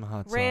love some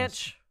hot sauce.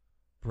 Ranch.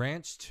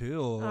 Ranch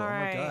too. Oh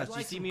right. my gosh! I'd You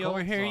like see some me over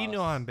cold here? You know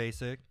sauce. I'm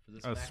basic. For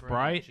this A macaroni and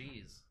Sprite?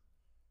 cheese.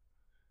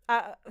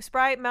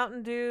 Sprite,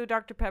 Mountain Dew,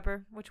 Dr.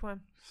 Pepper. Which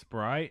one?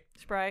 Sprite.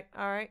 Sprite.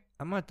 All right.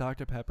 I'm a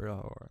Dr Pepper.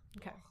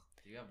 Okay.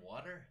 Do you have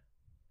water?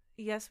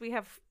 Yes, we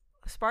have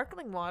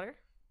sparkling water.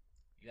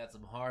 You got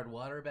some hard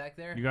water back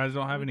there? You guys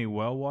don't have any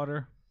well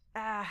water?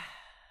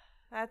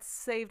 That's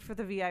saved for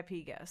the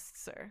VIP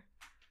guests, sir.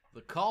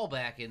 The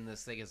callback in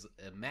this thing is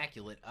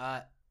immaculate.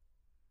 I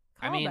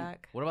mean, Callback.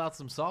 what about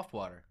some soft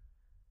water?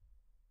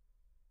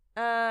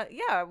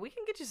 Yeah, we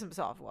can get you some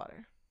soft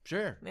water.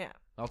 Sure. Yeah.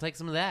 I'll take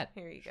some of that.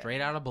 Here you go.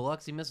 Straight out of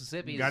Biloxi,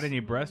 Mississippi. You got any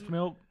breast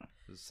milk?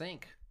 The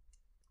sink.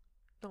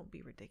 Don't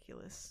be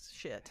ridiculous.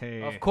 Shit.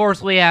 Hey. Of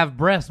course we have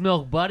breast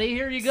milk, buddy.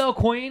 Here you go,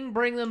 queen.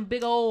 Bring them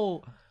big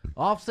old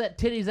offset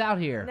titties out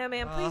here. No,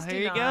 ma'am, please here do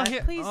you go. not.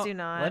 Here- Please oh, do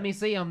not. Let me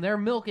see them. They're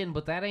milking,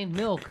 but that ain't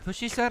milk. But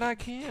she said I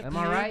can't. Am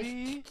I right?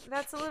 baby.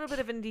 That's a little bit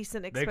of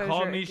indecent They exposure.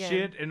 called me again.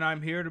 shit, and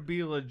I'm here to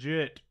be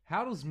legit.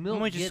 How does I'm milk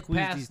gonna just get squeeze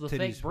past these the titties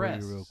fake for you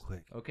breasts? real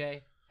quick.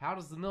 Okay. How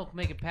does the milk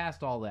make it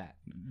past all that?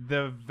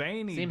 The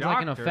veiny Seems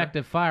doctor. like an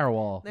effective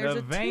firewall. There's the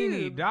a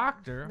veiny tube.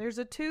 doctor. There's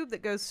a tube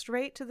that goes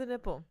straight to the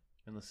nipple.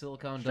 And the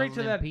silicone Straight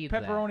doesn't to that impede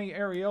pepperoni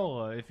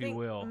areola, if you Think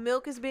will.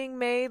 Milk is being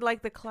made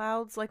like the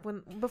clouds, like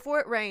before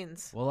it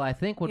rains. Well, I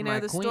think what You know, my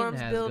the queen storm's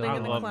has building I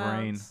in going the love on.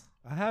 rain. clouds.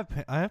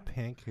 I have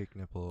pancake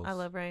nipples. I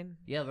love rain.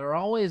 Yeah, they're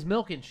always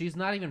milking. She's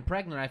not even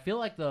pregnant. I feel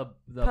like the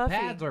Puffy.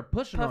 pads are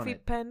pushing on Puffy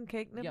it.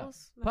 pancake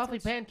nipples. Yeah. Puffy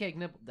pancake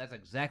nipple. That's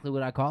exactly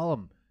what I call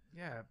them.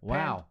 Yeah.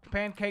 Wow.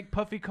 Pancake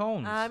puffy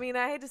cones. I mean,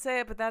 I hate to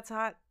say it, but that's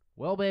hot.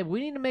 Well, babe, we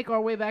need to make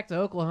our way back to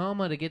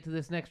Oklahoma to get to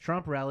this next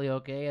Trump rally,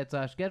 okay? It's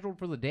scheduled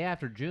for the day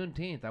after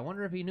Juneteenth. I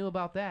wonder if he knew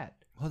about that.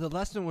 Well, the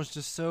lesson was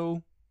just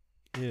so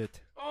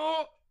it.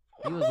 oh,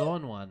 He was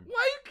on one.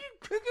 why you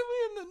keep kicking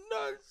me in the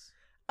nuts?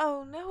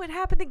 Oh no, it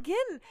happened again.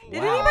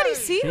 Did Wow. anybody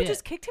see who Shit.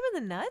 just kicked him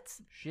in the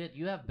nuts? Shit,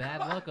 you have bad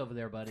luck over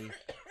there, buddy.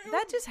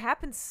 That just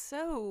happened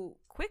so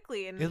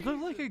quickly. And It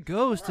looked like a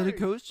ghost. Did a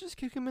ghost just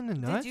kick him in the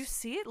nuts? did you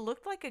see it?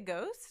 Looked like a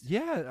ghost.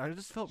 Yeah, I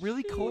just felt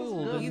really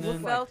cold. does and You look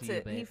then- like felt to you,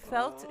 it. babe. He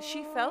felt.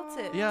 She felt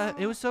it. Yeah,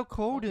 it was so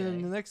cold, and Okay.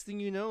 then the next thing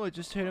you know, it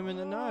just hit him in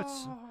the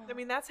nuts. I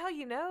mean, that's how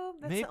you know.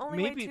 That's May- the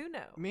only maybe- way to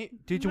know.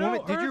 Did you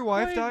want me? Did your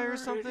wife die or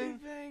something?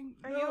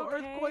 Are you okay?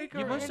 Earthquake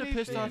You or must have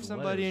pissed anything. off What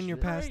somebody is in your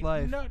shit? past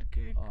life.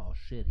 Nutcake. Oh,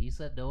 shit, he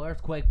said no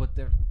earthquake, but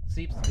there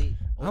seems to be...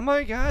 Oh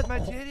my god, my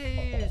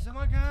titties! Oh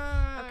my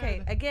god!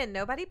 Okay, again,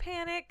 nobody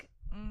panic.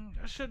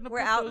 I shouldn't have We're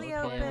put out those in the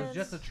Okay, open. it was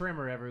just a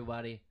trimmer,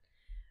 everybody.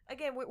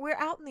 Again, we're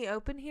out in the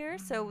open here,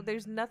 so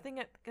there's nothing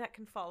that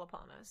can fall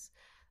upon us.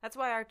 That's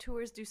why our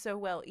tours do so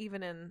well,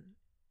 even in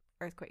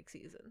earthquake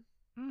season.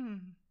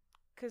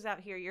 Because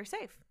out here, you're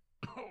safe.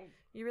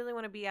 You really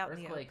want to be out in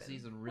the open. Earthquake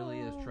season really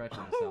is treacherous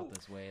out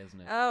this way, isn't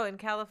it? Oh, in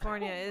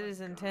California, it is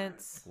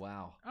intense.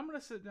 Wow. I'm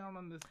gonna sit down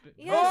on this bit.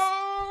 Yes.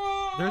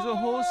 Oh! There's a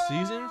whole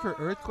season for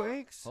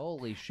earthquakes?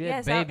 Holy shit,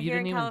 Yes, babe! out You here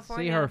didn't in even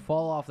California. see her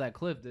fall off that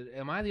cliff.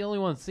 Am I the only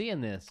one seeing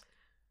this?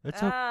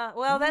 It's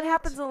Well, that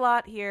happens a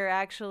lot here,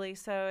 actually,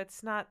 so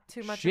it's not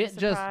too much Shit of a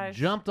surprise. just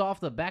jumped off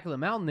the back of the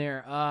mountain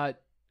there.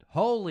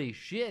 Holy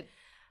shit!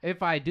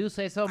 If I do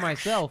say so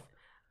myself.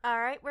 All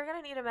right, we're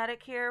going to need a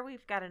medic here.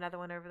 We've got another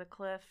one over the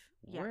cliff.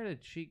 Yeah. Where did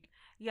she?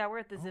 Yeah, we're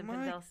at the Oh my-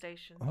 Zinfandel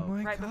station. oh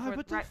my right God, before,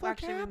 what the right, fuck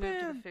actually, we moved to the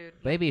happened? food.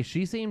 Baby,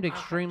 she seemed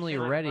extremely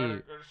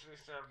ready.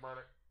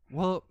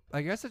 Well,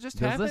 I guess it just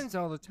Does this- happens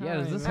all the time. Yeah,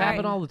 does this All happen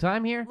right. all the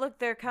time here? Look,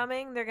 they're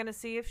coming. They're going to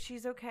see if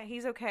she's okay.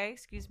 He's okay,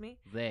 excuse me.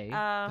 They.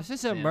 This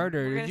is a Yeah.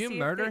 murder. We're Did gonna you see if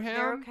murder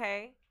they're him?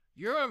 okay.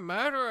 You're a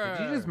murderer.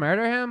 Did you just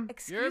murder him?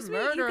 Excuse me,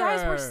 a you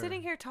guys were murderer.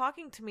 sitting here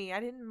talking to me. I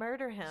didn't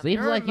murder him. Seems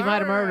You're a like you might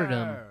have murdered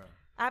him. murderer.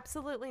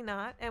 Absolutely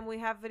not. And we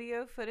have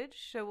video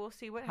footage, so we'll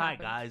see what Hi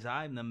happens. guys,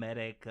 I'm the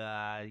medic.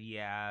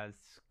 Yes,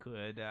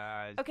 could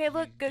Okay,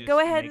 look, just go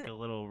ahead Make and- a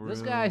little room.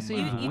 This guy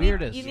seems You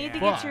weird need, as you need to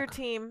fuck. get your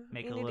team.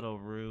 Make you a need to- little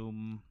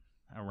room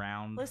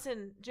around.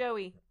 Listen,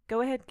 Joey,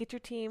 go ahead, get your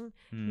team.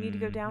 You need to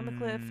go down the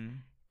cliff. Mhm.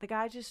 The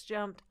guy just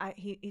jumped.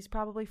 He's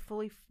probably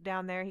fully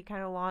down there. He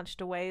kind of launched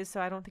a ways, so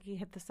I don't think he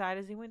hit the side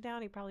as he went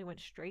down. He probably went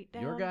straight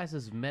down. Your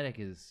guys' medic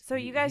is. So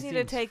he- you guys he need to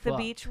seems take the fucked.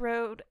 beach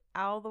road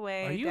all the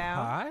way Are you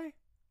down. high?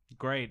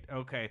 Great.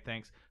 Okay,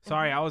 thanks.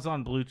 Sorry, I was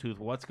on Bluetooth.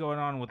 What's going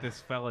on with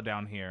this fella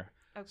down here?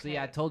 Okay. See,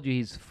 I told you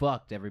he's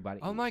fucked, everybody.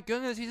 Oh my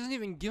goodness, he doesn't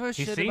even give a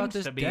He shit seems about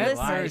this to be dead Listen,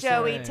 alive. person.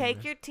 Joey,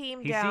 take your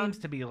team He down. seems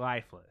to be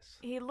lifeless.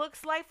 He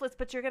looks lifeless,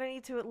 but you're gonna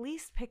need to at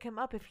least pick him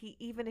up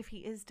even if he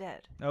is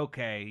dead.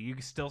 Okay, you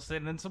still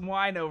sending some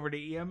wine over to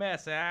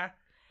EMS, ah?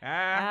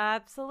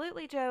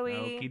 Absolutely, Joey.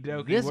 Okie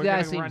dokie. This We're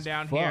guy gonna run seems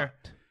down fucked. here.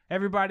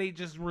 Everybody,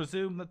 just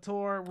resume the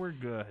tour. We're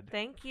good.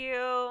 Thank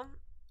you.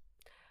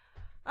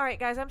 All right,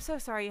 guys, I'm so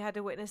sorry you had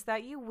to witness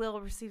that. You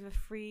will receive a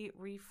free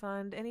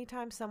refund.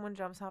 Anytime someone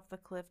jumps off the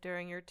cliff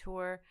during your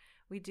tour,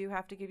 we do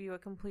have to give you a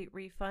complete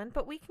refund,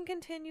 but we can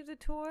continue the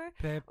tour.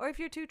 Babe. Or if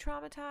you're too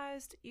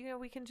traumatized,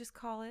 we can just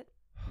call it.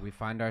 We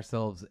find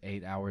ourselves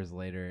 8 hours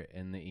later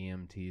in the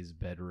EMT's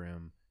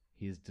bedroom.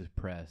 He's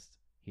depressed.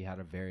 He had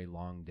a very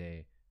long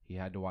day. He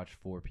had to watch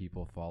 4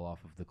 people fall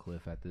off of the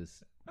cliff at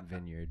this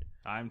vineyard.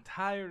 I'm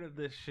tired of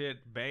this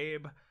shit,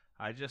 babe.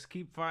 I just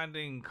keep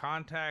finding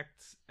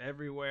contacts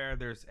everywhere.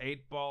 There's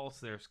 8 balls.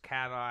 There's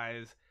cat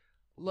eyes.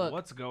 Look,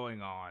 What's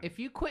going on? if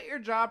you quit your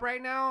job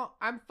right now,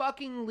 I'm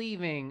fucking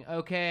leaving,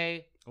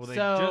 okay? Well, they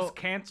So, just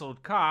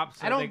canceled cops.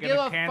 So I don't they give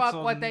gonna a fuck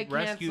cancel what they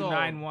Rescue canceled.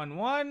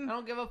 911. I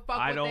don't give a fuck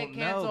I what they don't know,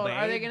 canceled.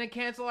 Are they babe. going to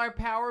cancel our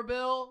power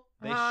bill?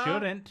 They Huh?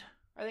 shouldn't.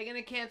 Are they going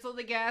to cancel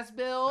the gas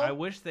bill? I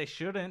wish they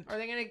shouldn't. Are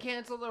they going to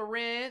cancel the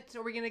rent?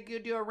 Are we going to go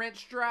do a rent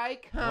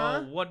strike? Huh?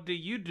 Well, what do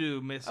you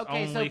do, Miss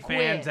Okay, so OnlyFans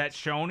quit. at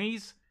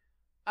Shoney's?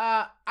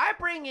 I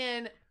bring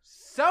in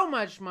so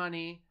much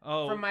money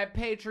Oh. from my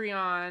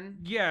Patreon.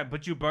 Yeah,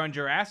 but you burned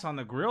your ass on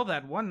the grill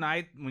that one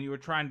night when you were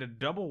trying to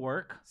double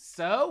work.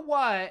 So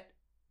what?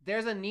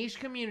 There's a niche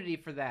community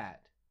for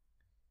that.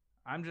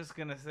 I'm just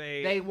gonna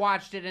say They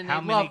watched it and how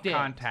they many loved it.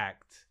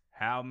 contacts?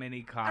 How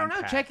many I contacts?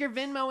 don't know. Check your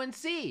Venmo and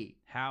see.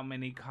 How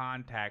many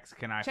contacts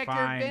can I Check your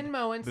find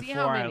Venmo and see before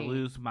how I many.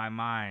 lose my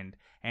mind?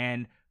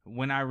 And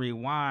when I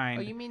rewind,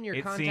 Oh, you mean your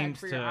it contacts seems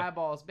for to your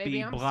eyeballs, baby?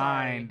 be I'm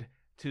blind sorry.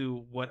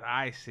 to what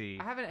I see.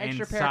 I have an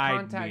extra pair inside of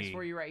contacts me,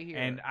 for you right here.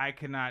 and I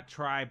cannot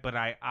try, but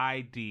I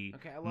ID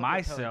Okay, I love your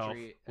myself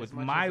poetry as with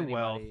much my as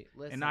wealth,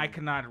 anybody. and I Listen,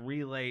 cannot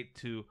relate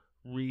to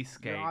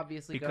Rescape You're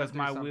obviously because going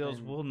my through wheels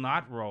something. will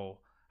not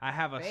roll. I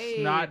have a Babe.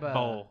 snot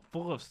bowl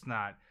full of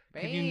snot.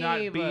 Can you not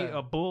be Babe.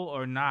 a bull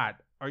or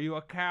not? Are you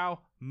a cow?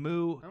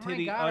 Moo, Oh my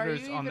titty God, are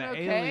udders you on the even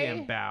okay?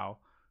 alien bow.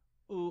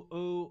 Ooh,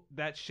 ooh,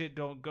 that shit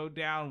don't go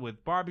down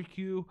with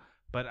barbecue,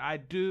 but I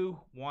do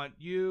want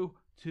you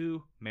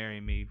to marry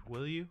me,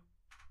 will you?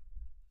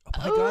 Oh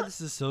my god,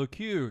 this is so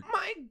cute.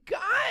 My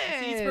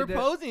God! He's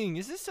proposing.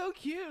 This is so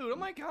cute. Oh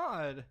my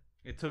god.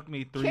 It took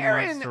me 3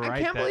 Karen, months to I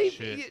write can't that believe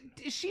shit.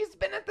 she's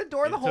been at the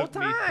door the It whole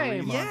took me 3 time.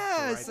 months.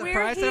 Yes, to We're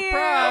surprise, here.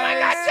 surprise. Oh my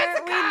God,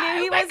 Jessica! We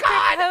knew he Oh my was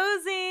God!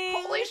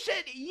 proposing. Holy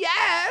shit!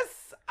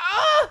 Yes!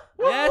 Oh!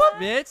 Yes,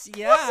 bitch.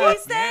 Yes.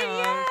 She said yeah.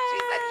 yes. She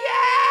said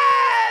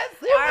yes!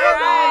 All Oh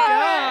right.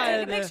 God.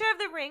 Take a picture of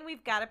the ring.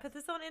 We've got to put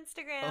this on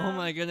Instagram. Oh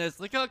my goodness.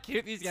 Look how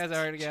cute these guys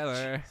are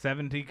together.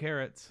 70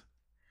 carats.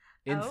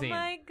 Insane. Oh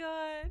my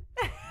god.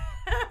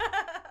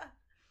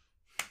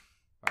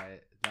 All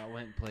right, that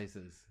went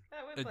places.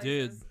 That went It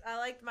places. did. I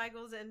liked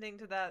Michael's ending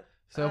to that.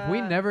 So if we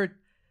Uh, never,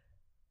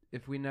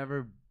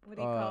 What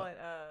do you call it?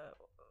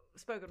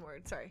 Spoken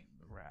word. Sorry.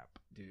 Rap.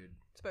 dude,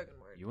 Spoken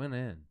word. you went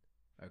in,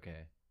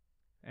 okay,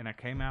 And I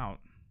came out.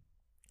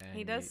 and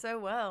He does so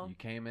well. You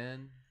came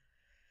in.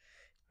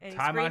 And he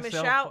Tie scream and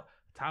myself, shout.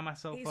 tie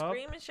myself He up.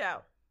 scream and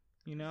shout.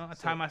 You know, I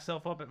So- tie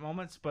myself up at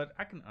moments, but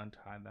I can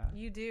untie that.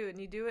 You do, and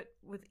you do it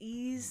with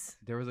ease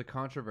There was a and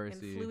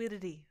controversy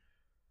fluidity.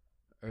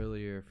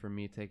 earlier for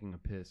me taking a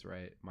piss.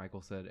 Right,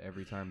 Michael said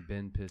every time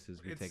Ben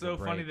pisses, we It's take so a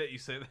break. funny that you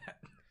say that.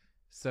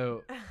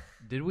 So,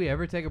 did we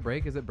ever take a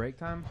break? Is it break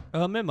time?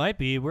 It might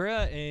be. We're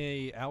at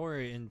a hour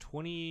and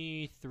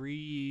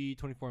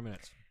 24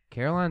 minutes.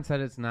 Caroline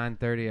said it's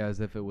 9:30 as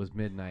if it was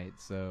midnight.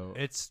 So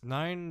it's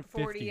 9:50.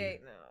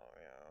 48 now.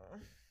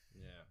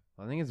 Yeah.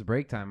 I think it's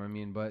break time. I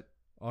mean, but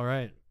all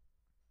right.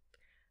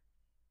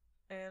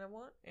 And a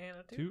 1 and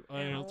a 2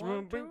 and a 3.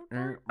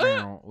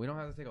 We don't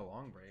have to take a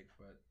long break,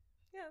 but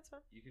yeah, that's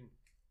fine. You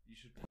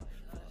should.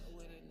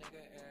 With a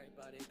nigga,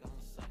 everybody gon'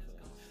 suffer.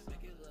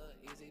 Make it look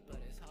easy, but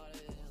it's harder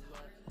than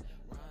luck.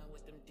 Run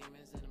with them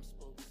demons and them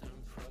spooks and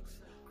them crooks.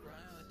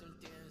 Run with them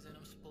demons and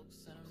them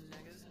spooks and them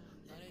niggas.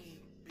 Not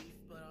eat beef,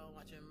 but I'm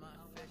watching my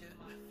figure.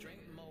 Drink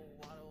more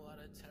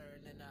water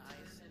turn into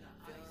ice.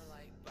 Feeling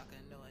like Baka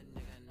know a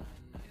nigga not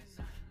nice.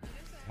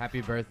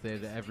 Happy birthday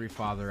to every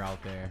father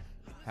out there.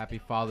 Happy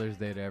Father's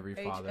Day to every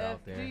father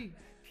out there.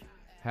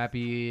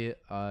 Happy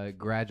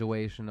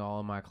graduation to all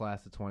of my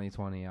class of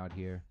 2020 out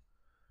here.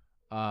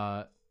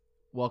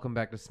 Welcome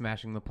back to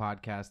Smashing the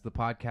Podcast, the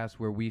podcast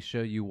where we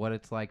show you what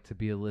it's like to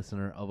be a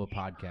listener of a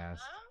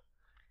podcast.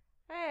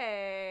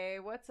 Hey,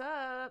 what's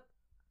up?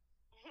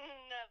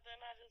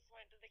 Nothing. I just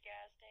went to the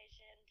gas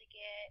station to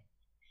get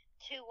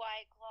 2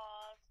 White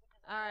Claws.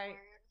 All right.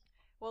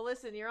 Well,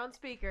 listen, you're on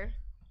speaker.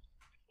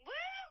 Woo!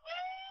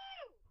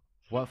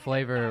 What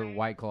flavor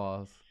White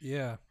Claws?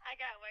 Yeah. I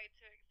got way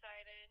too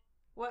excited.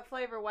 What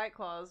flavor White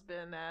Claws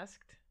been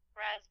asked?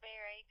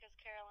 Raspberry, because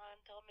Caroline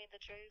told me the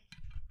truth.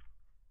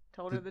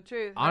 Told her the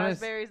truth.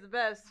 Honest, Raspberry's the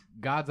best.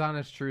 God's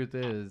honest truth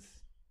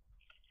is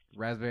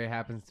raspberry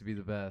happens to be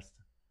the best.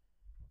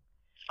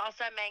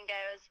 Also, mango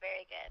is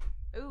very good.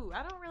 Ooh,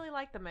 I don't really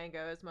like the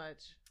mango as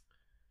much.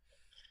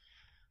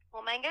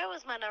 Well, mango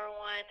was my number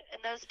one.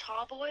 And those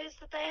tall boys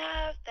that they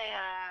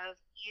have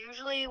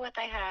usually what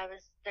they have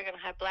is they're going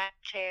to have black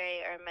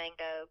cherry or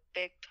mango,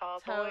 big tall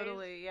boys.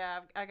 Totally,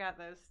 yeah. I got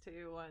those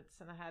too once,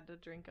 and I had to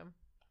drink them.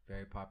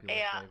 Very popular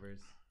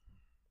flavors.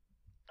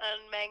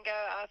 And mango,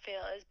 I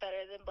feel, is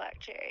better than black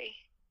cherry.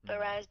 But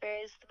raspberry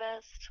is the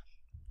best.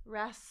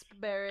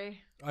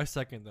 Raspberry. I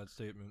second that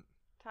statement.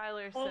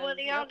 Tyler Well, says, what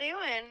are y'all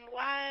doing?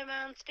 Why am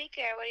I on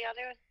speaker? What are y'all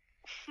doing?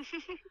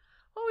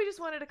 Well, we just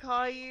wanted to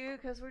call you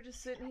because we're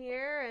just sitting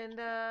here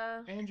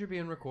and you're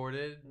being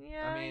recorded.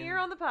 Yeah, I mean, you're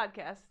on the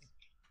podcast.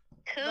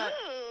 Cool.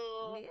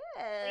 But,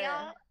 yeah.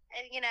 Y'all,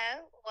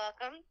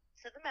 welcome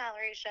to the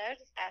Mallory Show.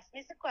 Just ask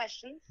me some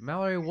questions.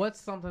 Mallory, what's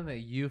something that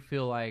you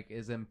feel like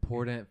is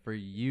important for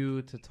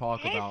you to talk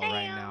about Sam.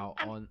 right now?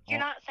 You're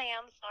not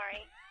Sam.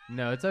 Sorry.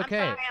 No, it's okay.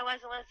 I'm sorry, I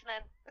wasn't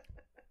listening.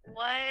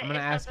 What? I'm gonna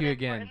ask you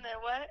again.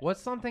 What?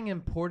 What's something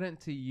important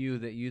to you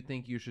that you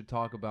think you should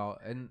talk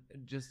about? And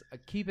just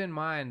keep in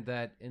mind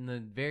that in the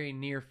very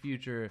near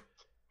future,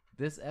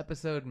 this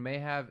episode may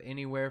have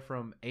anywhere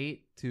from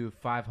 8 to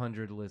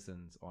 500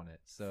 listens on it.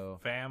 So,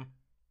 fam.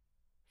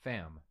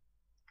 I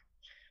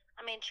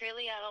mean,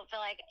 truly, I don't feel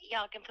like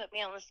y'all can put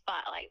me on the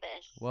spot like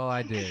this. Well,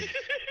 I did.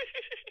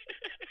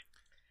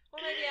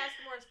 Well, maybe ask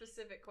a more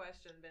specific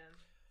question, Ben.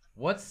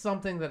 What's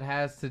something that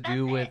has to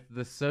do with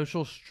the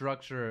social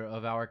structure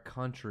of our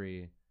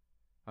country?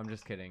 I'm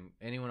just kidding.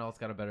 Anyone else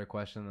got a better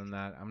question than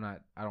that? I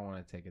don't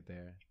want to take it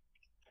there.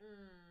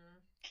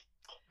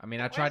 I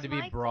mean, I tried to be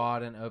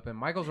broad and open.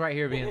 Michael's right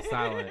here being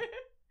silent.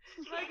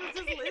 Michael's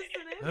just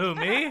listening. Who,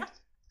 me?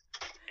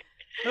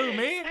 Who,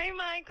 me? Hey,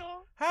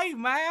 Michael. Hey,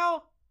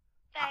 Mal.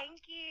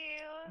 Thank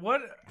you.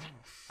 What?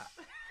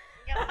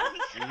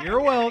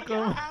 You're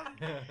welcome.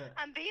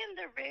 I'm being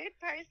the rude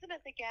person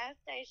at the gas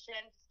station.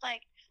 It's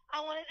like, I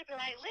wanted to be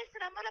like,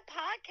 listen, I'm on a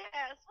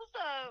podcast. What's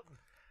up?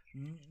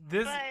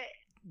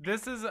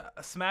 This is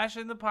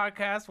Smashing the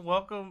Podcast.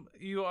 Welcome.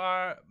 You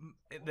are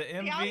the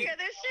MV. Y'all hear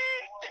this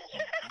shit?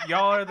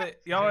 Y'all are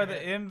the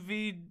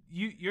MV.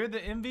 You're the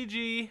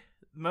MVG,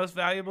 most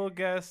valuable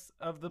guest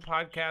of the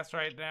podcast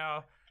right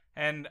now,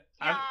 and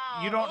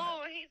you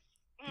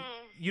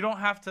don't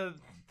have to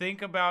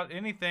think about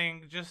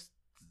anything.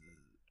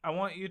 I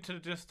want you to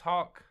just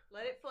talk.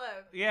 Let it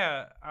flow.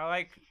 Yeah,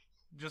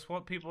 just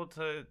want people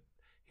to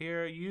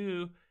hear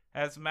you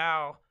as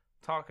Mal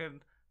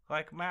talking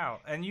like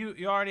Mal, and you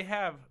already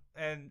have,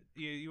 and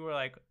you were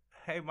like,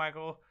 "Hey,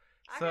 Michael."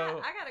 So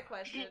I got a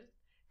question,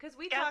 because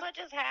we Guess what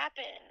just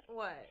happened?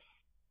 What?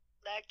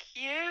 The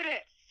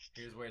cutest.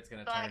 Here's where it's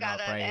gonna So I turn got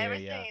off right ever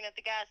here. Yeah. seen at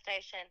the gas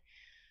station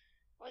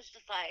was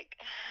just like,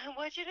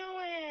 "What you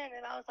doing?"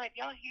 And I was like,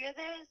 "Y'all hear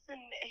this?"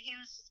 And he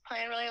was just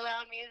playing really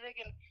loud music,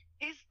 and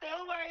he's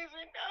still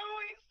waving.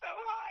 Oh, he's so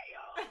hot,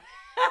 y'all.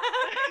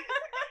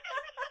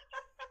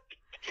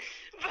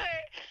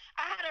 But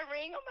I had a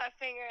ring on my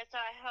finger, so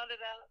I held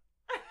it up,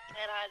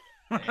 and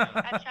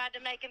I tried to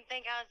make him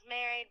think I was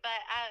married,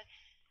 but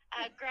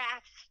I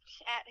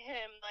grasped at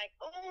him like,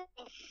 "Oh,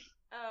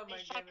 my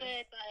wish I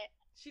could," but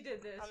she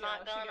did this. I'm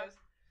not gonna.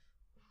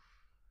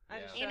 She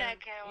goes, You know,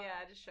 Caroline.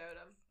 Yeah, I just showed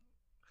him.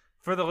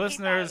 for the He thought it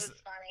listeners,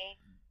 was funny.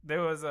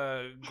 there was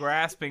a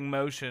grasping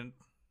motion.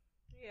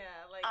 Yeah,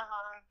 like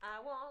I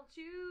want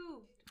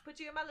you to put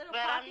you in my little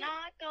But pocket. I'm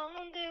not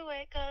gonna do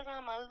it 'cause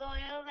I'm a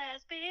loyal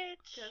ass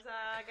bitch. 'Cause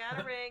I got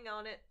a ring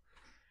on it.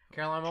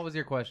 Caroline, what was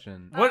your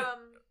question? What?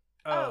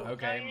 Oh,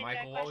 Okay, you need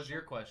Michael, that what was question?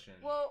 your question?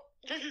 Well,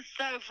 This is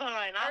so fun.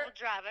 I will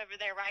drive over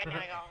there right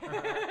now,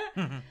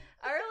 y'all.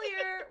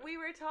 earlier we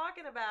were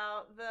talking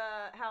about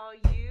how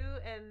you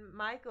and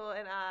Michael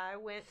and I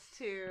went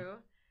to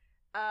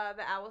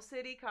the Owl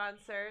City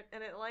concert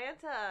in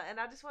Atlanta, and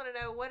I just want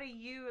to know, what do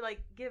you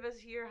like? Give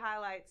us your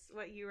highlights.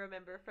 What you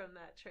remember from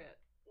that trip?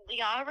 Do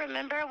y'all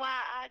remember why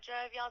I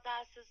drove y'all's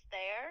asses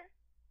there?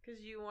 Because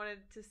you wanted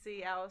to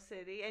see Owl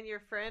City, and your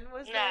friend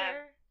was No.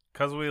 there.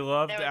 Because we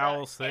loved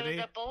Owl It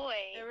City. was a boy.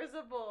 There was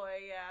a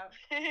boy,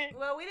 yeah.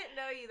 Well, we didn't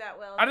know you that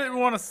well. I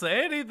didn't want to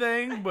say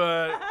anything,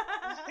 but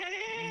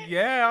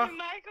yeah.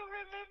 Michael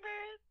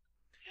remembers.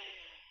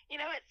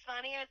 You know what's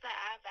funny is that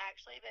I've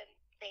actually been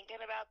thinking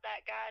about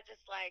that guy.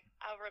 Just like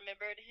I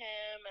remembered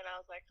him, and I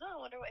was like,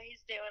 "Oh, I wonder what he's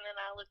doing." And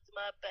I looked him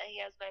up, but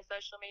he has no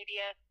social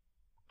media.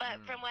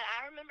 But from what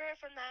I remember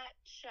from that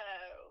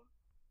show,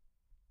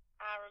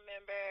 I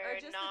remember Or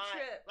just not the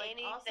trip, like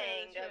also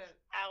anything the of trip.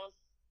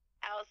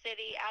 Owl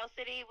City. Owl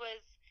City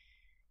was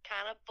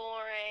kind of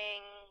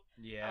boring.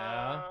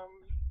 Yeah.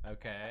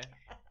 Okay.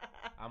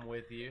 I'm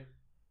with you.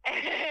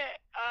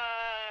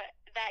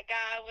 That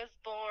guy was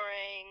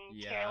boring.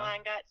 Yeah.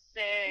 Caroline got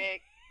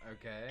sick.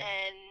 Okay.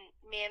 And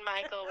me and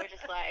Michael were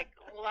just like,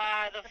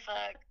 why the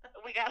fuck?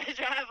 We got to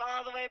drive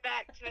all the way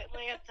back to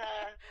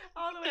Atlanta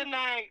all the way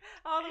tonight.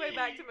 all the way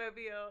back to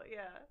Mobile.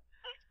 Yeah.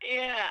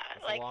 Yeah,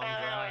 That's a like long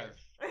 5 drive. hours.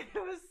 It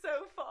was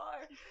so far.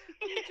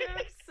 We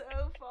drove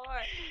so far.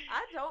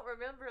 I don't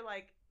remember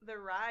like the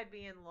ride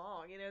being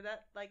long. You know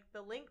that like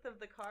the length of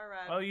the car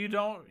ride. Oh, you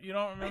don't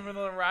remember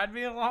the ride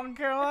being long,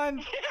 Caroline?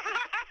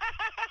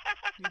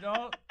 You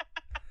don't?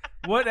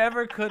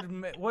 Whatever could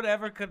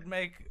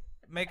make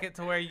it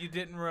to where you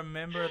didn't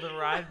remember the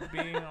ride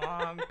being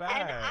long And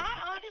bad.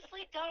 I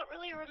honestly don't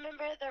really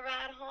remember the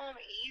ride home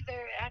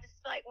either. I just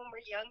feel like when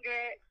we're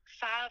younger,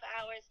 5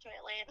 hours to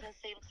Atlanta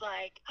seems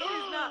like It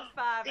is not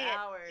 5 the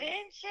hours.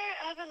 adventure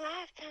of a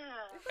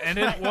lifetime. And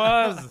it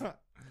was.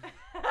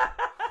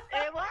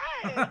 It was.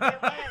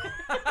 It was.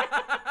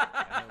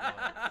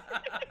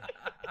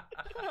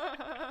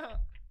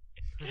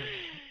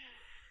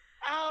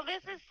 Oh,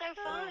 this is so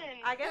fun.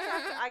 I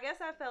guess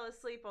I fell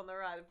asleep on the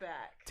ride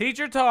back.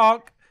 Teacher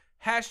talk.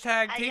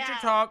 Hashtag teacher yeah.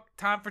 talk.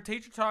 Time for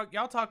teacher talk.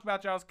 Y'all talk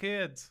about y'all's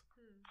kids.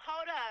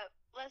 Hold up.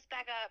 Let's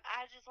back up.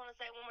 I just want to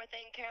say one more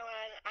thing,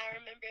 Caroline.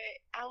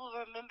 I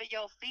will remember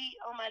your feet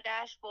on my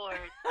dashboard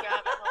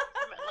driving home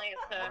from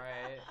Atlanta.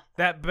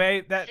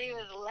 Right. She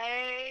was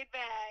laid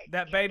back.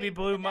 That Your baby feet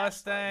blue on the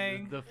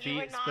dashboard. Mustang. The You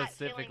were feet not feeling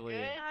specifically.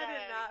 good, I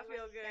did though. not You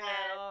feel were good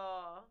sad. at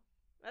all.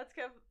 That's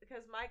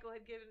because Michael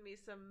had given me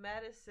some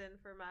medicine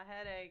for my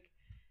headache,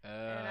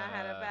 and I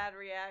had a bad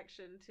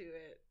reaction to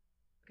it.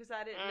 Because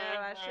I didn't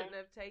know I shouldn't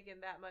have taken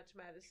that much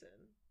medicine.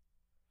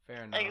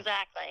 Fair enough.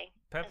 Exactly.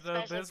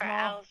 Especially for Pepto-Bismol.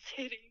 Owl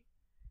City.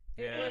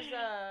 It Yeah. was,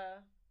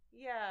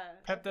 yeah.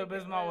 I think it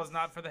Pepto-Bismol was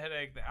not for the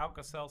headache. The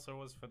Alka-Seltzer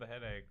was for the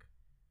headache.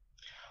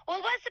 Well,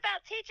 what's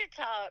about teacher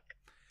talk?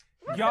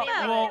 What's Y'all,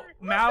 about well, it?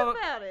 What's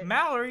about it?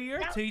 Mallory, you're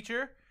No. a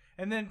teacher,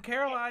 and then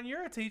Caroline,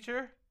 you're a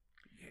teacher.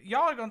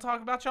 Y'all are gonna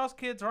talk about y'all's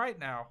kids right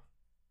now.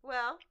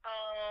 Well,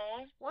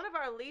 Oh, one of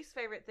our least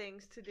favorite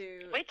things to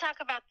do. we talk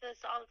about this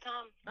all the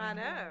time. I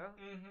know.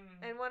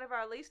 Mm-hmm. And one of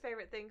our least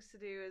favorite things to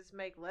do is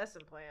make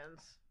lesson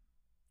plans.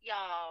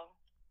 Y'all,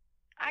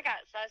 I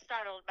got so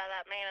startled by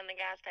that man in the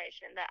gas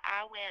station that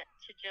I went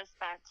to just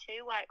buy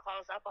 2 White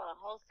Claws. I bought a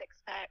whole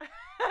 6-pack.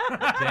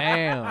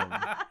 Damn.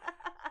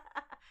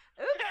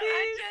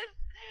 Oopsies.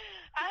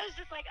 I was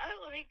just like,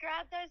 oh, let me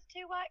grab those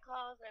 2 White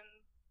Claws, and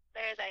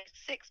there's a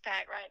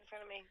 6-pack right in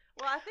front of me.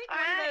 Well, I think All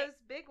one right. of those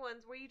big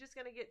ones. Were you just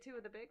gonna get 2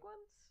 of the big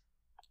ones?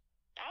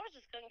 I was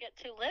just gonna get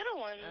 2 little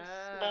ones,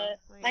 Oh, but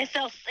well, they yeah.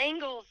 sell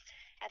singles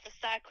at the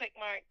side Quick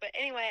Mart. But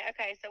anyway,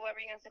 okay. So what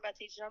were you gonna say about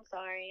teaching? I'm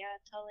sorry, I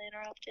totally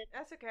interrupted.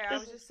 That's okay. I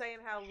was just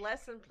saying how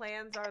lesson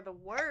plans are the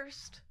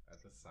worst.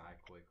 That's a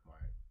side quick mark.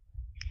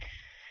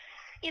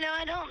 You know,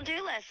 I don't do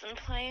lesson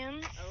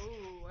plans.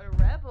 Oh, what a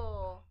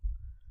rebel!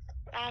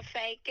 I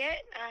fake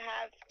it. I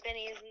have been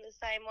using the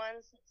same one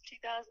since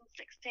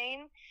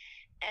 2016,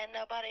 and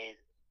nobody's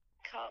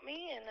caught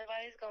me, and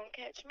nobody's gonna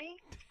catch me.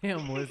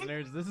 Damn,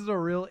 listeners, this is a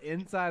real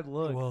inside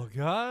look. Well,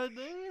 god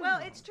damn. Well,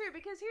 it's true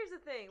because here's the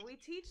thing: we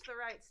teach the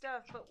right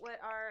stuff, but what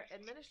our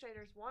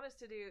administrators want us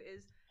to do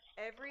is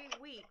every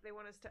week they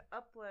want us to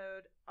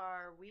upload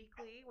our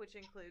weekly, which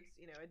includes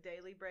a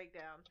daily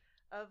breakdown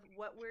of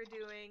what we're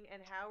doing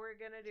and how we're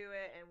gonna do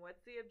it and what's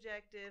the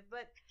objective.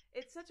 But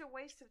it's such a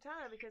waste of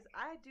time because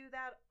I do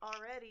that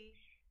already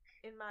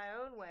in my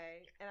own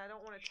way, and I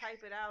don't want to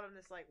type it out in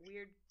this like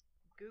weird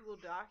Google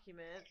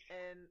document,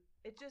 and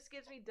it just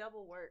gives me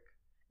double work.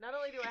 Not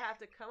only do I have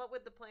to come up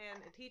with the plan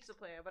and teach the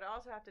plan, but I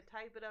also have to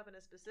type it up in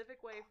a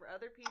specific way for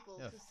other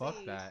people Yeah, to fuck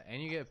see. that. And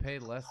you get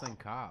paid less than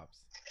cops.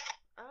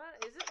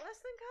 Is it less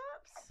than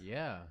cops?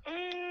 Yeah.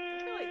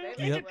 feel like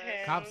they It Yep.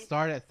 depends. Cops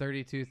start at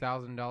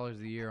 $32,000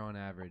 a year on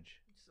average.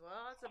 Well,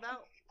 that's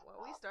about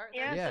what we start.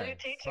 Yeah, Yeah, so do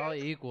it's teachers.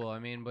 probably equal. I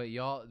mean, but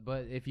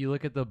if you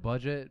look at the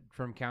budget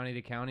from county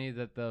to county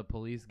that the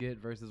police get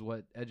versus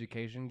what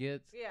education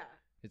gets, Yeah.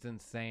 it's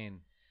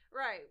insane.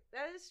 Right,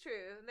 that is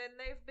true. And then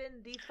they've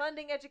been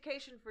defunding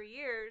education for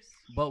years.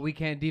 But we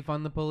can't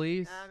defund the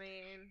police. I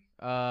mean,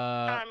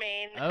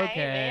 okay. Hey,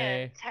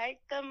 man,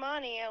 take the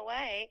money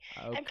away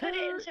Okay. and put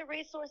it into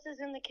resources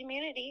in the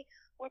community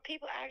where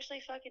people actually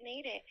fucking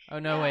need it. Oh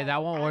no, wait,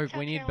 that won't I work. tell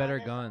We need better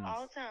Carolinas guns.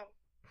 all the time.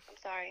 I'm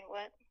sorry,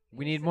 what?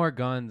 We need more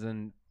guns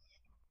and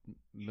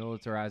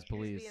militarized He's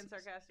police. being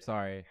sarcastic.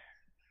 Sorry.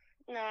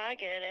 No, I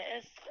get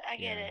it. I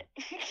get it.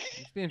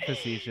 Just being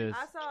facetious.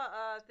 I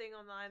saw a thing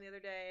online the other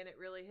day, and it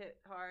really hit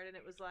hard, and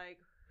it was like...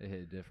 It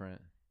hit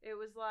different. It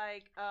was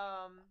like,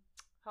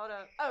 hold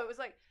up. Oh, it was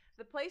like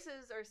the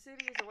places or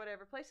cities or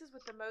whatever, places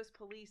with the most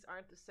police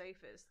aren't the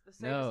safest. The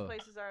safest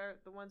places are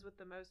the ones with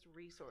the most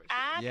resources.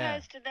 I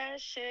posted that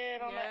shit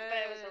on that, but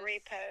it was a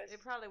repost. It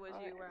probably was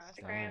you where I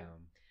saw it.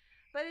 Damn.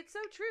 But it's so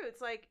true.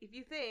 It's like, if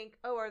you think,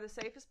 oh, are the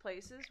safest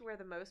places where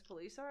the most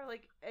police are?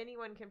 Like,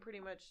 anyone can pretty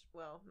much,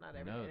 well, not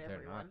everyone. No,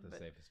 they're not the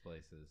safest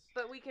places.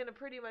 But we can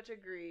pretty much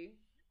agree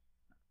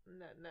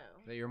that no.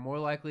 That you're more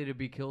likely to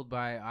be killed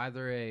by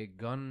either a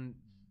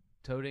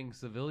gun-toting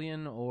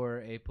civilian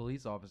or a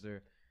police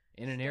officer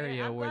in an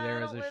area where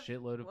there is a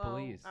shitload of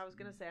police. I was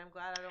going to say, I'm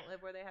glad I don't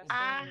live where they have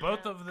standards.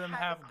 Both of them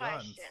have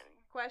guns.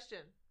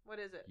 Question. What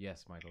is it?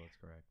 Yes, Michael, that's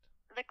correct.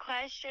 The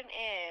question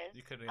is...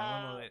 You could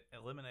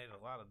eliminate a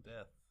lot of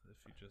death if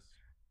you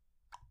just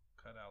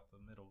cut out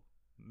the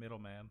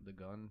middleman. The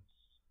gun.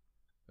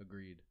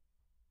 Agreed.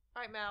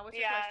 All right, Mal, what's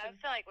your question? Yeah, I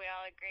feel like we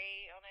all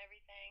agree on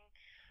everything.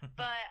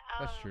 But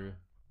that's true.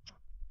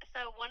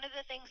 So one of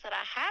the things that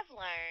I have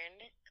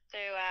learned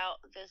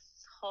throughout this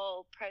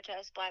whole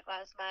protest Black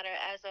Lives Matter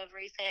as of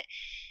recent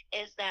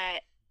is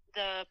that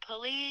the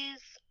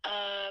police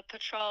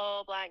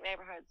patrol black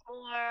neighborhoods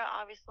more,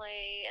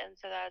 obviously, and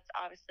so that's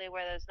obviously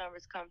where those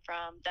numbers come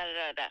from, But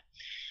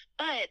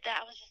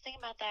I was just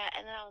thinking about that,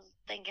 and then I was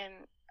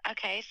thinking,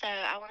 okay, so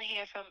I want to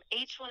hear from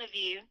each one of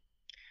you.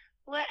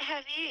 What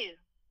have you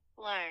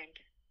learned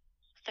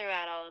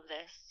throughout all of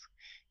this?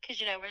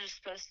 Because, we're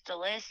just supposed to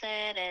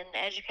listen and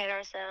educate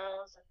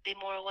ourselves and be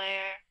more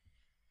aware.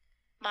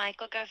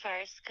 Michael, go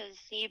first, because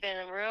you've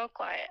been real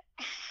quiet.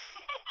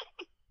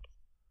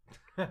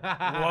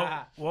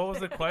 What was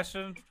the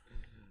question?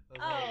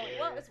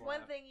 What is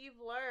one thing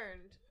you've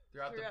learned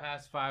throughout the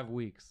past 5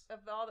 weeks of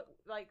all the,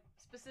 like,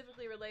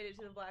 specifically related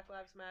to the Black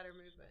Lives Matter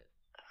movement?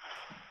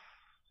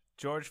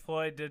 George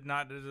Floyd did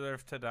not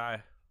deserve to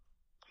die.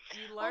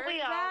 You learned we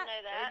all know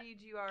that. Or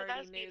did you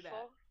already knew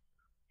that?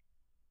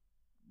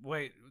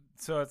 Wait,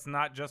 so it's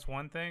not just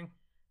one thing?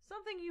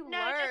 Something you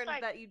learned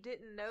that you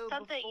didn't know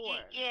before.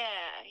 Caroline.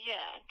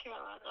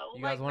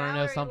 You guys want to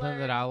know something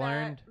that I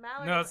learned?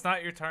 No, it's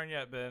not your turn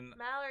yet, Ben.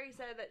 Mallory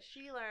said that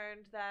she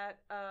learned that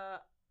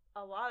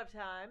a lot of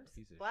times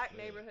black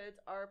neighborhoods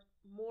are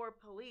more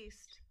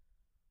policed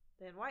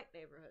than white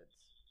neighborhoods.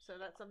 So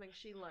that's something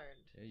she learned.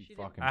 Yeah, you she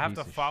fucking I have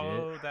to piece of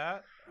follow shit.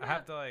 that? Yeah. I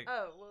have to like...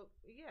 Oh, well,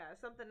 yeah,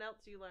 something else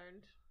you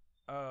learned.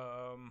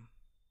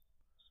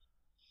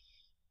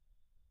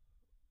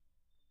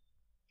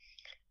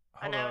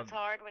 I know it's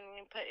hard when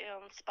you put you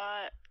on the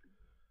spot.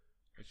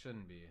 It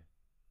shouldn't be.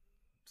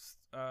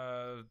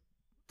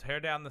 Tear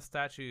down the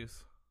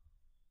statues.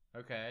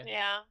 Okay.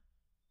 Yeah.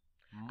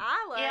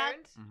 I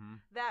learned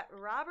that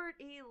Robert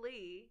E.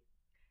 Lee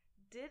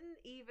didn't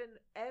even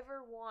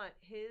ever want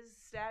his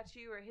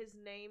statue or his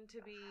name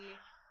to be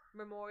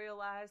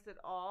memorialized at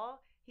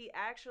all. He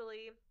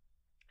actually,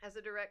 as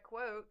a direct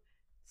quote,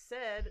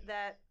 said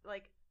that,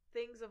 like,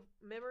 things of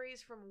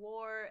memories from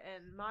war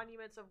and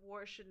monuments of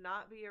war should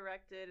not be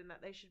erected, and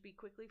that they should be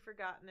quickly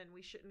forgotten, and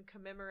we shouldn't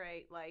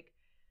commemorate, like,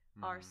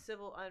 our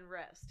civil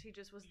unrest. He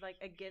just was, like,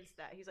 against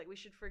that. He's like, we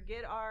should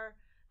forget our,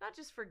 not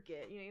just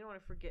forget, you don't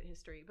want to forget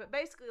history, but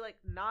basically, like,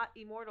 not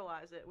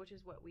immortalize it, which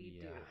is what we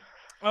do.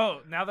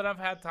 Oh, now that I've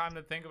had time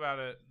to think about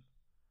it,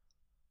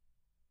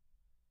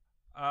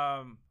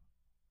 I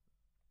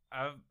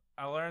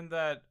learned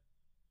that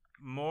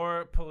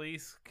more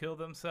police kill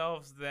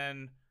themselves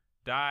than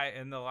die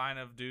in the line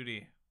of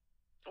duty.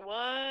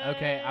 What?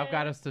 Okay, I've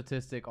got a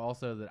statistic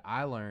also that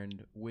I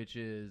learned, which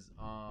is,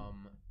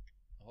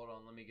 hold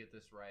on, let me get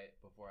this right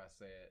before I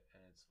say it,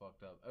 and it's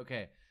fucked up.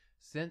 Okay,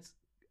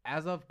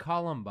 as of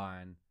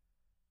Columbine,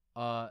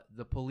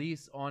 the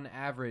police on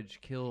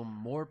average kill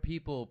more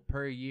people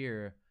per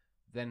year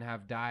than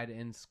have died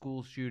in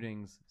school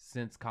shootings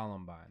since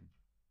Columbine.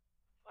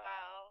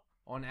 Wow.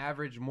 On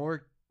average,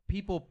 more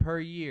people per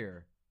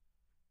year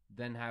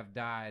than have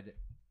died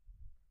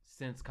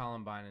since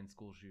Columbine in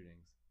school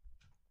shootings.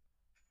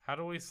 How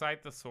do we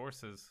cite the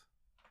sources?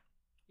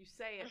 You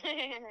say it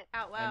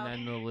out loud.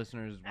 And then the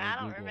listeners will I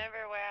don't Google.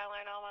 remember where I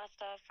learned all my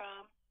stuff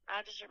from.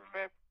 I just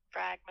remember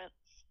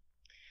fragments.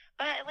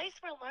 But at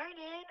least we're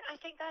learning. I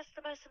think that's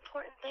the most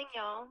important thing,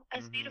 y'all.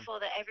 It's beautiful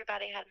that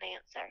everybody had an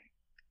answer.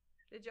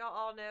 Did y'all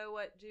all know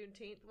what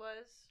Juneteenth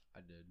was?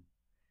 I did.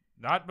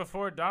 Not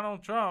before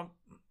Donald Trump.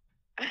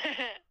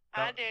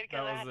 I did,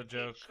 because I was had a to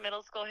joke. teach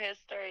middle school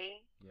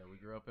history. Yeah, we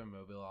grew up in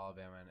Mobile,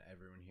 Alabama, and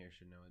everyone here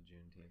should know what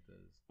Juneteenth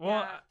is.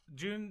 Well,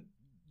 June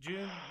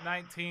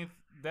 19th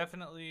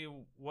definitely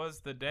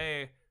was the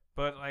day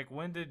But like,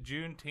 when did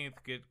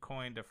Juneteenth get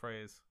coined a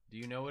phrase? Do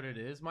you know what it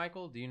is,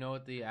 Michael? Do you know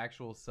what the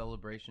actual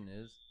celebration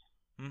is?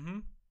 Mm-hmm.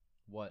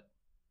 What?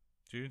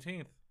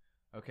 Juneteenth.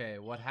 Okay,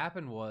 what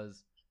happened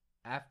was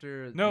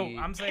after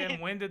I'm saying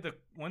when did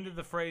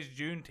the phrase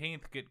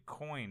Juneteenth get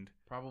coined?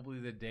 Probably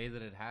the day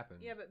that it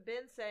happened. Yeah, but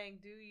Ben's saying,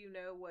 do you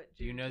know what Juneteenth?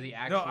 Do you know the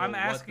actual? No, I'm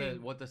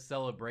asking what the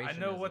celebration.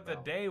 I know is what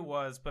about. the day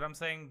was, but I'm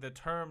saying the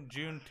term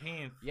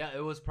Juneteenth. Yeah,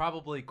 it was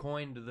probably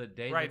coined the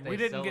day. Right, that they we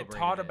didn't get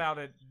taught about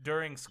it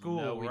during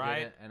school, no, we right?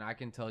 Didn't, and I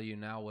can tell you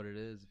now what it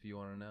is if you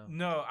want to know.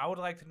 No, I would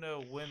like to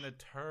know when the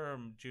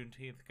term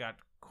Juneteenth got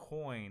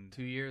coined.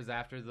 2 years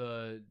after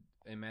the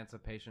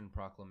Emancipation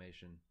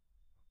Proclamation.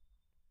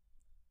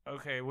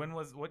 Okay,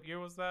 what year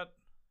was that?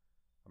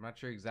 I'm not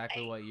sure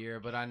exactly what year,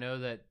 but I know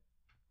that.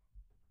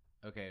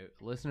 Okay,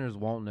 listeners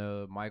won't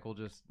know. Michael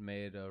just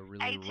made a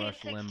really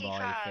Rush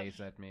Limbaugh face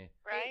at me.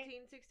 Right?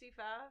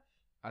 1865?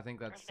 I think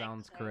that I think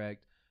sounds so.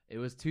 correct. It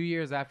was 2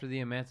 years after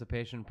the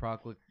Emancipation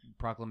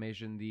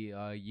Proclamation. The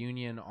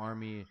Union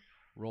Army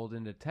rolled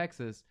into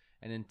Texas,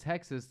 and in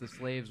Texas, the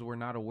slaves were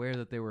not aware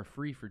that they were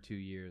free for 2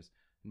 years.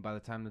 And by the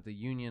time that the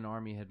Union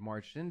Army had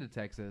marched into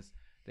Texas,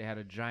 they had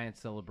a giant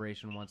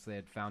celebration once they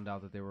had found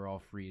out that they were all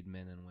freed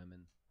men and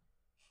women.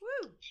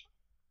 Woo!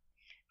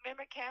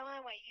 Remember,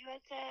 Caroline, what you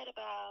had said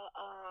about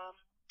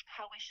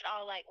how we should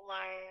all like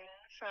learn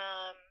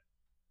from,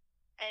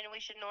 and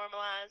we should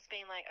normalize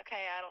being like,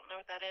 okay, I don't know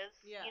what that is.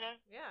 Yeah. You know.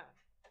 Yeah.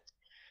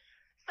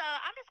 So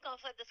I'm just gonna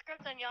flip the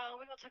script on y'all,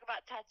 and we're gonna talk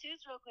about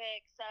tattoos real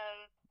quick. So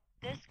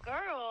this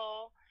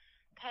girl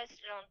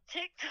posted on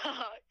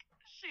TikTok.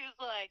 She was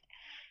like,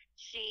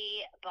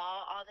 she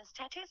bought all this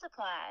tattoo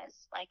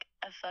supplies, like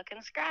a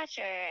fucking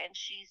scratcher, and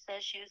she said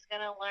she was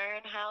gonna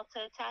learn how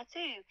to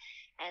tattoo.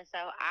 And so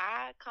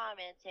I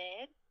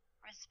commented,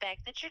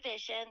 respect the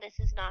tradition, this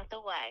is not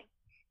the way.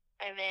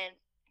 And then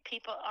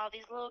people, all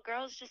these little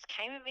girls just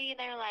came at me and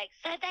they were like,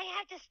 so they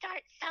have to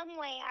start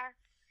somewhere.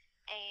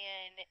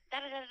 And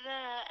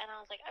da-da-da-da-da. And I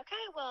was like,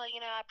 okay, well,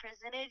 you know, I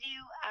presented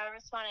you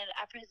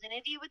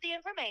with the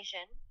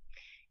information,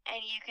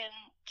 and you can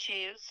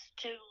choose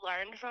to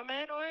learn from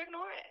it or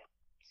ignore it.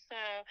 So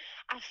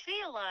I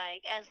feel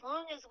like as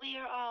long as we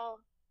are all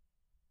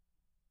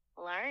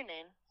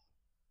learning,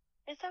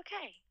 it's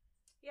okay.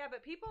 Yeah,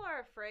 but people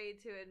are afraid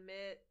to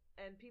admit,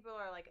 and people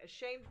are like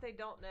ashamed that they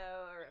don't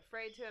know, or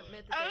afraid to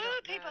admit that they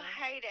don't People know.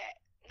 hate it.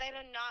 They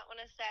do not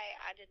want to say,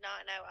 I did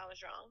not know I was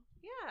wrong.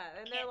 Yeah,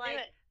 and Can't they're do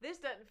like, it. this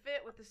doesn't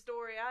fit with the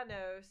story I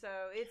know,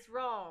 so it's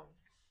wrong.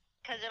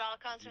 Because it all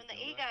comes from the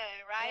feel ego,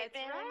 right, That's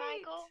Ben and right.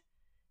 Michael?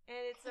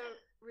 And it's a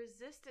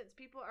resistance.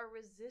 People are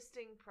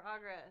resisting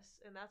progress,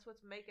 and that's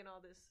what's making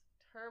all this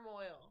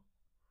turmoil.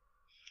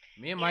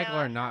 Me and You Michael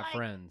know, I are feel not like-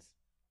 friends.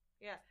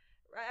 Yeah,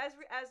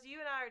 as you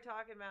and I are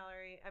talking,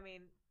 Mallory, I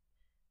mean,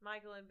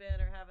 Michael and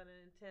Ben are having an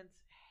intense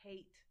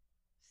hate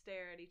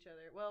stare at each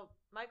other. Well,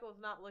 Michael's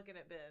not looking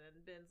at Ben,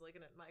 and Ben's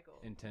looking at Michael.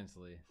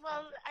 Intensely.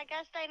 Well, I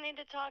guess they need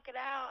to talk it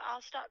out.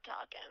 I'll stop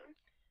talking.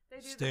 They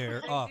do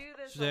Stare they off, do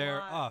this a stare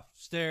lot. off,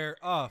 stare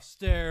off,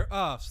 stare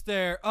off,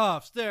 stare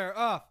off, stare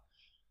off.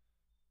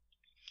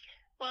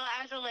 Well,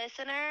 as a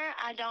listener,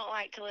 I don't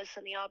like to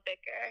listen to y'all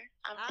bicker.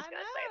 I'm I just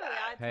going to know. say that.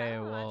 I Hey,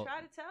 tell him. well- I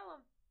try to tell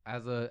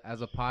him.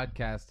 As a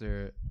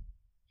podcaster,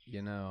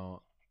 you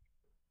know,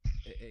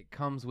 it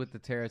comes with the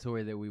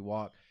territory that we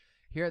walk.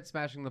 Here at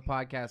Smashing the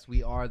Podcast,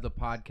 we are the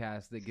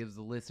podcast that gives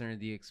the listener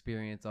the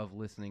experience of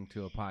listening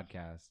to a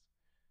podcast.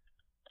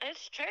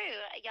 It's true.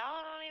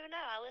 Y'all don't even know.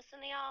 I listen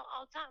to y'all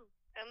all the time.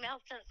 And now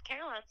since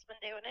Caroline's been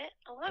doing it,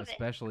 I love it.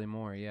 Especially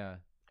more, yeah.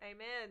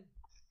 Amen.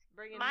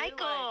 Bringing new life.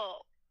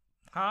 Michael,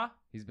 Huh?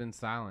 He's been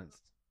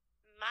silenced.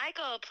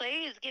 Michael,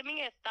 please give me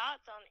your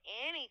thoughts on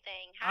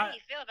anything. How do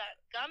you feel about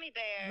gummy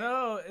bears?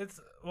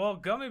 No,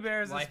 gummy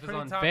bears Life is is pretty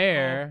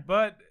unfair. topical,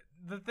 but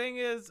the thing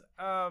is,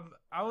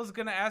 I was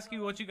gonna ask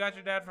you what you got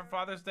your dad for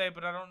Father's Day,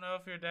 but I don't know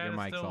if your dad Your is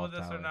mic's still off, with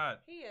us or Tyler.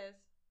 not. He is.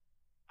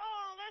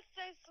 Oh, that's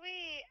so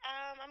sweet.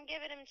 I'm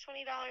giving him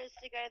 $20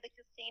 to go to the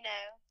casino.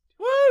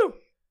 Woo!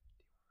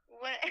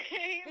 What?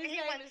 he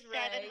name won is Ray.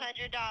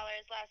 $700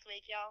 last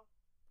week, y'all.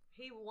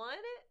 He won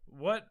it?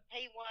 What?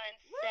 He won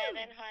Woo!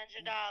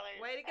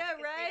 $700. Way to at go,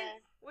 the Ray.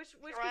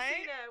 casino. Which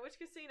Right? casino? Which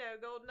casino?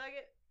 Gold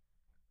Nugget?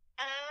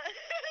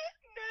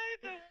 No,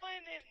 the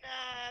one in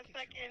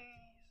fucking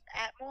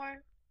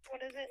Atmore.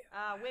 What is it?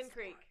 Wind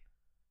Creek.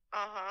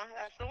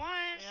 That's the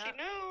one. Yeah. She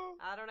knew.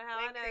 I don't know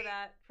how Wind I know Creek.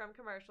 that. From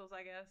commercials,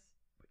 I guess.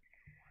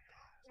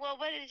 Well,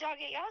 what did y'all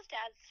get y'all's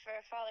dads for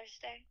Father's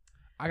Day?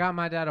 I got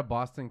my dad a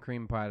Boston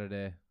cream pie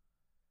today.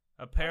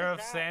 A pair What of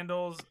is that?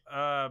 sandals,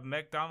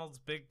 McDonald's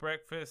Big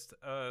Breakfast,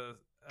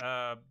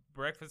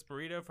 breakfast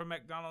burrito from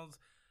McDonald's,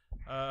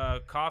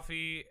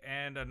 coffee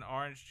and an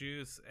orange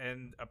juice,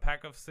 and a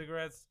pack of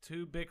cigarettes,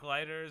 2 Bic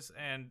lighters,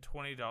 and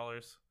 $20.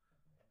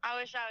 I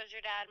wish I was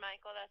your dad,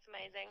 Michael. That's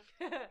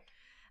amazing.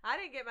 I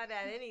didn't get my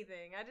dad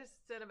anything. I just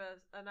sent him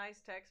a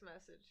nice text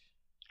message.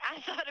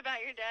 I thought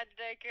about your dad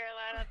today,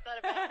 Caroline. I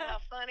thought about how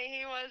funny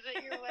he was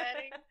at your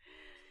wedding.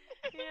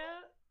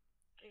 Yeah.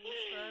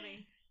 He's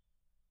funny.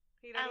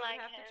 He I don't like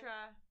even have him. to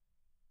try.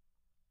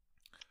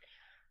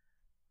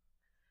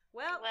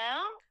 Well,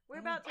 Well,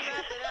 we're about to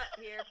wrap it up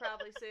here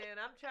probably soon.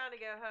 I'm trying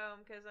to go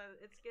home because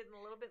it's getting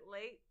a little bit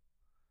late.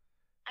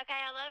 okay,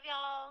 I love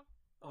y'all.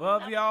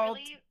 Love That was y'all.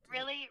 Really,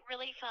 really,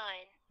 really fun.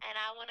 And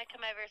I want to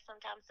come over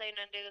sometime soon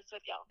and do this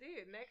with y'all.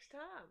 Dude, next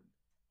time.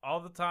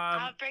 All the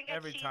I'll time, bring a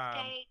every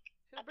time. cheesecake.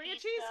 She'll A bring a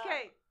pizza.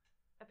 cheesecake.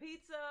 A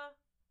pizza.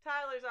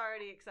 Tyler's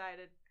already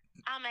excited.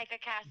 I'll make a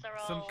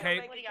casserole. Some She'll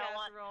Cape- make What a do y'all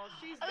want? casserole.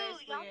 She's Oh,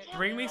 basically y'all it. tell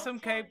Bring me I'll some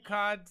tell Cape you.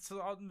 Cod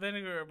salt and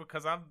vinegar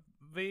because I'm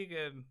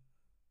vegan.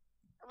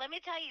 Let me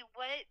tell you,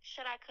 what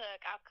should I cook?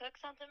 I'll cook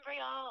something for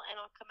y'all,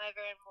 and I'll come over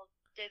and we'll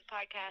do the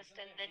podcast,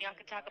 and then y'all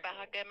can talk about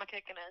how good my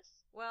cooking is.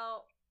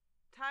 Well,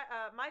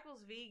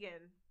 Michael's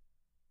vegan.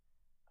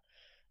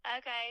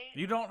 Okay.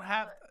 You don't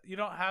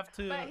have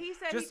to. But he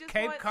said just he just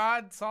Cape wants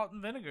Cod salt and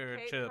vinegar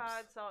Cape chips.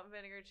 Cod salt and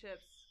vinegar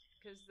chips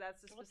because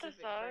that's a What the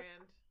specific fuck?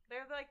 brand.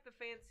 They're like the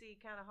fancy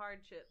kind of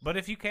hard chips. But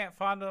if you can't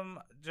find them,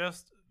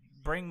 just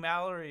bring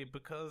Mallory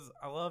because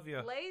I love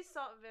you. Lay's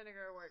salt and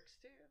vinegar works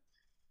too.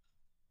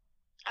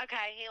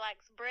 Okay, he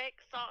likes brick,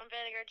 salt, and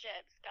vinegar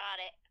chips.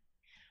 Got it.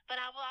 But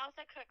I will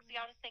also cook, so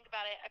y'all just think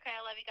about it. Okay, I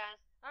love you guys.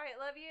 All right,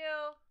 love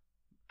you.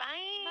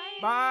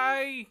 Bye.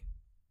 Bye.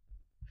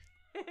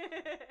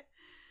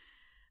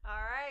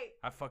 All right.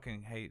 I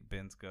fucking hate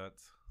Ben's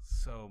guts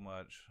so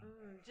much.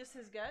 Just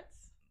his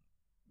guts?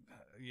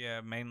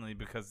 Yeah, mainly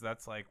because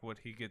that's like what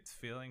he gets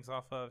feelings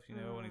off of, you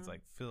know, when he's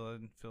like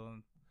feeling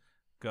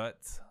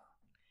guts.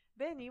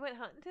 Ben, you went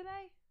hunting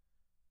today?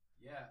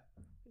 Yeah.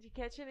 Did you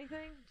catch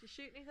anything? Did you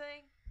shoot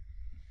anything?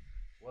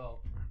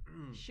 Well,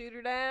 Shoot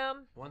her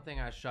down? one thing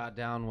I shot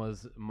down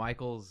was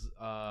Michael's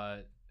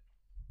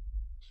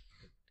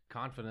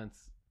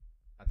confidence,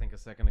 I think a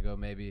second ago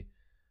maybe,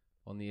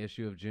 on the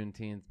issue of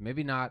Juneteenth.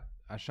 Maybe not.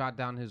 I shot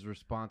down his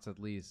response at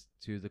least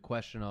to the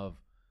question of,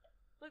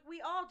 Look,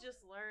 we all just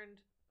learned.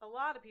 A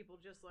lot of people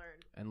just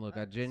learned. and look,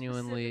 I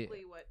genuinely,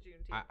 Specifically what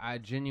Juneteenth I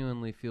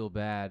genuinely feel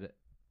bad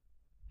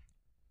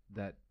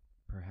that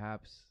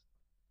perhaps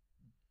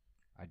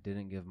I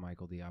didn't give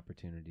Michael the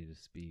opportunity to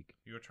speak.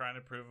 You were trying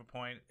to prove a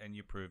point, and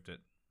you proved it.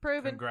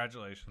 Proven.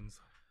 Congratulations.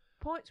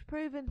 Points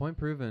proven. Point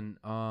proven.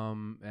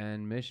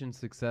 And mission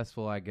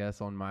successful, I guess,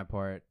 on my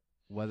part.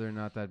 Whether or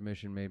not that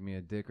mission made me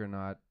a dick or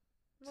not,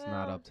 it's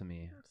not Well, up to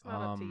me. It's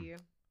not up to you.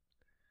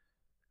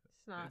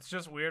 It's not. It's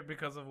just weird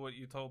because of what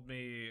you told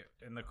me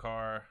in the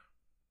car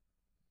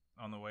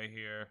on the way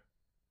here.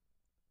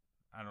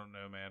 I don't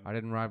know, man. I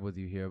didn't ride with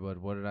you here, but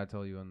what did I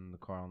tell you in the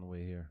car on the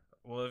way here?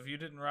 Well, if you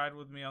didn't ride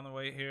with me on the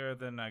way here,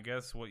 then I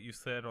guess what you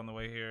said on the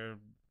way here,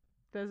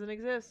 Doesn't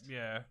exist.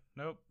 yeah,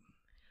 nope.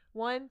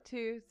 1,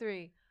 2,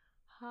 3.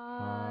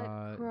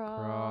 Hot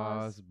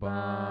cross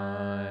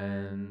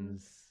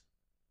buns.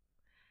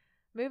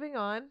 Moving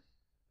on.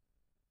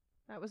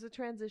 That was a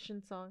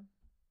transition song.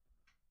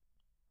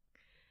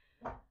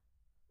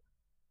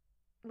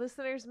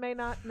 Listeners may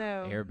not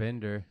know.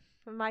 Airbender.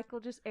 Michael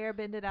just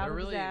airbended out There of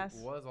really his ass.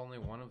 was only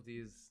one of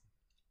these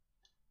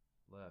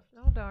left.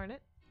 Oh, darn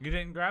it. You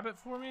didn't grab it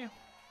for me?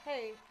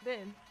 Hey,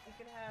 Ben, you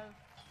can have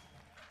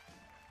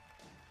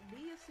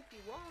these if you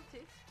want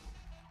it.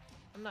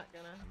 I'm not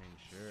gonna I mean,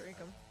 sure. drink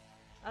them.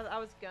 I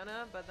was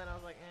gonna, but then I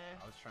was like,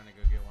 I was trying to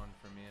go get one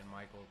for me and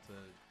Michael to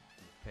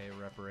pay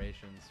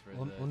reparations for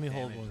Let the me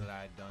hold damage one. that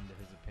I had done to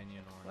his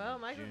opinion on. Well,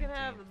 Michael can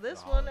have Juneteenth,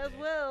 this the one as holiday.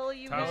 well.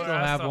 You Tyler I guys. still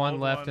has have to one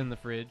hold left one. in the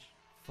fridge.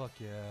 Fuck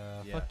yeah.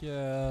 Yeah. Fuck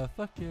yeah.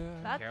 Fuck yeah.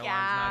 Fuck Caroline's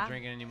yeah. not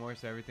drinking anymore,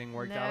 so everything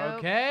worked out Nope.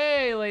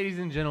 okay, ladies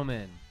and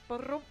gentlemen.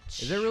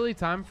 Is it really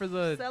time for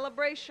the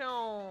celebration?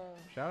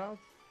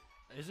 shout-outs?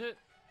 Is it?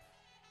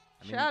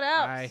 I mean,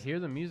 Shout-outs. I hear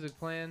the music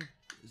playing.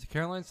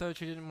 Caroline said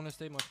she didn't want to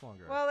stay much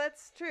longer. Well,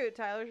 that's true.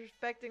 Tyler's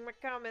respecting my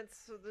comments,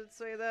 so let's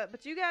say that.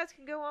 But you guys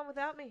can go on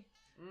without me.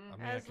 I mean,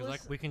 as because like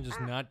listen- we can just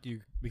not do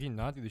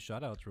the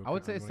shout outs real I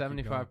would quick. say We wanna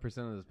keep going. 75%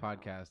 of this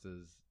podcast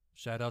is,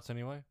 Shout outs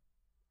anyway.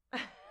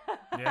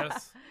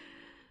 Yes.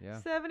 yeah.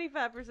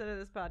 75% of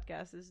this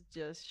podcast is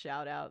just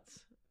shout outs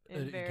in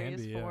It can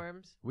various be, yeah.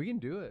 forms. We can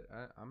do it.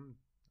 I'm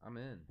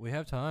in. We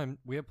have time.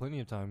 We have plenty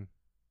of time.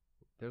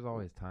 There's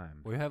always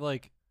time, We have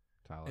like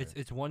Tyler.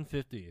 it's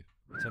 1:50.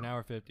 It's an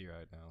hour 50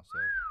 right now. So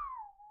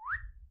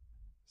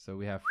So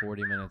we have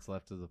 40 minutes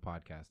left of the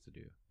podcast to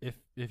do.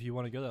 if you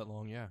want to go that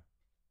long, yeah.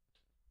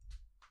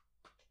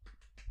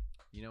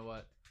 You know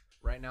what?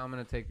 Right now I'm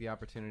going to take the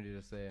opportunity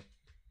to say,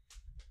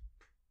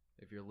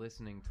 if you're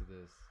listening to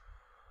this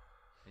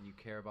and you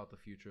care about the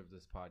future of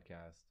this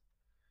podcast,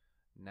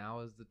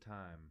 now is the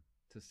time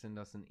to send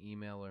us an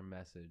email or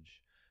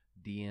message,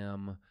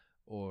 DM,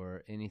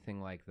 or anything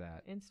like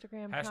that.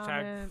 Instagram Hashtag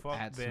comment. fuck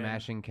At Ben.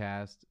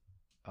 smashingcast,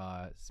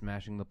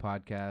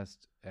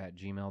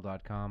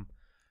 smashingthepodcast@gmail.com.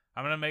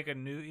 I'm going to make a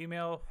new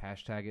email.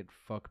 Hashtag it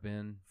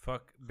fuckben.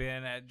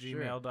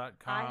 Fuckben@gmail.com.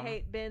 I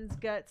hate Ben's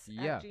guts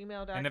Yeah. at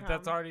gmail.com. And if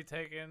that's already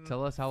taken,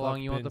 Tell us how Fuck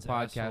long you want the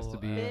Ben's podcast to asshole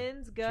be. at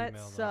Ben's guts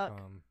suck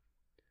gmail.com.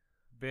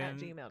 Ben,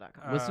 at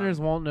gmail.com. Listeners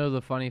won't know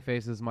the funny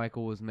faces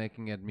Michael was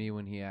making at me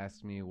when he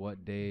asked me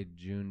what day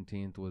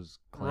Juneteenth was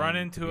claimed run to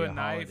into be a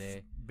knife.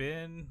 holiday.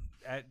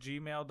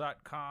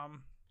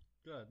 Ben@gmail.com.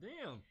 God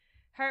damn.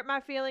 Hurt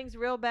my feelings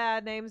real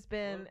bad. Name's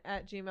Ben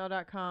at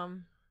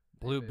gmail.com.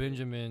 Blue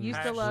Benjamin.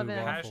 Used to love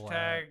him.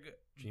 Hashtag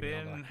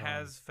gmail.com.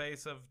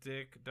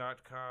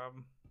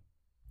 benhasfaceofdick.com.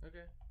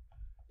 Okay.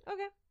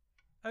 Okay.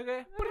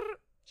 Okay.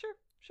 Sure.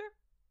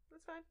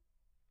 That's fine.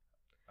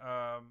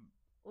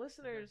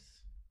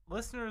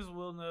 Listeners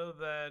will know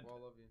that Well,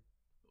 I love you.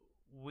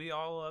 we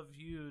all love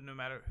you no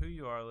matter who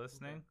you are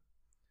listening.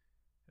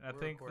 And I We're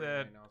think recording that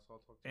right now, so I'll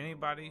talk to you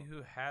anybody later.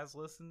 who has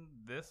listened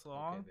this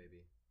long Okay,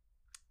 baby.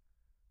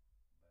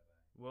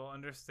 will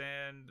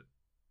understand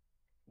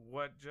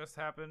what just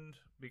happened,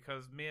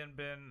 because me and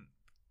Ben,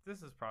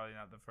 this is probably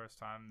not the first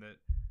time that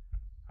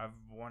I've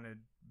wanted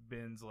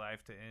Ben's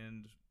life to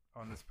end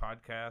on this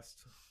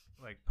podcast,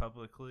 like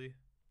publicly.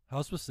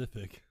 How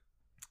specific?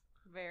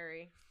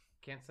 Very.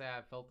 Can't say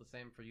I felt the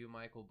same for you,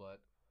 Michael, but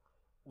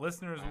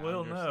Listeners I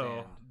will know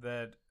understand.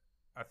 that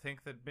I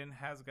think that Ben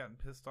has gotten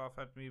pissed off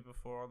at me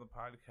before on the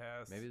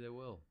podcast. maybe they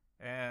will.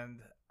 And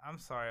I'm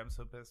sorry I'm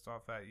so pissed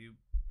off at you,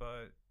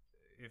 but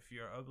if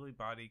your ugly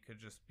body could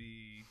just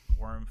be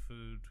worm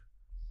food,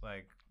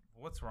 like,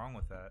 what's wrong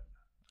with that?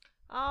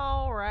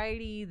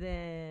 Alrighty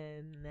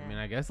then. I mean,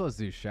 I guess let's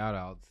do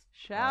shout-outs.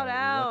 Shout Let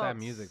outs. that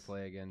music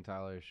play again,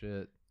 Tyler.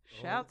 Shit.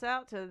 Shouts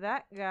out to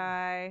that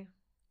guy.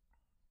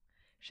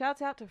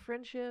 Shouts out to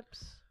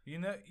friendships. You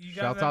know, you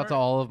guys Shouts out ever- to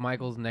all of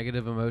Michael's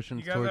negative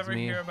emotions You guys towards ever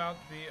me. hear about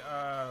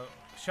the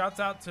shouts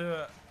out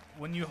to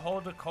when you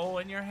hold a coal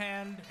in your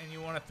hand and you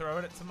want to throw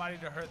it at somebody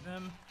to hurt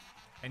them,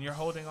 and you're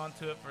holding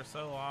onto it for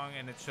so long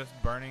and it's just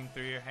burning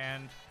through your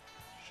hand?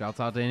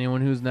 Shouts out to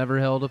anyone who's never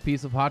held a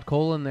piece of hot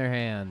coal in their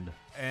hand.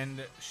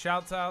 And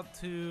shouts out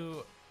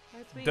to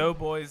That's me.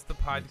 Doughboys the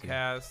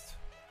podcast.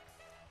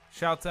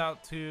 Shouts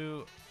out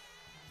to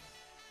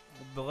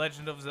The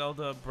Legend of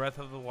Zelda Breath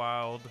of the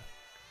Wild.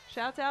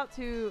 Shouts out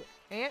to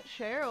Aunt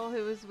Cheryl,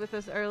 who was with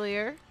us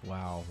earlier.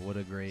 Wow, what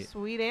a great,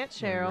 Sweet Aunt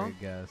what a Cheryl. great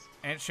guest.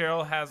 Aunt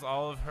Cheryl has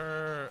all of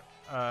her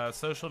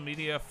social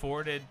media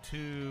forwarded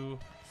to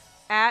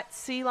At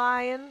Sea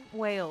Lion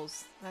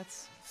Wales.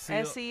 That's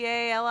Sea-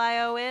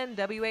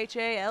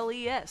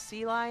 SeaLionWhales.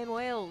 Sea Lion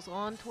Wales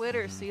on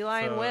Twitter. Sea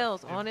Lion So,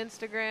 Wales if- on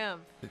Instagram.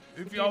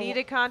 If you y'all need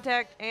to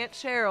contact Aunt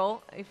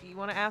Cheryl, if you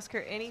want to ask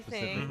her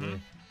anything,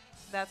 Specifically.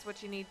 that's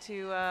what you need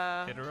to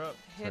hit her up.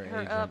 hit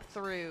Her her up agent.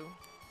 through.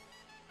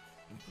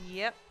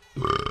 Yep.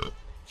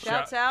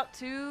 Shouts out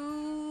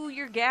to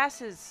your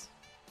gases.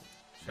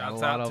 Got a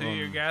Shouts lot out of to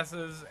your them.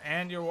 gases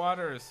and your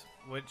waters,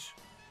 which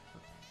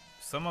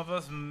some of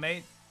us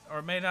may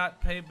or may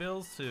not pay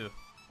bills to.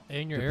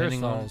 And your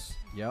Depending on- aerosols.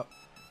 Yep.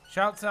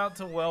 Shouts out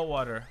to well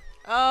water.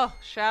 Oh,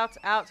 shouts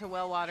out to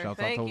well water. Shouts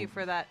out Thank to- you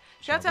for that.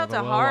 Shouts out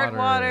to well hard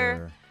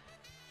water.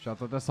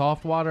 Shouts out to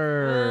soft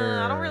water.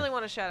 I don't really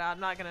want to shout out. I'm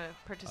not going to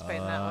participate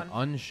in that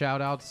one.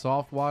 Unshout out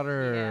soft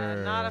water.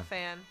 Yeah, not a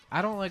fan.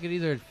 I don't like it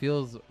either. It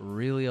feels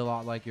really a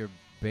lot like you're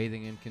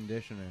bathing in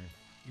conditioner.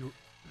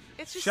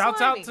 It's just Shouts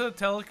slimy. out to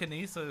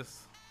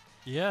telekinesis.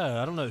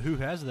 Yeah, I don't know who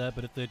has that,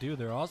 but if they do,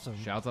 they're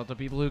awesome. Shouts out to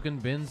people who can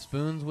bend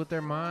spoons with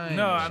their mind.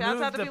 No, I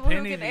Shouts out moved to a people who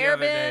penny can the other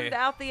day. airbend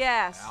out the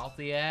ass. Out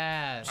the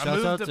ass. I Shouts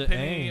moved out a to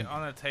penny Aang.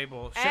 on a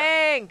table.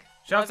 Ang.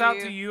 Shouts Love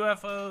out you. to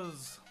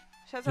UFOs.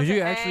 Shouts Did out to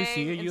you actually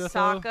see Aang a and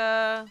UFO?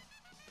 Sokka.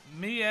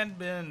 Me and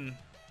Ben.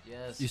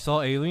 Yes. You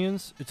saw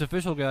aliens? It's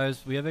official,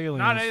 guys. We have aliens.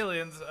 Not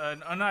aliens,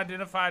 an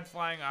unidentified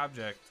flying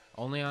object.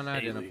 Only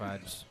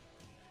unidentified.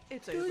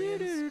 It's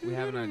aliens. We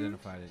haven't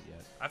identified it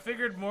yet. I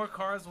figured more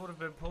cars would have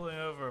been pulling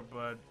over,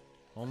 but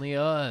Only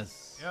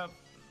us. yep.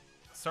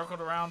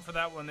 Circled around for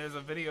that one. There's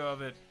a video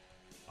of it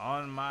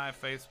on my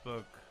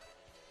Facebook.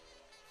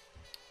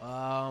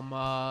 I'm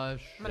going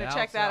to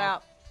check that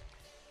out.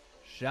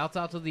 Shouts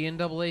out to the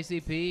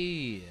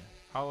NAACP.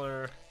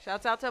 Holler.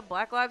 Shouts out to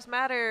Black Lives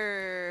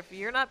Matter. If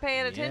you're not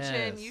paying attention,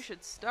 Yes. you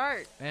should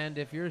start. And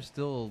if you're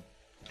still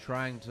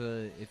trying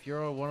to, if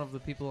you're one of the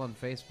people on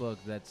Facebook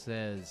that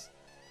says,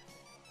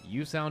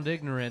 you sound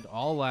ignorant,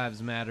 all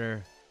lives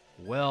matter,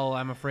 well,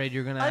 I'm afraid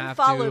you're going to have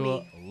to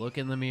Unfollow me. look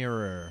in the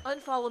mirror.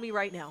 Unfollow me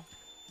right now.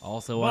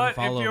 Also, But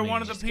unfollow if you're me.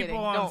 one of the Just people kidding.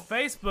 on Don't.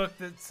 Facebook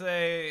that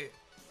say,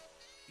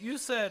 you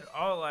said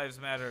all lives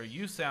matter,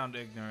 you sound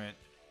ignorant,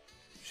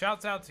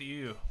 shouts out to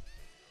you.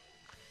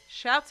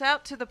 Shouts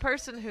out to the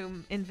person who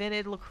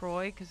invented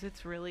LaCroix, because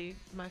it's really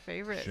my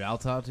favorite.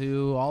 Shouts out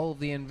to all of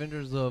the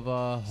inventors of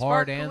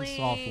hard and soft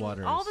Sparkling,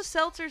 waters. All the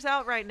seltzers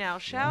out right now.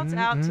 Shouts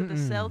out to the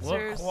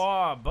seltzers.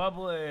 LaCroix,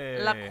 bubbly.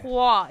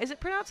 LaCroix. Is it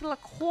pronounced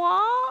LaCroix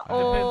It depends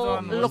or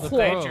on what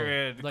LaCroix? state you're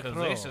in, because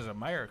LaCroix. this is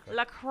America.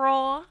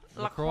 LaCroix.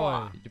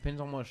 LaCroix. It depends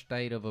on what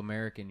state of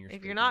American you're If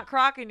speaking. you're not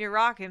crocking, you're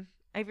rocking.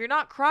 If you're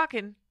not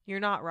crocking, you're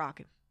not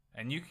rocking.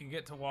 And you can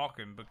get to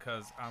walking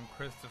because I'm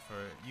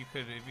Christopher. You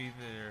could have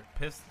either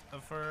pissed a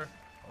fur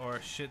or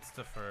shits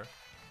to fur,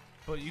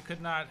 but you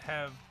could not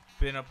have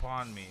been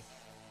upon me.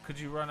 Could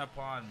you run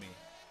upon me?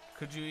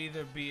 Could you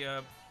either be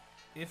up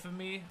if of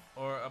me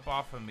or up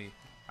off of me?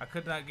 I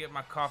could not get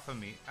my cough of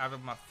me out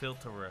of my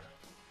filterer,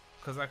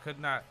 because I could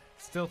not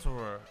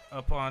stilterer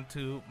up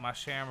onto my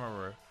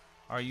shammerer.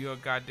 Are you a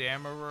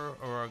goddammerer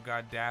or a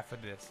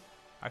goddaffodis?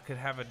 I could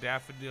have a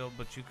daffodil,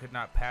 but you could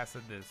not pass a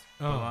this.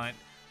 Oh. Blunt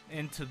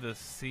into the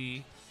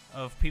sea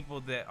of people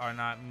that are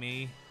not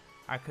me.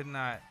 I could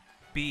not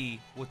be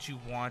what you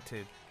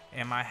wanted.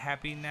 Am I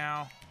happy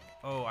now?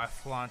 Oh, I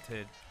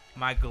flaunted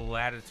my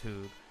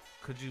gratitude.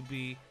 Could you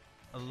be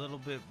a little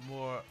bit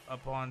more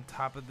up on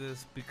top of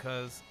this?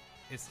 Because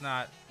it's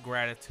not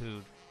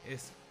gratitude,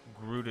 it's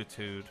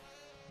gratitude.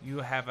 You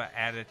have an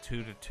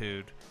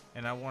attitude,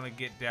 and I want to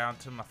get down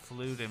to my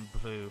flute and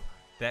blew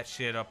that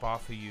shit up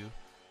off of you.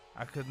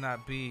 I could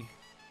not be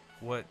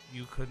what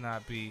you could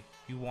not be.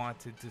 You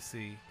wanted to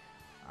see.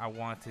 I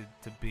wanted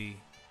to be.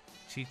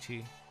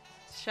 Chi-Chi.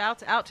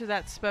 Shouts out to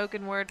that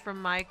spoken word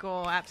from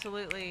Michael.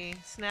 Absolutely.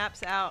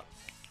 Snaps out.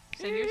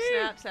 Send your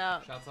snaps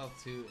out. Shouts out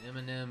to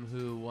Eminem,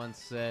 who once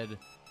said,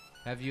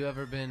 "Have you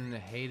ever been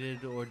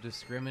hated or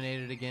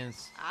discriminated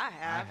against?" I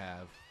have. I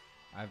have.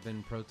 I've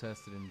been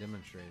protested and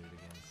demonstrated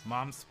against.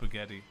 Mom's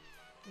spaghetti.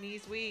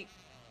 Knees weak.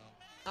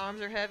 Arms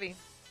are heavy.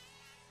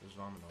 There's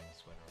vomit on the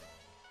sweater.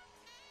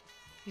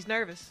 He's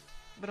nervous,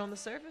 but on the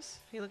surface,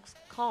 he looks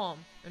calm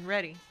and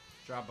ready.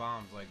 Drop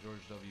bombs like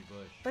George W.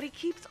 Bush. But he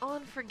keeps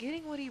on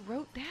forgetting what he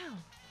wrote down.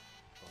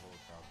 The whole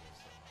crowd goes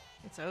so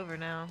much. It's over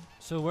now.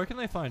 So where can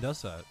they find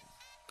us at?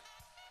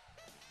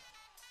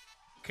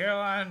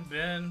 Caroline,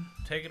 Ben,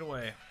 take it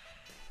away.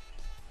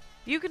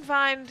 You can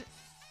find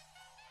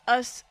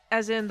us,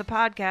 as in the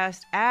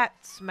podcast, at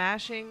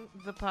Smashing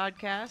the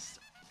Podcast.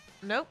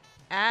 Nope,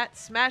 at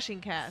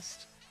Smashing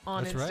Cast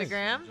on That's right.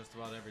 Instagram. Just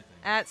about everything.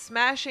 At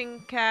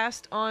Smashing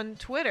Cast on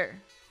Twitter.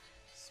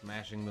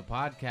 Smashing the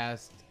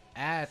podcast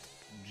at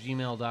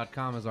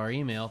gmail.com is our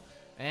email.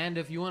 And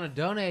if you want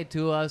to donate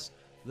to us,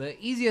 the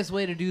easiest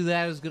way to do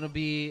that is going to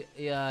be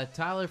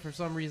Tyler, for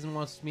some reason,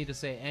 wants me to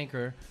say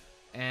Anchor.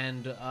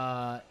 And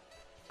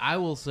I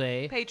will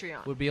say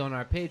Patreon. would be on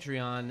our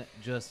Patreon.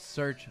 Just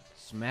search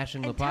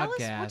Smashing And the tell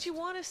Podcast. us what you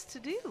want us to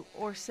do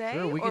or say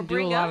Sure, we or can do a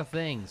bring lot up, of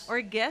things.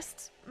 or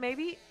guests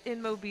maybe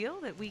in Mobile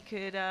that we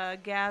could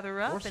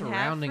gather up Or and have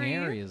surrounding for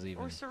you. areas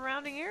even. Or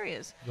surrounding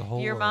areas. The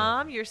whole Your world.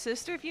 mom, your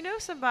sister, if you know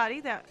somebody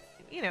that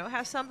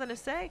has something to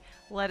say,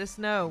 let us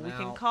know. We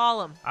can Now-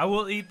 call them. I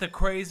will eat the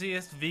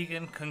craziest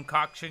vegan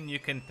concoction you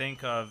can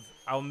think of.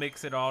 I'll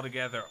mix it all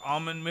together.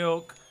 Almond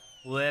milk,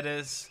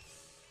 lettuce,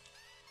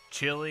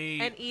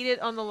 chili. And eat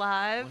it on the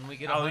live When we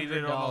get I'll eat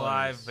it on the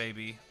live, $100,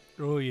 baby.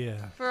 Oh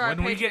yeah. for our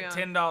When we Patreon. get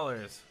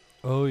 $10.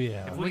 Oh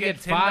yeah. If we get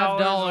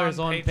 $5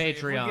 on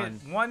Patreon.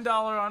 If we get $1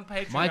 on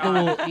Patreon. Michael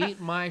will eat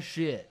my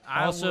shit.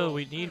 I Also, will-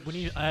 we need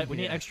Yeah.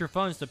 extra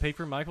funds to pay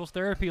for Michael's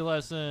therapy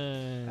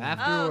lesson.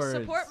 Afterwards.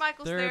 support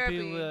Michael's therapy.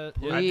 Yeah,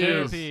 Please.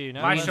 therapy.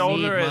 My Not Please.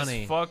 shoulder need is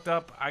money. fucked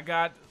up. I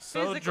got so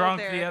Physical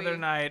drunk the therapy. other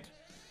night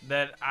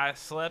that I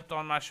slept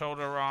on my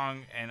shoulder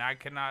wrong and I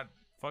cannot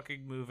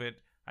fucking move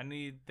it. I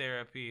need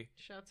therapy.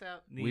 Shouts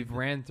out. We've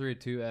ran through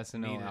 2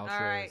 SNL Need it. outros. All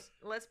right,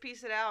 let's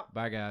piece it out.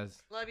 Bye,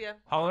 guys. Love you.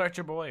 Holler at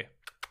your boy.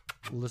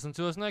 Listen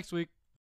to us next week.